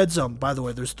in the red zone, by the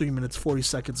way, there's 3 minutes 40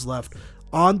 seconds left.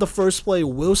 On the first play,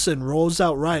 Wilson rolls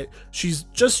out right. She's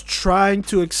just trying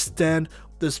to extend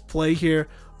this play here,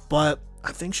 but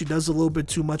I think she does a little bit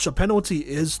too much. A penalty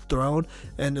is thrown,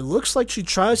 and it looks like she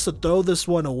tries to throw this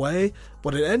one away,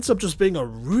 but it ends up just being a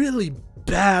really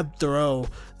bad throw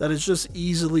that is just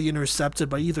easily intercepted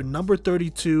by either number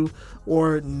 32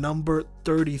 or number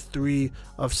 33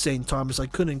 of St. Thomas. I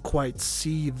couldn't quite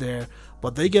see there,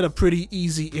 but they get a pretty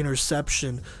easy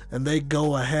interception, and they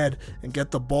go ahead and get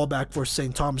the ball back for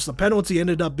St. Thomas. The penalty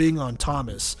ended up being on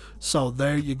Thomas, so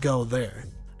there you go there.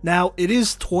 Now, it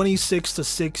is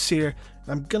 26-6 here.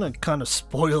 I'm going to kind of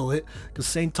spoil it because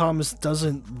St. Thomas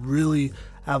doesn't really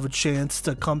have a chance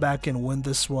to come back and win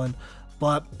this one.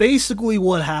 But basically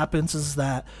what happens is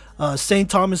that St.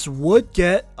 Thomas would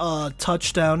get a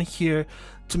touchdown here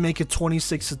to make it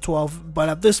 26-12. But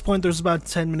at this point, there's about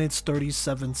 10 minutes,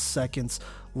 37 seconds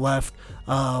left.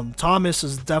 Thomas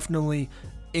is definitely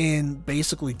in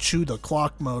basically chew the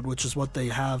clock mode, which is what they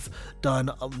have done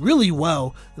really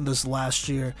well in this last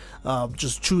year.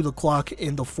 Just chew the clock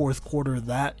in the 4th quarter.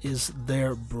 That is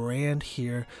their brand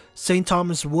here. St.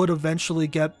 Thomas would eventually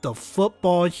get the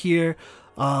football here,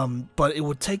 but it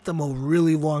would take them a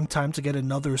really long time to get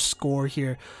another score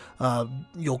here.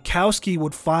 Yolkowski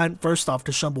would find, first off,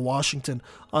 Deshumba Washington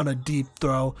on a deep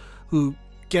throw, who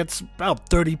gets about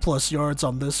 30 plus yards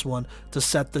on this one to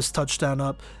set this touchdown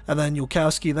up, and then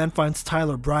Yolkowski then finds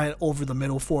Tyler Bryant over the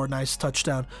middle for a nice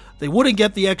touchdown. They wouldn't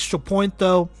get the extra point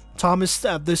though. Thomas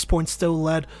at this point still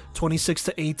led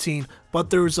 26-18, but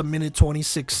there was a minute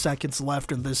 26 seconds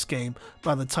left in this game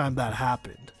by the time that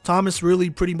happened. Thomas really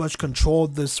pretty much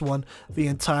controlled this one the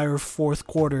entire 4th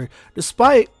quarter,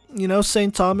 despite,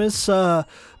 St. Thomas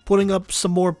putting up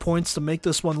some more points to make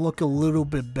this one look a little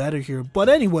bit better here. But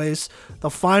anyways, the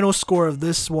final score of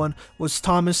this one was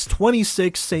Thomas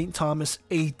 26, St. Thomas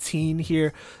 18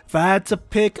 here. If I had to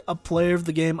pick a player of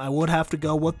the game, I would have to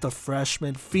go with the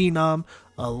freshman phenom,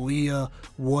 Aaliyah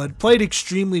Wood. Played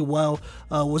extremely well,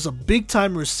 was a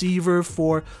big-time receiver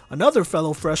for another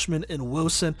fellow freshman in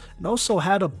Wilson, and also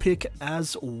had a pick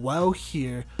as well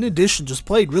here. In addition, just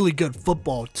played really good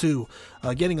football too,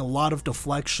 getting a lot of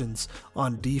deflections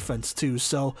on defense too.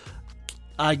 So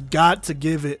I got to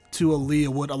give it to Aaliyah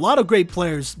Wood. A lot of great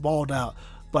players balled out,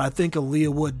 but I think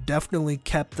Aaliyah Wood definitely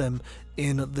kept them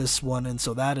in this one, and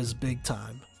so that is big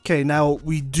time. Okay, now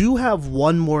we do have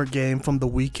one more game from the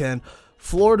weekend.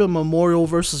 Florida Memorial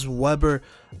versus Weber.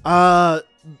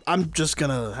 I'm just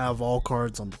gonna have all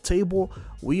cards on the table.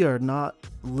 We are not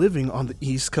living on the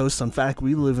East Coast. In fact,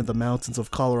 we live in the mountains of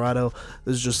Colorado.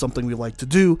 This is just something we like to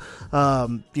do.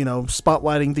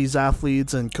 Spotlighting these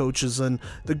athletes and coaches and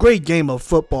the great game of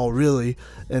football, really.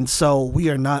 And so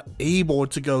we are not able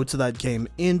to go to that game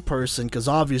in person because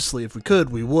obviously if we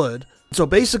could, we would. So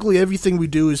basically everything we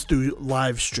do is through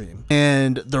live stream,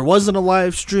 and there wasn't a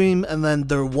live stream, and then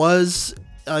there was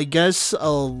I guess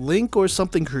a link or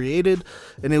something created,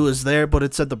 and it was there, but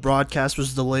it said the broadcast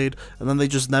was delayed, and then they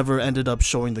just never ended up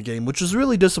showing the game, which is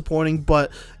really disappointing.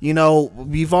 But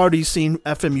we've already seen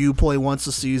FMU play once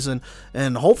a season,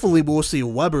 and hopefully we'll see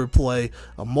Weber play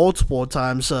multiple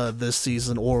times this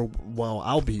season, or, well,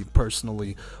 I'll be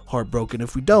personally heartbroken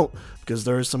if we don't, because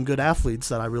there are some good athletes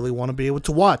that I really want to be able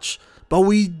to watch. But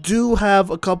we do have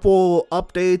a couple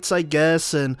updates, I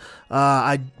guess, and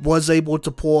I was able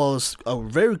to pull a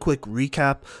very quick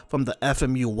recap from the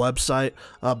FMU website.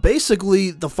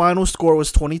 Basically, the final score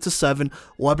was 20-7.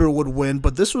 Weber would win,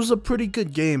 but this was a pretty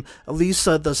good game. At least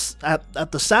at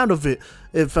the sound of it,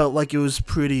 it felt like it was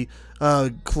pretty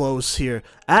close here.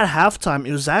 At halftime,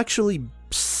 it was actually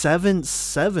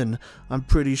 7-7, I'm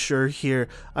pretty sure here.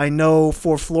 I know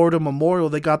for Florida Memorial,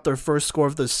 they got their first score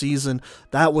of the season.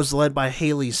 That was led by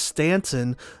Haley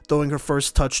Stanton throwing her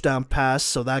first touchdown pass,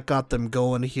 so that got them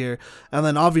going here. And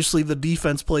then obviously the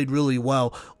defense played really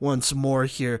well once more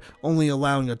here, only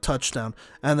allowing a touchdown.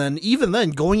 And then even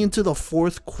then, going into the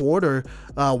fourth quarter,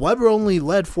 Weber only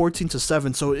led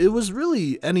 14-7, so it was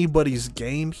really anybody's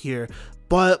game here.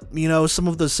 But, some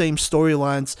of the same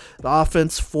storylines. The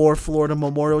offense for Florida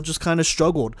Memorial just kind of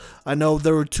struggled. I know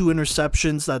there were 2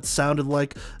 interceptions that sounded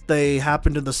like they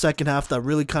happened in the second half that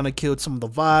really kind of killed some of the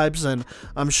vibes, and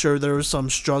I'm sure there was some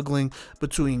struggling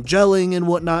between gelling and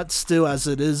whatnot still, as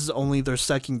it is only their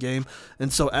second game.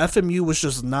 And so FMU was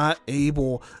just not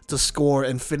able to score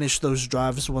and finish those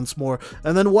drives once more.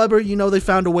 And then Weber, they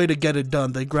found a way to get it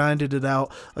done. They grinded it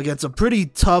out against a pretty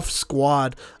tough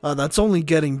squad that's only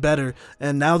getting better.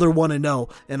 And now they're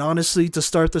 1-0. And honestly, to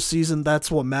start the season,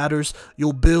 that's what matters.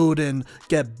 You'll build and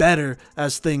get better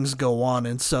as things go on.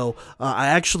 And so I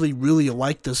actually really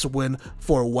like this win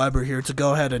for Weber here to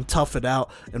go ahead and tough it out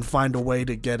and find a way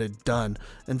to get it done.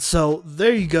 And so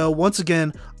there you go. Once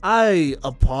again, I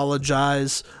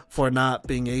apologize for not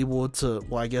being able to,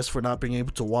 for not being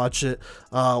able to watch it.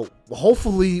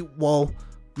 Hopefully,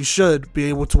 we should be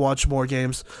able to watch more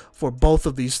games for both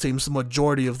of these teams, the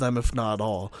majority of them, if not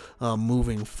all,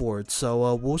 moving forward.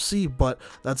 So we'll see, but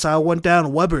that's how it went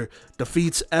down. Weber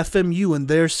defeats FMU in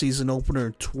their season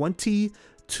opener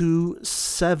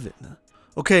 20-7.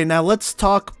 Okay, now let's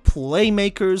talk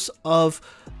playmakers of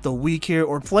the week here,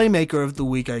 or playmaker of the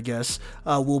week, I guess.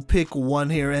 We'll pick one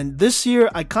here, and this year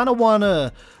I kind of want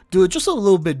to do it just a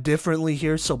little bit differently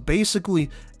here. So basically,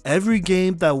 every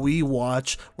game that we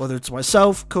watch, whether it's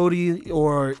myself, Cody,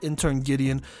 or intern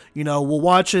Gideon, we'll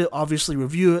watch it, obviously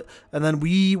review it, and then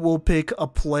we will pick a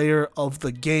player of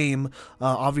the game,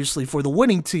 obviously for the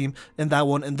winning team in that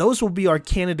one, and those will be our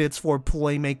candidates for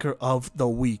playmaker of the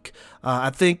week.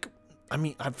 I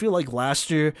feel like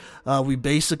last year we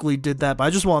basically did that, but I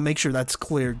just want to make sure that's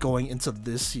clear going into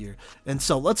this year. And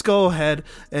so let's go ahead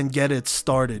and get it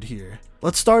started here.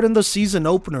 Let's start in the season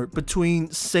opener between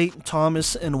St.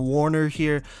 Thomas and Warner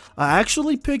here. I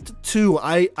actually picked 2.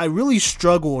 I really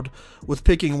struggled with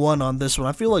picking one on this one.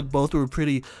 I feel like both were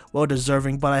pretty well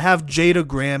deserving, but I have Jada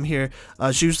Graham here.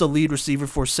 She was the lead receiver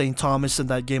for St. Thomas in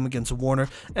that game against Warner,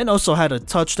 and also had a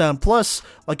touchdown plus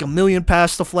like a million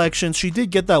pass deflections. She did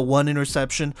get that 1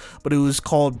 interception, but it was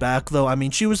called back though.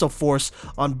 She was a force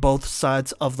on both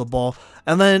sides of the ball.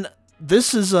 And then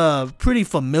this is a pretty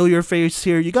familiar face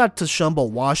here. You got Tashumba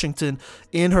Washington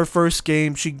in her first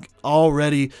game. She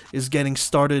already is getting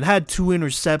started. Had 2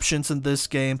 interceptions in this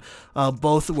game.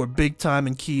 Both were big time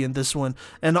and key in this one.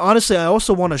 And honestly, I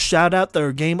also want to shout out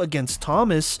their game against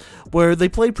Thomas, where they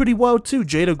played pretty well too.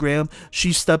 Jada Graham,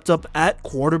 she stepped up at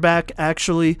quarterback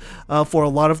actually for a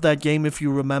lot of that game, if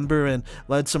you remember, and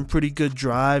led some pretty good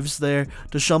drives there.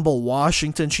 Tashumba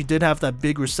Washington, she did have that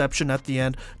big reception at the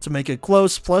end to make it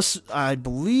close. Plus, I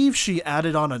believe she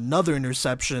added on another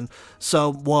interception.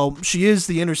 So, she is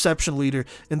the interception leader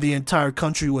in the entire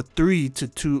country with 3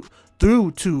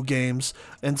 through 2 games.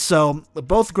 And so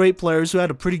both great players who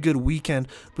had a pretty good weekend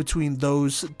between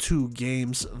those 2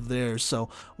 games there. So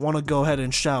want to go ahead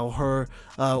and shout her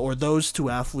or those 2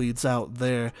 athletes out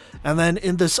there. And then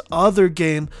in this other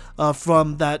game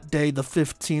from that day, the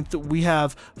 15th, we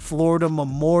have Florida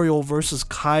Memorial versus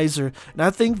Kaiser. And I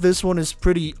think this one is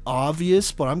pretty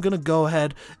obvious, but I'm going to go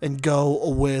ahead and go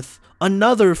with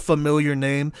another familiar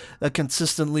name that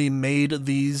consistently made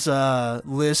these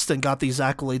lists and got these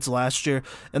accolades last year,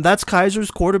 and that's Kaiser's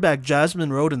quarterback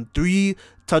Jasmine Roden. 3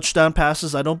 touchdown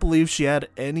passes. I don't believe she had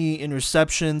any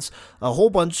interceptions, a whole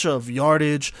bunch of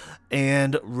yardage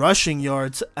and rushing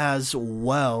yards as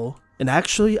well. And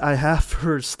actually, I have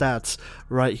her stats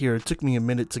right here. It took me a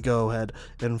minute to go ahead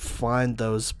and find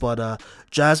those. But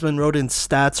Jasmine Roden's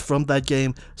stats from that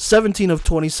game: 17 of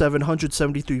 27,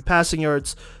 173 passing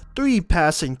yards, 3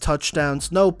 passing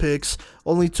touchdowns, no picks,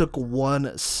 only took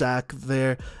 1 sack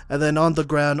there. And then on the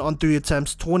ground, on 3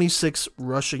 attempts, 26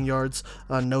 rushing yards,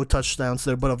 no touchdowns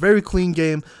there, but a very clean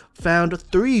game. Found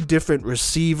 3 different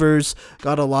receivers,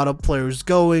 got a lot of players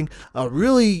going,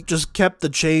 really just kept the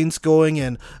chains going,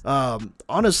 and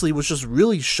honestly was just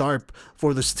really sharp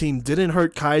for this team. Didn't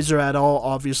hurt Kaiser at all,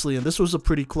 obviously, and this was a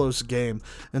pretty close game.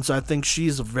 And so I think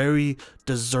she's very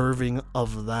deserving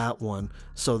of that one.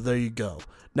 So there you go.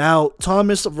 Now,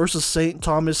 Thomas versus St.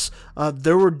 Thomas,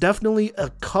 there were definitely a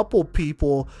couple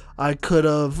people I could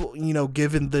have,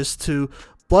 given this to.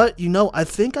 But, I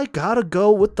think I gotta go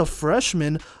with the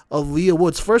freshman, Aaliyah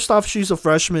Woods. First off, she's a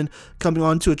freshman coming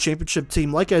on to a championship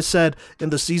team. Like I said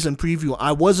in the season preview,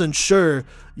 I wasn't sure,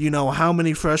 how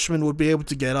many freshmen would be able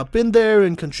to get up in there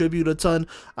and contribute a ton.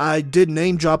 I did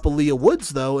name drop Aaliyah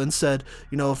Woods, though, and said,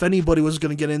 if anybody was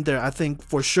going to get in there, I think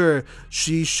for sure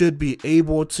she should be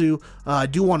able to. I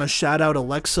do want to shout out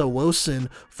Alexa Wilson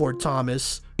for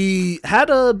Thomas. He had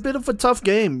a bit of a tough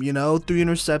game, 3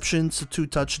 interceptions, 2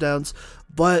 touchdowns.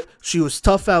 But she was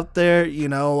tough out there,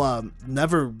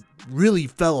 never really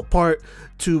fell apart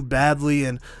too badly,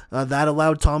 and that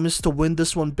allowed Thomas to win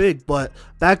this one big. But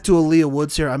back to Aaliyah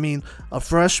Woods here. I mean, a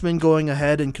freshman going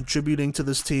ahead and contributing to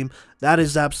this team, that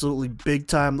is absolutely big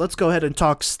time. Let's go ahead and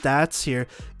talk stats here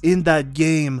in that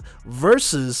game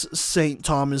versus St.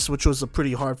 Thomas, which was a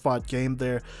pretty hard-fought game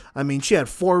there. I mean, she had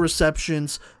 4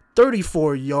 receptions,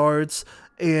 34 yards,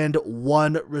 and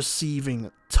 1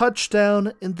 receiving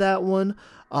touchdown in that one.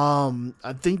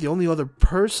 I think the only other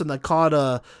person that caught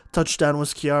a touchdown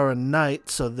was Kiara Knight,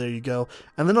 so there you go.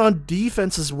 And then on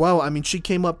defense as well, I mean, she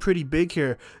came up pretty big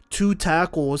here. 2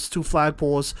 tackles, 2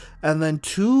 flagpoles, and then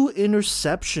 2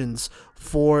 interceptions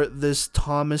for this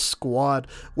Thomas squad,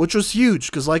 which was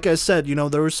huge because, like I said,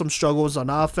 there were some struggles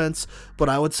on offense, but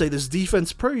I would say this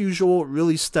defense, per usual,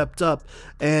 really stepped up.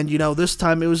 And this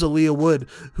time it was Aaliyah Woods,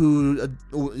 who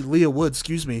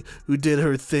did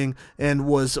her thing and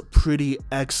was pretty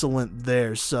excellent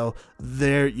there. So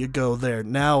there you go there.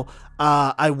 Now,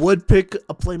 I would pick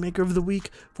a playmaker of the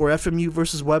week for FMU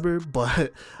versus Weber,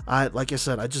 but like I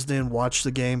said, I just didn't watch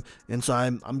the game, and so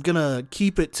I'm gonna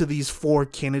keep it to these 4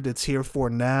 candidates here for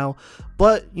now.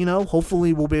 But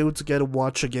hopefully we'll be able to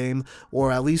watch a game,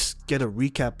 or at least get a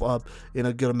recap up in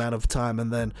a good amount of time,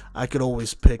 and then I could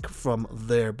always pick from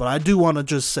there. But I do want to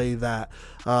just say that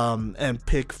and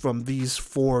pick from these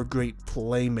 4 great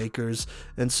playmakers,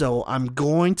 and so I'm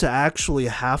going to actually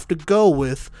have to go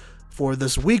with, for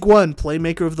this week 1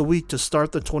 playmaker of the week to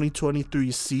start the 2023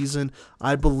 season,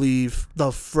 I believe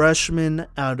the freshman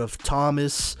out of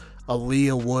Thomas,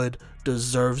 Aaliyah Wood,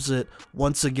 deserves it.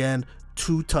 Once again,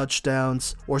 2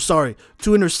 interceptions,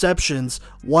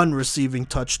 1 receiving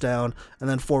touchdown, and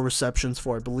then 4 receptions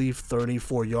for, I believe,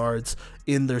 34 yards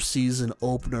in their season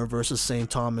opener versus St.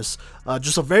 Thomas.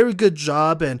 Just a very good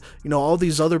job, and all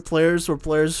these other players were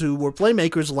players who were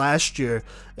playmakers last year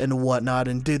and whatnot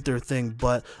and did their thing,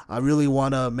 but I really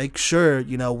want to make sure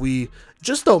we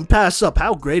just don't pass up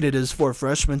how great it is for a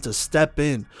freshman to step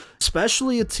in,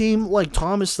 especially a team like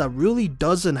Thomas that really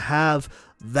doesn't have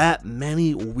that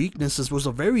many weaknesses. Was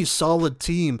a very solid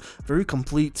team, very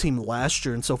complete team last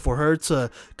year, and so for her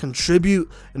to contribute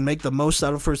and make the most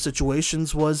out of her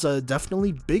situations was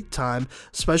definitely big time,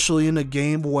 especially in a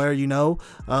game where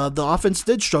the offense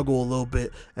did struggle a little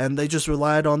bit and they just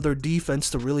relied on their defense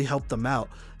to really help them out.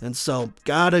 And so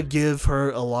gotta give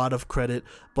her a lot of credit.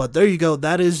 But there you go,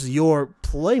 that is your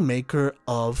playmaker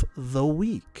of the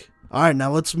week. Alright,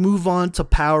 now let's move on to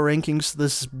power rankings.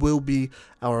 This will be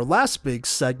our last big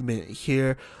segment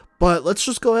here, but let's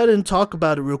just go ahead and talk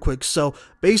about it real quick. So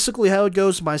basically how it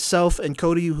goes, myself and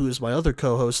Cody, who is my other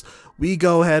co-host, we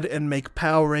go ahead and make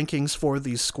power rankings for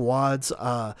these squads.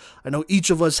 I know each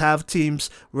of us have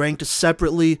teams ranked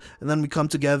separately, and then we come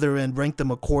together and rank them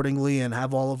accordingly and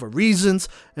have all of our reasons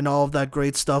and all of that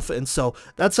great stuff. And so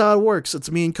that's how it works.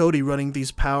 It's me and Cody running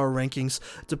these power rankings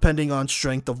depending on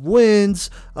strength of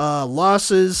wins,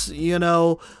 losses,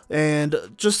 and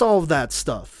just all of that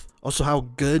stuff. Also how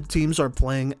good teams are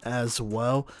playing as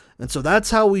well. And so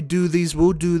that's how we do these.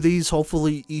 We'll do these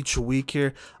hopefully each week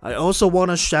here. I also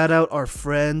want to shout out our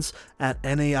friends at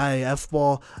NAIF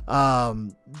Ball.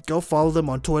 Go follow them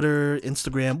on Twitter,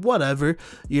 Instagram, whatever.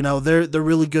 They're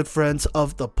really good friends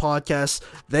of the podcast.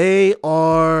 They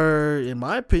are, in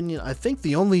my opinion, I think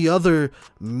the only other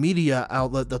media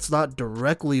outlet that's not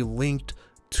directly linked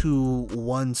to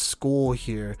one school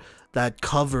here that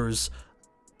covers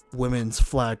women's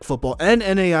flag football and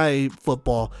NAIA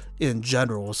football in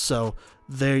general. So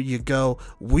there you go.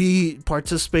 We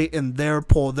participate in their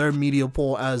poll, their media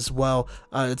poll as well.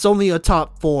 It's only a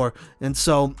top 4, and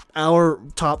so our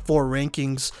top 4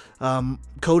 rankings,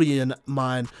 Cody and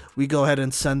mine, we go ahead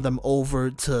and send them over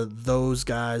to those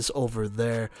guys over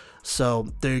there. So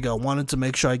there you go. Wanted to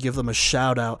make sure I give them a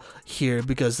shout out here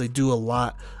because they do a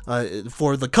lot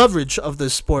for the coverage of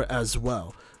this sport as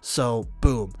well. So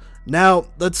boom. Now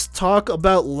let's talk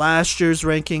about last year's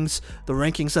rankings, the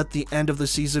rankings at the end of the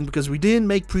season, because we didn't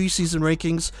make preseason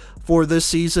rankings for this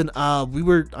season.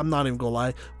 I'm not even gonna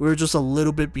lie, we were just a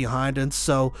little bit behind, and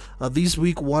so these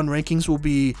week 1 rankings will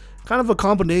be kind of a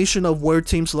combination of where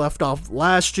teams left off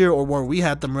last year, or where we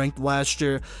had them ranked last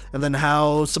year, and then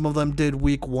how some of them did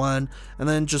week 1, and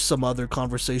then just some other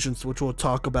conversations which we'll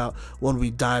talk about when we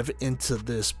dive into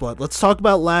this. But let's talk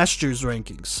about last year's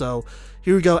rankings. So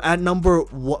here we go. At number,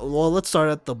 well, let's start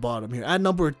at the bottom here. At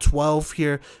number 12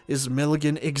 here is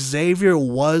Milligan. Xavier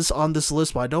was on this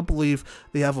list, but I don't believe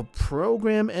they have a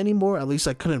program anymore. At least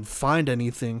I couldn't find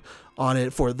anything on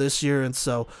it for this year, and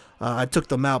so I took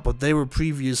them out, but they were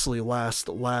previously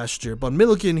last year. But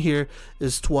Milligan here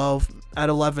is 12. At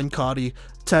 11, Cody.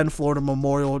 10, Florida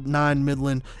Memorial. 9,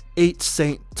 Midland. 8,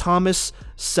 St. Thomas.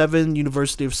 7,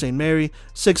 University of St. Mary.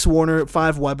 6, Warner.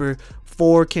 5, Weber.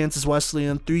 4, Kansas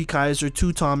Wesleyan. 3, Kaiser.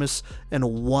 2, Thomas.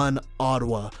 And 1,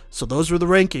 Ottawa. So those were the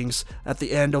rankings at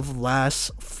the end of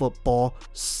last football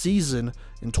season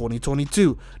in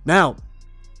 2022. Now,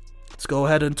 let's go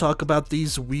ahead and talk about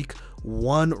these week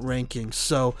 1 rankings.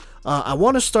 So I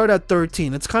want to start at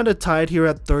 13. It's kind of tied here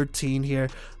at 13 here,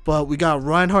 but we got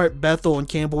Reinhardt, Bethel, and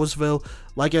Campbellsville.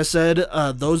 Like I said,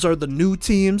 those are the new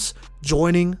teams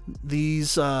joining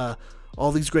these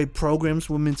all these great programs,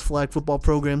 women's flag football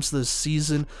programs this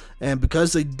season. And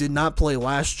because they did not play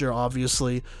last year,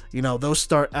 obviously, they'll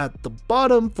start at the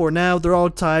bottom for now. They're all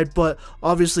tied, but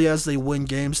obviously as they win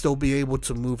games, they'll be able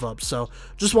to move up. So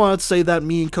just wanted to say that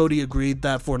me and Cody agreed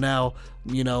that for now,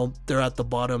 they're at the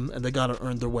bottom and they got to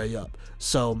earn their way up.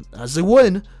 So as they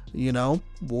win,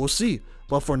 we'll see.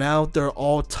 But for now, they're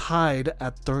all tied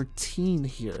at 13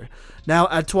 here. Now,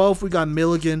 at 12, we got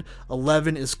Milligan.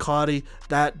 11 is Cody.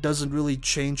 That doesn't really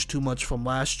change too much from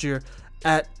last year.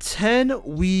 At 10,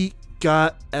 we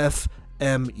got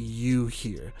FMU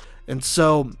here. And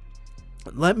so,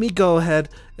 let me go ahead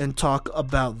and talk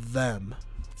about them.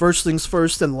 First things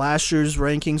first, in last year's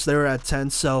rankings, they were at 10,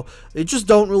 so they just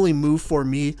don't really move for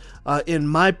me. In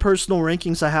my personal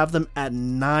rankings, I have them at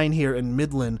 9 here, in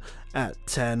Midland at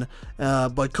 10,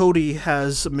 but Cody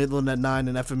has Midland at 9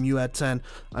 and FMU at 10.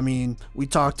 I mean, we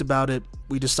talked about it.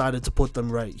 We decided to put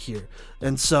them right here,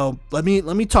 and so let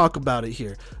me talk about it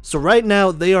here. So right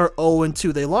now they are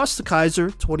 0-2. They lost to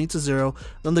Kaiser 20-0.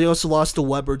 Then they also lost to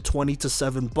Weber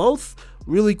 20-7. Both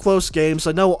really close games.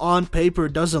 I know on paper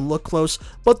it doesn't look close,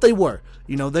 but they were.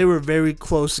 They were very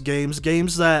close games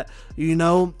that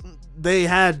they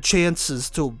had chances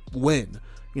to win.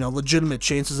 Legitimate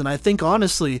chances. And I think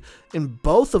honestly, in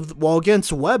both of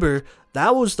against Weber,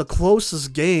 that was the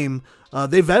closest game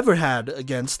they've ever had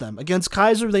against them. Against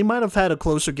Kaiser, they might have had a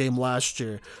closer game last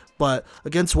year, but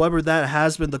against Weber, that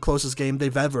has been the closest game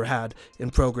they've ever had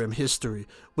in program history,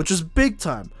 which is big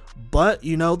time. But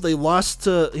they lost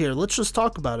to, here, let's just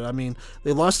talk about it. I mean,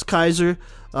 they lost to Kaiser.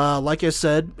 Like I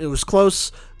said, it was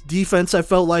close. Defense, I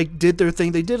felt like, did their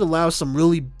thing. They did allow some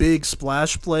really big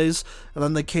splash plays, and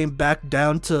then they came back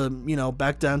down to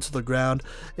the ground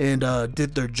and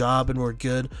did their job and were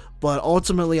good. But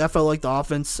ultimately, I felt like the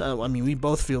offense, we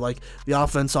both feel like the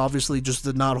offense obviously just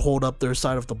did not hold up their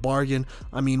side of the bargain.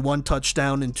 1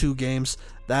 touchdown in 2 games,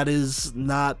 that is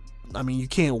not, you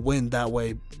can't win that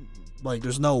way. Like,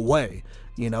 there's no way.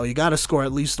 You got to score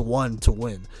at least 1 to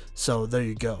win. So there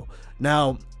you go.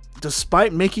 Now,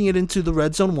 despite making it into the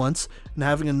red zone once and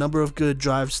having a number of good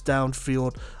drives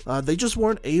downfield, they just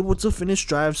weren't able to finish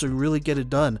drives or really get it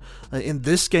done in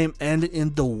this game and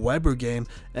in the Weber game,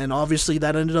 and obviously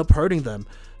that ended up hurting them.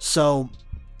 So,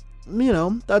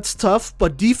 that's tough,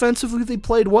 but defensively they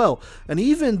played well. And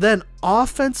even then,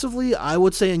 offensively, I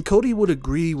would say, and Cody would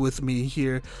agree with me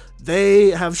here,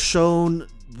 they have shown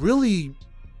really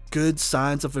good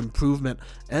signs of improvement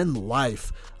and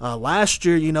life. Last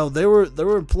year, there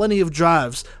were plenty of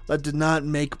drives that did not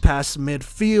make past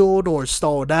midfield or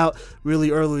stalled out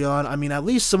really early on. At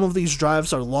least some of these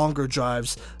drives are longer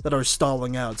drives that are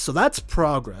stalling out. So that's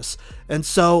progress. And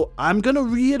so I'm going to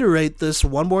reiterate this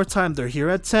one more time. They're here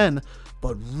at 10,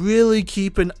 but really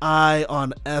keep an eye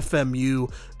on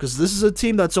FMU, because this is a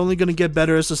team that's only going to get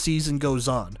better as the season goes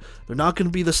on. They're not going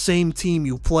to be the same team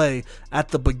you play at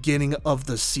the beginning of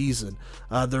the season.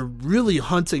 They're really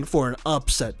hunting for an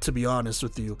upset, to be honest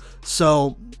with you.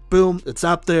 So, boom, it's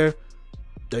out there.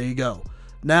 there you go.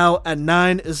 Now at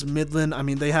 9 is Midland. I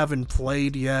mean, they haven't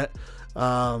played yet.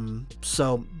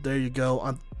 So there you go.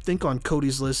 I think on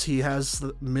Cody's list, he has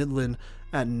Midland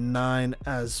at 9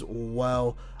 as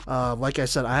well. Like I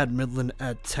said, I had Midland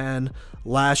at 10.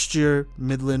 Last year,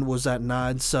 Midland was at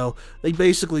 9. So they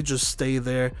basically just stay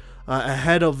there.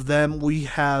 Ahead of them, we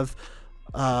have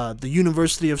the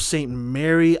University of St.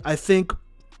 Mary.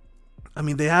 I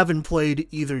mean, they haven't played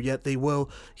either yet. They will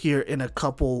here in a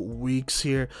couple weeks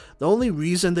here. The only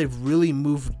reason they've really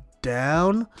moved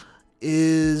down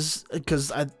is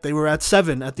because they were at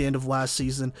 7 at the end of last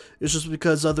season. It's just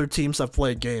because other teams have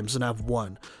played games and have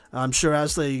won. I'm sure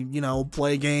as they,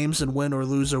 play games and win or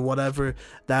lose or whatever,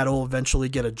 that'll eventually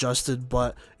get adjusted.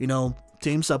 But,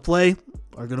 teams that play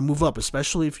are going to move up,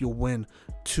 especially if you win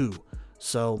 2.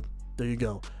 So, there you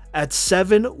go. At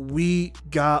 7, we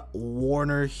got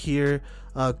Warner here.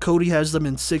 Cody has them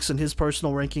in 6 in his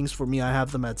personal rankings. For me, I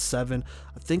have them at 7.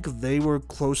 I think they were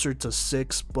closer to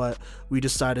 6, but we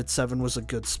decided 7 was a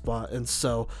good spot. And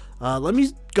so let me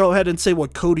go ahead and say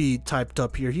what Cody typed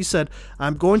up here. He said,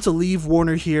 I'm going to leave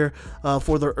Warner here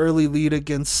for the early lead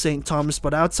against St. Thomas,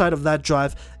 but outside of that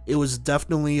drive, it was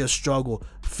definitely a struggle.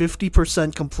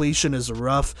 50% completion is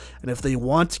rough, and if they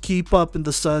want to keep up in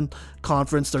the Sun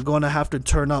Conference, they're going to have to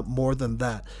turn up more than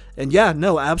that. And yeah,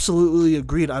 no, absolutely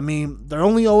agreed. I mean, they're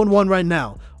only 0-1 right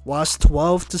now. Lost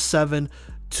 12-7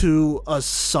 to a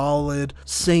solid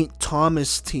St.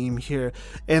 Thomas team here.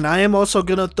 And I am also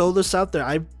going to throw this out there.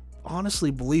 I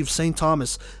honestly believe St.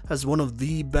 Thomas has one of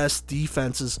the best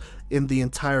defenses in the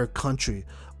entire country.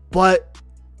 But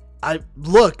I'm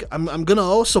gonna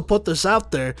also put this out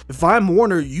there. If I'm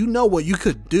Warner, you know what you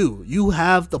could do. You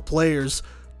have the players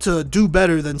to do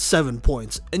better than 7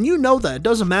 points, and you know that. It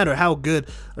doesn't matter how good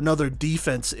another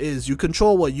defense is. You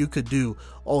control what you could do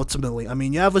ultimately. I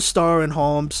mean, you have a star in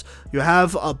Holmes, you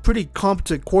have a pretty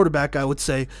competent quarterback, I would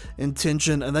say, in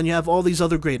Tingen, and then you have all these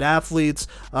other great athletes.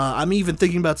 I'm even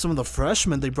thinking about some of the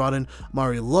freshmen they brought in,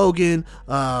 Mario Logan,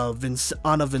 Anna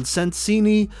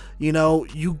Vincenzini.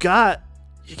 You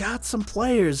got some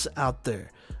players out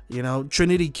there.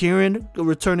 Trinity Kieran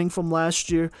returning from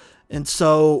last year. And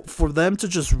so for them to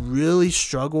just really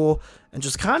struggle and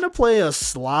just kind of play a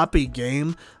sloppy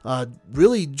game,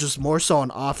 really just more so on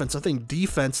offense. I think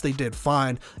defense, they did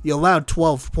fine. You allowed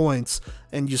 12 points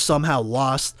and you somehow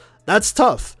lost. That's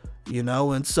tough.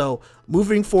 And so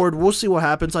moving forward, we'll see what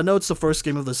happens. I know it's the first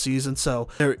game of the season, so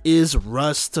there is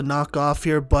rust to knock off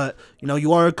here, but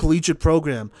you are a collegiate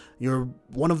program. You're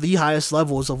one of the highest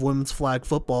levels of women's flag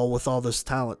football with all this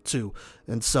talent too.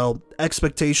 And so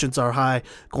expectations are high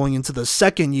going into the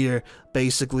second year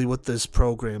basically with this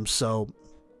program. So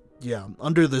yeah,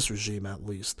 under this regime at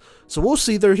least. So we'll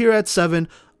see. They're here at 7.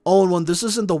 0-1. This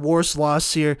isn't the worst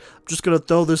loss here. I'm just going to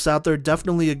throw this out there.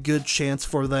 Definitely a good chance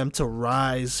for them to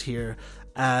rise here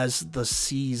as the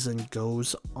season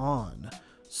goes on.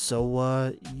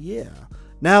 So, yeah.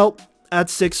 Now,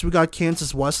 at 6, we got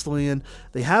Kansas Wesleyan.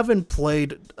 They haven't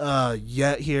played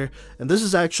yet here, and this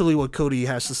is actually what Cody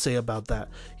has to say about that.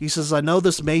 He says, I know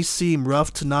this may seem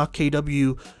rough to knock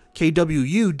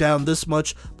KWU down this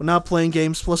much, but not playing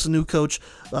games plus a new coach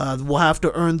will have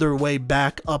to earn their way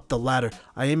back up the ladder.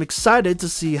 I am excited to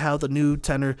see how the new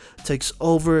tenor takes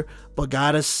over, but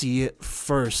gotta see it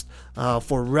first.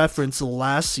 For reference,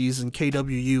 last season,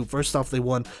 KWU, first off, they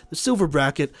won the silver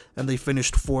bracket and they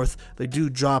finished 4th. They do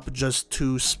drop just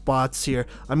 2 spots here.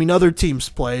 I mean, other teams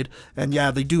played, and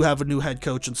yeah, they do have a new head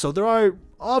coach, and so there are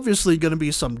obviously going to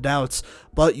be some doubts,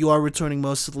 but you are returning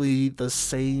mostly the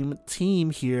same team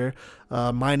here,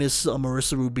 minus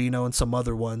Marissa Rubino and some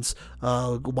other ones.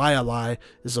 YLI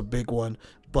is a big one,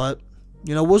 but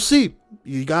we'll see.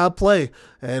 You gotta play,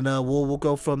 and we'll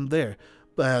go from there.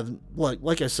 But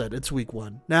like I said, it's week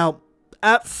 1. Now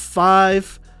at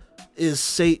 5 is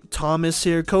St. Thomas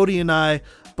here. Cody and I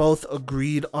both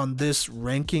agreed on this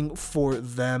ranking for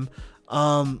them.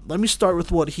 Let me start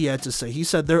with what he had to say. He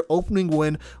said their opening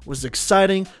win was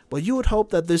exciting, but you would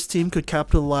hope that this team could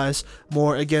capitalize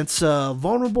more against a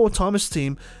vulnerable Thomas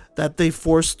team that they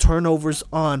forced turnovers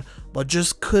on, but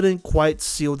just couldn't quite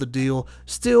seal the deal.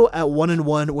 Still at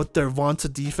 1-1 with their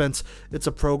vaunted defense, it's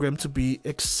a program to be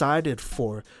excited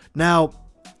for. Now,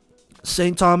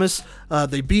 St. Thomas,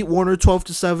 they beat Warner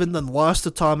 12-7, then lost to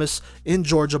Thomas in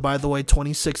Georgia, by the way,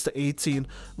 26-18.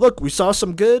 Look, we saw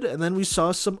some good, and then we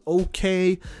saw some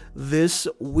okay this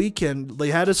weekend. They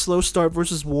had a slow start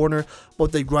versus Warner,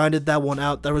 but they grinded that one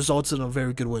out. That results in a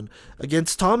very good win.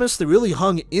 Against Thomas, they really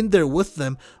hung in there with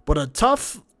them, but a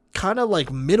tough kind of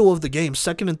like middle of the game,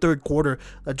 second and third quarter,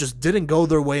 that just didn't go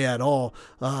their way at all.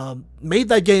 Made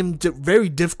that game very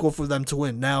difficult for them to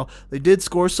win. Now, they did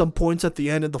score some points at the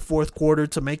end of the fourth quarter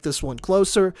to make this one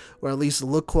closer, or at least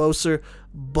look closer.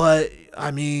 But,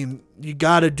 I mean, you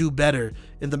got to do better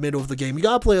in the middle of the game. You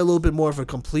got to play a little bit more of a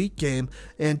complete game.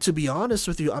 And to be honest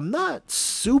with you, I'm not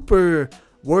super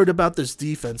worried about this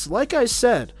defense. Like I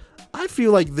said, I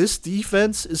feel like this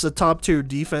defense is a top tier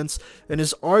defense and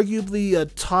is arguably a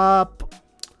top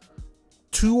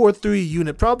 2 or 3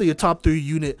 unit, probably a top 3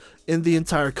 unit in the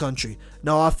entire country.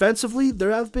 Now, offensively,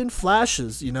 there have been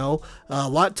flashes, a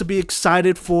lot to be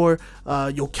excited for.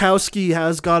 Yolkowski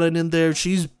has gotten in there.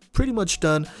 She's pretty much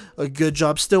done a good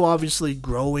job, still obviously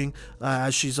growing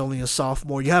as she's only a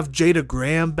sophomore. You have Jada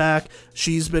Graham back.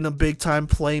 She's been a big time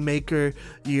playmaker,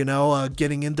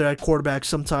 getting in there at quarterback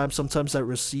sometimes at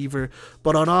receiver.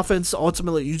 But on offense,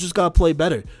 ultimately, you just got to play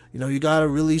better. You got to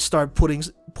really start putting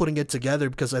it together,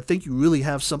 because I think you really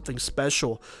have something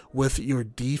special with your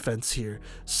defense here.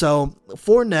 So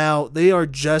for now, they are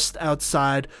just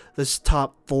outside this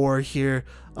top 4 here.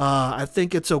 I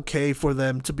think it's okay for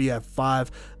them to be at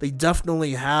 5. They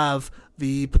definitely have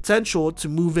the potential to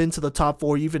move into the top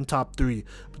 4, even top 3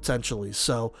 potentially.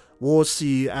 So we'll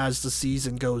see as the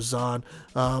season goes on.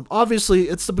 Obviously,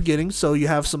 it's the beginning, so you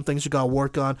have some things you got to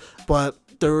work on, but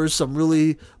there are some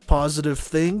really positive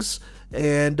things,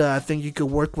 and I think you could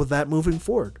work with that moving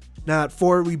forward. Now at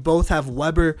 4, we both have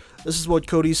Weber. This is what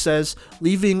Cody says: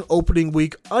 leaving opening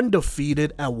week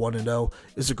undefeated at 1-0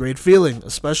 is a great feeling,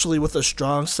 especially with a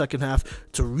strong second half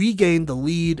to regain the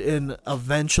lead and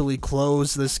eventually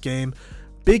close this game.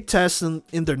 Big test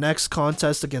in their next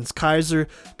contest against Kaiser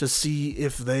to see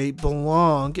if they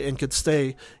belong and could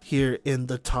stay here in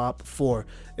the top 4.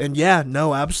 And yeah,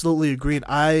 no, absolutely agreed.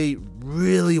 I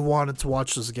really wanted to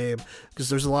watch this game because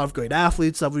there's a lot of great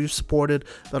athletes that we've supported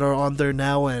that are on there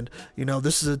now. And,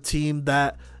 this is a team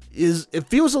that it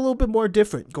feels a little bit more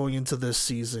different going into this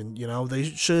season. They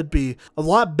should be a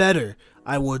lot better,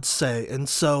 I would say. And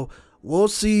so we'll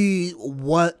see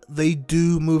what they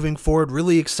do moving forward.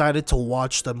 Really excited to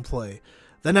watch them play.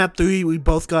 Then at 3, we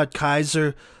both got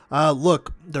Kaiser.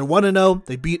 Look, they're 1-0.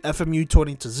 They beat FMU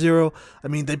 20-0. I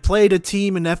mean, they played a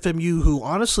team in FMU who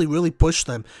honestly really pushed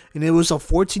them, and it was a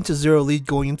 14-0 lead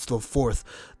going into the 4th.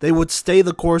 They would stay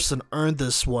the course and earn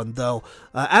this one, though.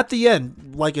 At the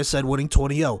end, like I said, winning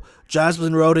 20-0.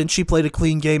 Jasmine Roden, she played a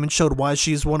clean game and showed why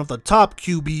she's one of the top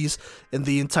QBs in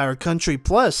the entire country.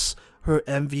 Plus, her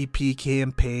MVP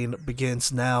campaign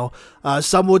begins now.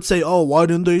 Some would say, oh, why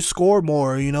didn't they score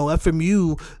more?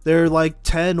 FMU, they're like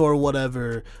 10 or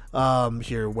whatever.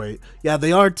 Yeah,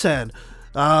 they are 10.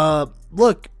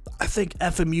 Look, I think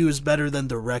FMU is better than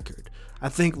the record. I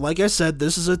think, like I said,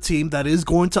 this is a team that is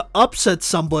going to upset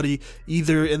somebody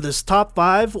either in this top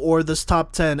 5 or this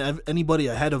top 10, anybody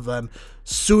ahead of them,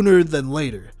 sooner than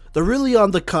later. They're really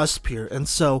on the cusp here, and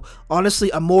so,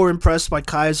 honestly, I'm more impressed by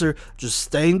Kaiser just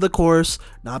staying the course,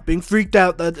 not being freaked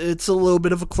out that it's a little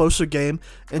bit of a closer game,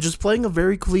 and just playing a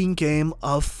very clean game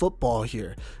of football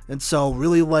here. And so,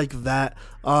 really like that.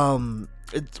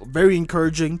 It's very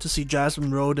encouraging to see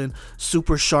Jasmine Roden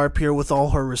super sharp here with all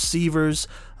her receivers.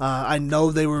 I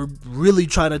know they were really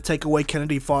trying to take away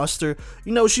Kennedy Foster.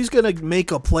 She's going to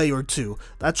make a play or two.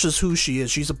 That's just who she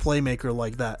is. She's a playmaker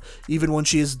like that, even when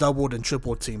she is doubled and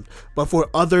triple teamed. But for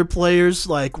other players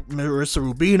like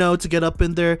Marissa Rubino to get up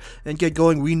in there and get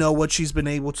going, we know what she's been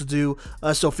able to do.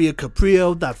 Sophia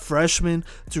Caprio, that freshman,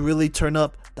 to really turn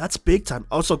up. That's big time.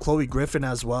 Also, Chloe Griffin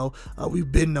as well.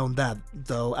 We've been known that,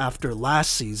 though, after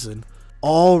last season.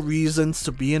 All reasons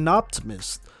to be an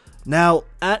optimist. Now,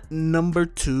 at number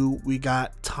 2, we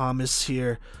got Thomas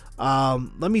here.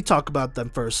 Let me talk about them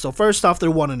first. So, first off, they're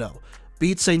 1-0.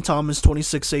 Beat St. Thomas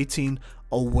 26-18.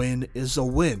 A win is a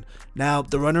win. Now,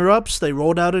 the runner-ups, they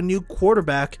rolled out a new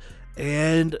quarterback.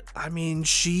 And, I mean,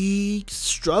 she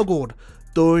struggled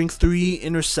throwing 3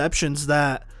 interceptions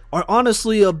that are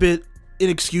honestly a bit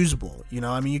inexcusable.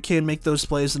 You can't make those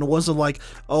plays, and it wasn't like,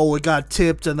 oh, it got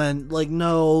tipped, and then,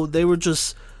 no, they were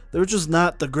just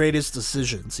not the greatest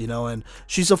decisions, and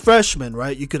she's a freshman,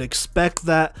 right? You could expect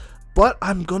that, but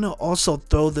I'm gonna also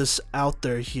throw this out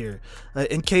there here,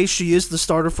 in case she is the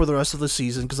starter for the rest of the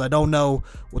season, because I don't know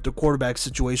what the quarterback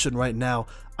situation right now.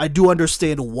 I do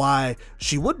understand why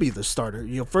she would be the starter.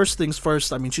 First things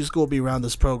first, I mean, she's going to be around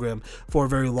this program for a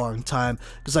very long time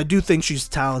because I do think she's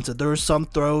talented. There were some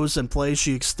throws and plays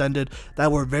she extended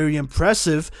that were very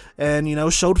impressive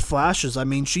and, showed flashes. I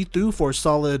mean, she threw for a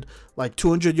solid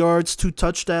 200 yards, 2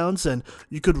 touchdowns, and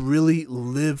you could really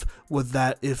live with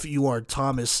that if you are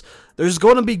Thomas. There's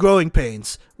going to be growing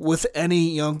pains with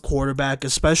any young quarterback,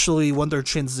 especially when they're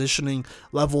transitioning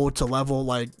level to level,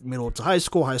 like middle to high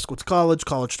school to college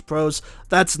to pros.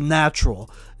 That's natural.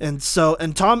 And so,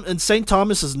 and St.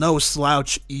 Thomas is no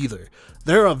slouch either.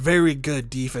 They're a very good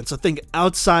defense. I think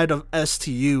outside of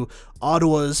STU,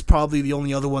 Ottawa is probably the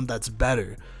only other one that's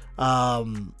better. I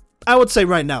would say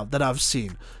right now that I've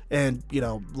seen, and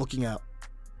looking at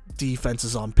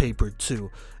defenses on paper too.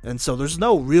 And so there's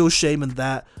no real shame in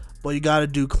that. But you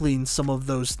got to clean some of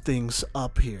those things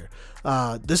up here.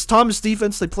 This Thomas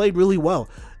defense, they played really well.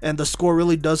 And the score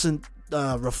really doesn't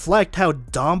reflect how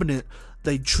dominant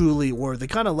they truly were. They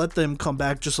kind of let them come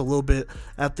back just a little bit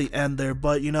at the end there.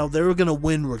 But, they were going to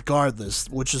win regardless,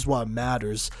 which is what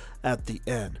matters at the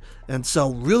end. And so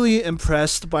really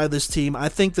impressed by this team. I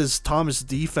think this Thomas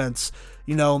defense,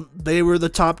 they were the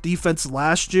top defense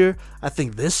last year. I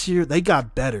think this year they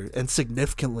got better, and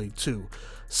significantly too.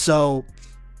 So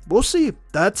we'll see.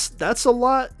 That's a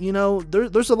lot.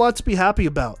 There's a lot to be happy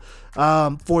about.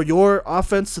 For your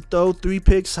offense to throw 3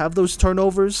 picks, have those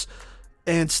turnovers,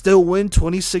 and still win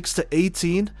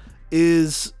 26-18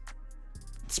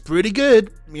 it's pretty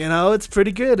good. It's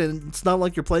pretty good, and it's not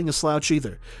like you're playing a slouch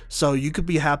either. So you could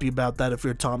be happy about that if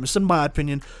you're Thomas, in my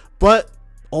opinion. But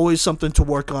always something to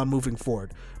work on moving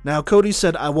forward. Now, Cody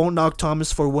said, I won't knock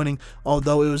Thomas for winning,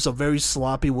 although it was a very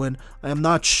sloppy win. I am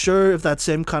not sure if that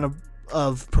same kind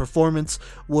of performance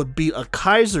would beat a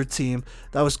Kaiser team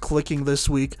that was clicking this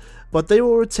week, but they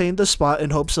will retain the spot in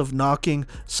hopes of knocking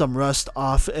some rust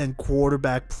off and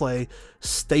quarterback play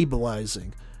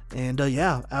stabilizing. And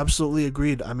yeah, absolutely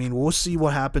agreed. I mean, we'll see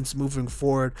what happens moving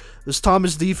forward. This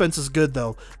Thomas defense is good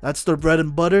though. That's their bread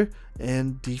and butter,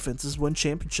 and defenses win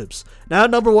championships. Now,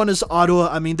 number 1 is Ottawa.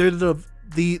 I mean, they're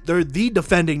the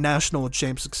defending national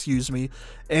champs,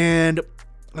 and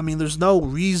I mean, there's no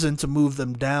reason to move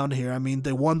them down here. I mean,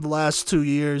 they won the last 2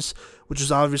 years, which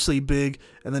is obviously big.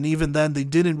 And then even then, they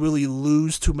didn't really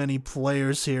lose too many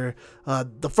players here.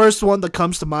 The first one that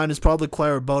comes to mind is probably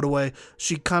Clara Bodaway.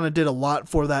 She kind of did a lot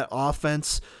for that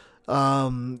offense.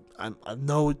 I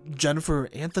know Jennifer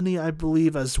Anthony, I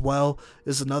believe, as well,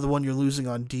 is another one you're losing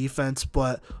on defense.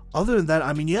 But other than that,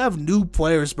 I mean, you have new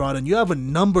players brought in. You have a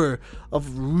number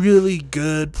of really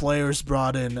good players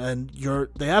brought in, and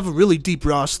they have a really deep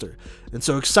roster. And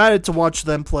so excited to watch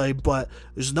them play, but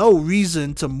there's no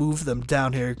reason to move them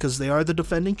down here because they are the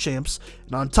defending champs.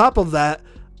 And on top of that,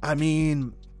 I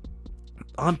mean,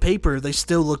 on paper, they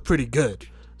still look pretty good.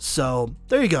 So,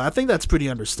 there you go. I think that's pretty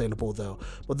understandable, though.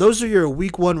 But those are your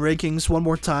Week 1 rankings. One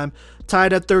more time.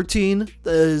 Tied at 13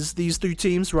 is these 3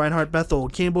 teams, Reinhardt, Bethel,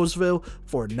 Campbellsville,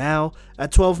 for now.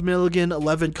 At 12, Milligan,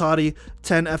 11, Cody,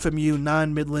 10, FMU,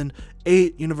 9, Midland,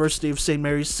 8, University of St.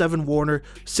 Mary's, 7, Warner,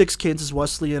 6, Kansas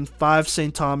Wesleyan, 5,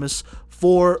 St. Thomas,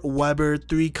 4, Weber,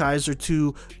 3, Kaiser,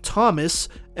 2, Thomas,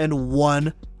 and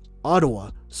 1,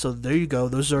 Ottawa. So, there you go.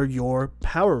 Those are your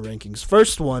power rankings.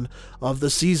 First one of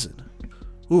the season.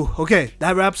 Okay,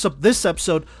 that wraps up this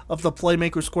episode of the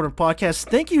Playmakers Corner podcast.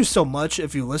 Thank you so much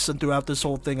if you listened throughout this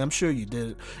whole thing. I'm sure you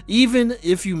did. Even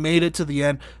if you made it to the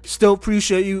end, still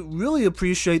appreciate you. Really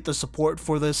appreciate the support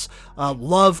for this.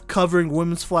 Love covering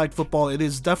women's flag football. It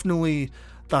is definitely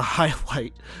the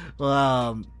highlight.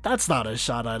 That's not a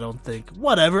shot, I don't think.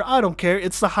 Whatever, I don't care.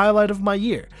 It's the highlight of my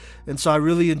year. And so I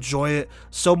really enjoy it.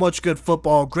 So much good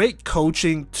football. Great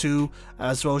coaching, too,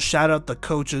 as well. Shout out the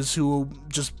coaches who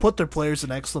just put their players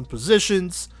in excellent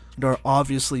positions and are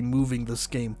obviously moving this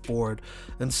game forward.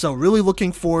 And so really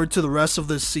looking forward to the rest of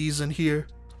this season here.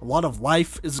 A lot of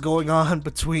life is going on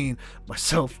between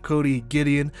myself, Cody,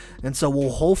 Gideon, and so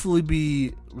we'll hopefully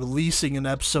be releasing an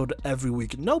episode every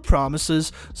week. No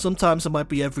promises. Sometimes it might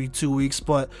be every 2 weeks,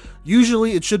 but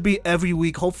usually it should be every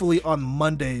week, hopefully on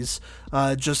Mondays,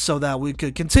 just so that we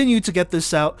could continue to get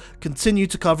this out, continue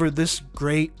to cover this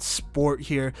great sport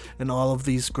here and all of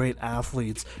these great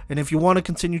athletes. And if you want to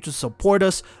continue to support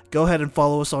us, go ahead and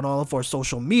follow us on all of our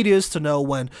social medias to know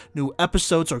when new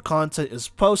episodes or content is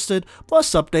posted,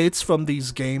 plus updates from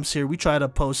these games here. We try to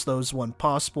post those when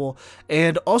possible.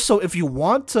 And also, if you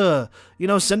want to,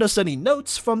 send us any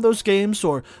notes from those games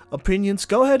or opinions,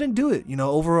 go ahead and do it,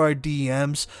 over our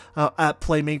DMs at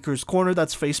Playmakers Corner.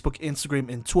 That's Facebook, Instagram,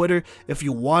 and Twitter. If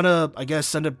you want to,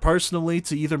 send it personally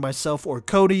to either myself or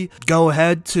Cody, go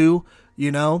ahead too,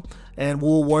 and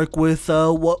we'll work with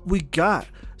what we got.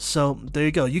 So there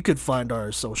you go. You could find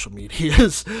our social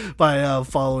medias by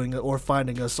following or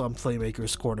finding us on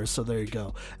Playmakers Corner. So there you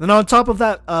go. And then on top of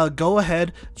that, go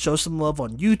ahead, show some love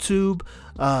on YouTube,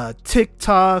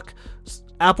 TikTok,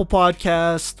 Apple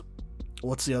Podcast.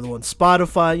 What's the other one?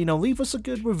 Spotify. Leave us a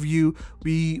good review.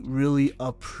 We really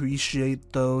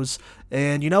appreciate those.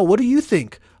 And what do you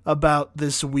think about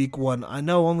this week one. I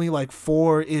know only like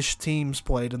 4-ish teams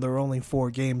played and there are only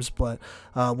 4 games, but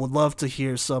would love to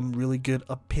hear some really good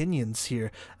opinions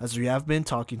here as we have been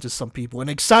talking to some people and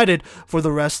excited for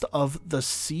the rest of the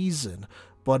season.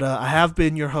 But I have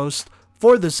been your host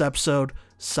for this episode,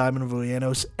 Simon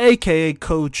Villanos, aka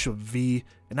Coach V,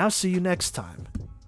 and I'll see you next time.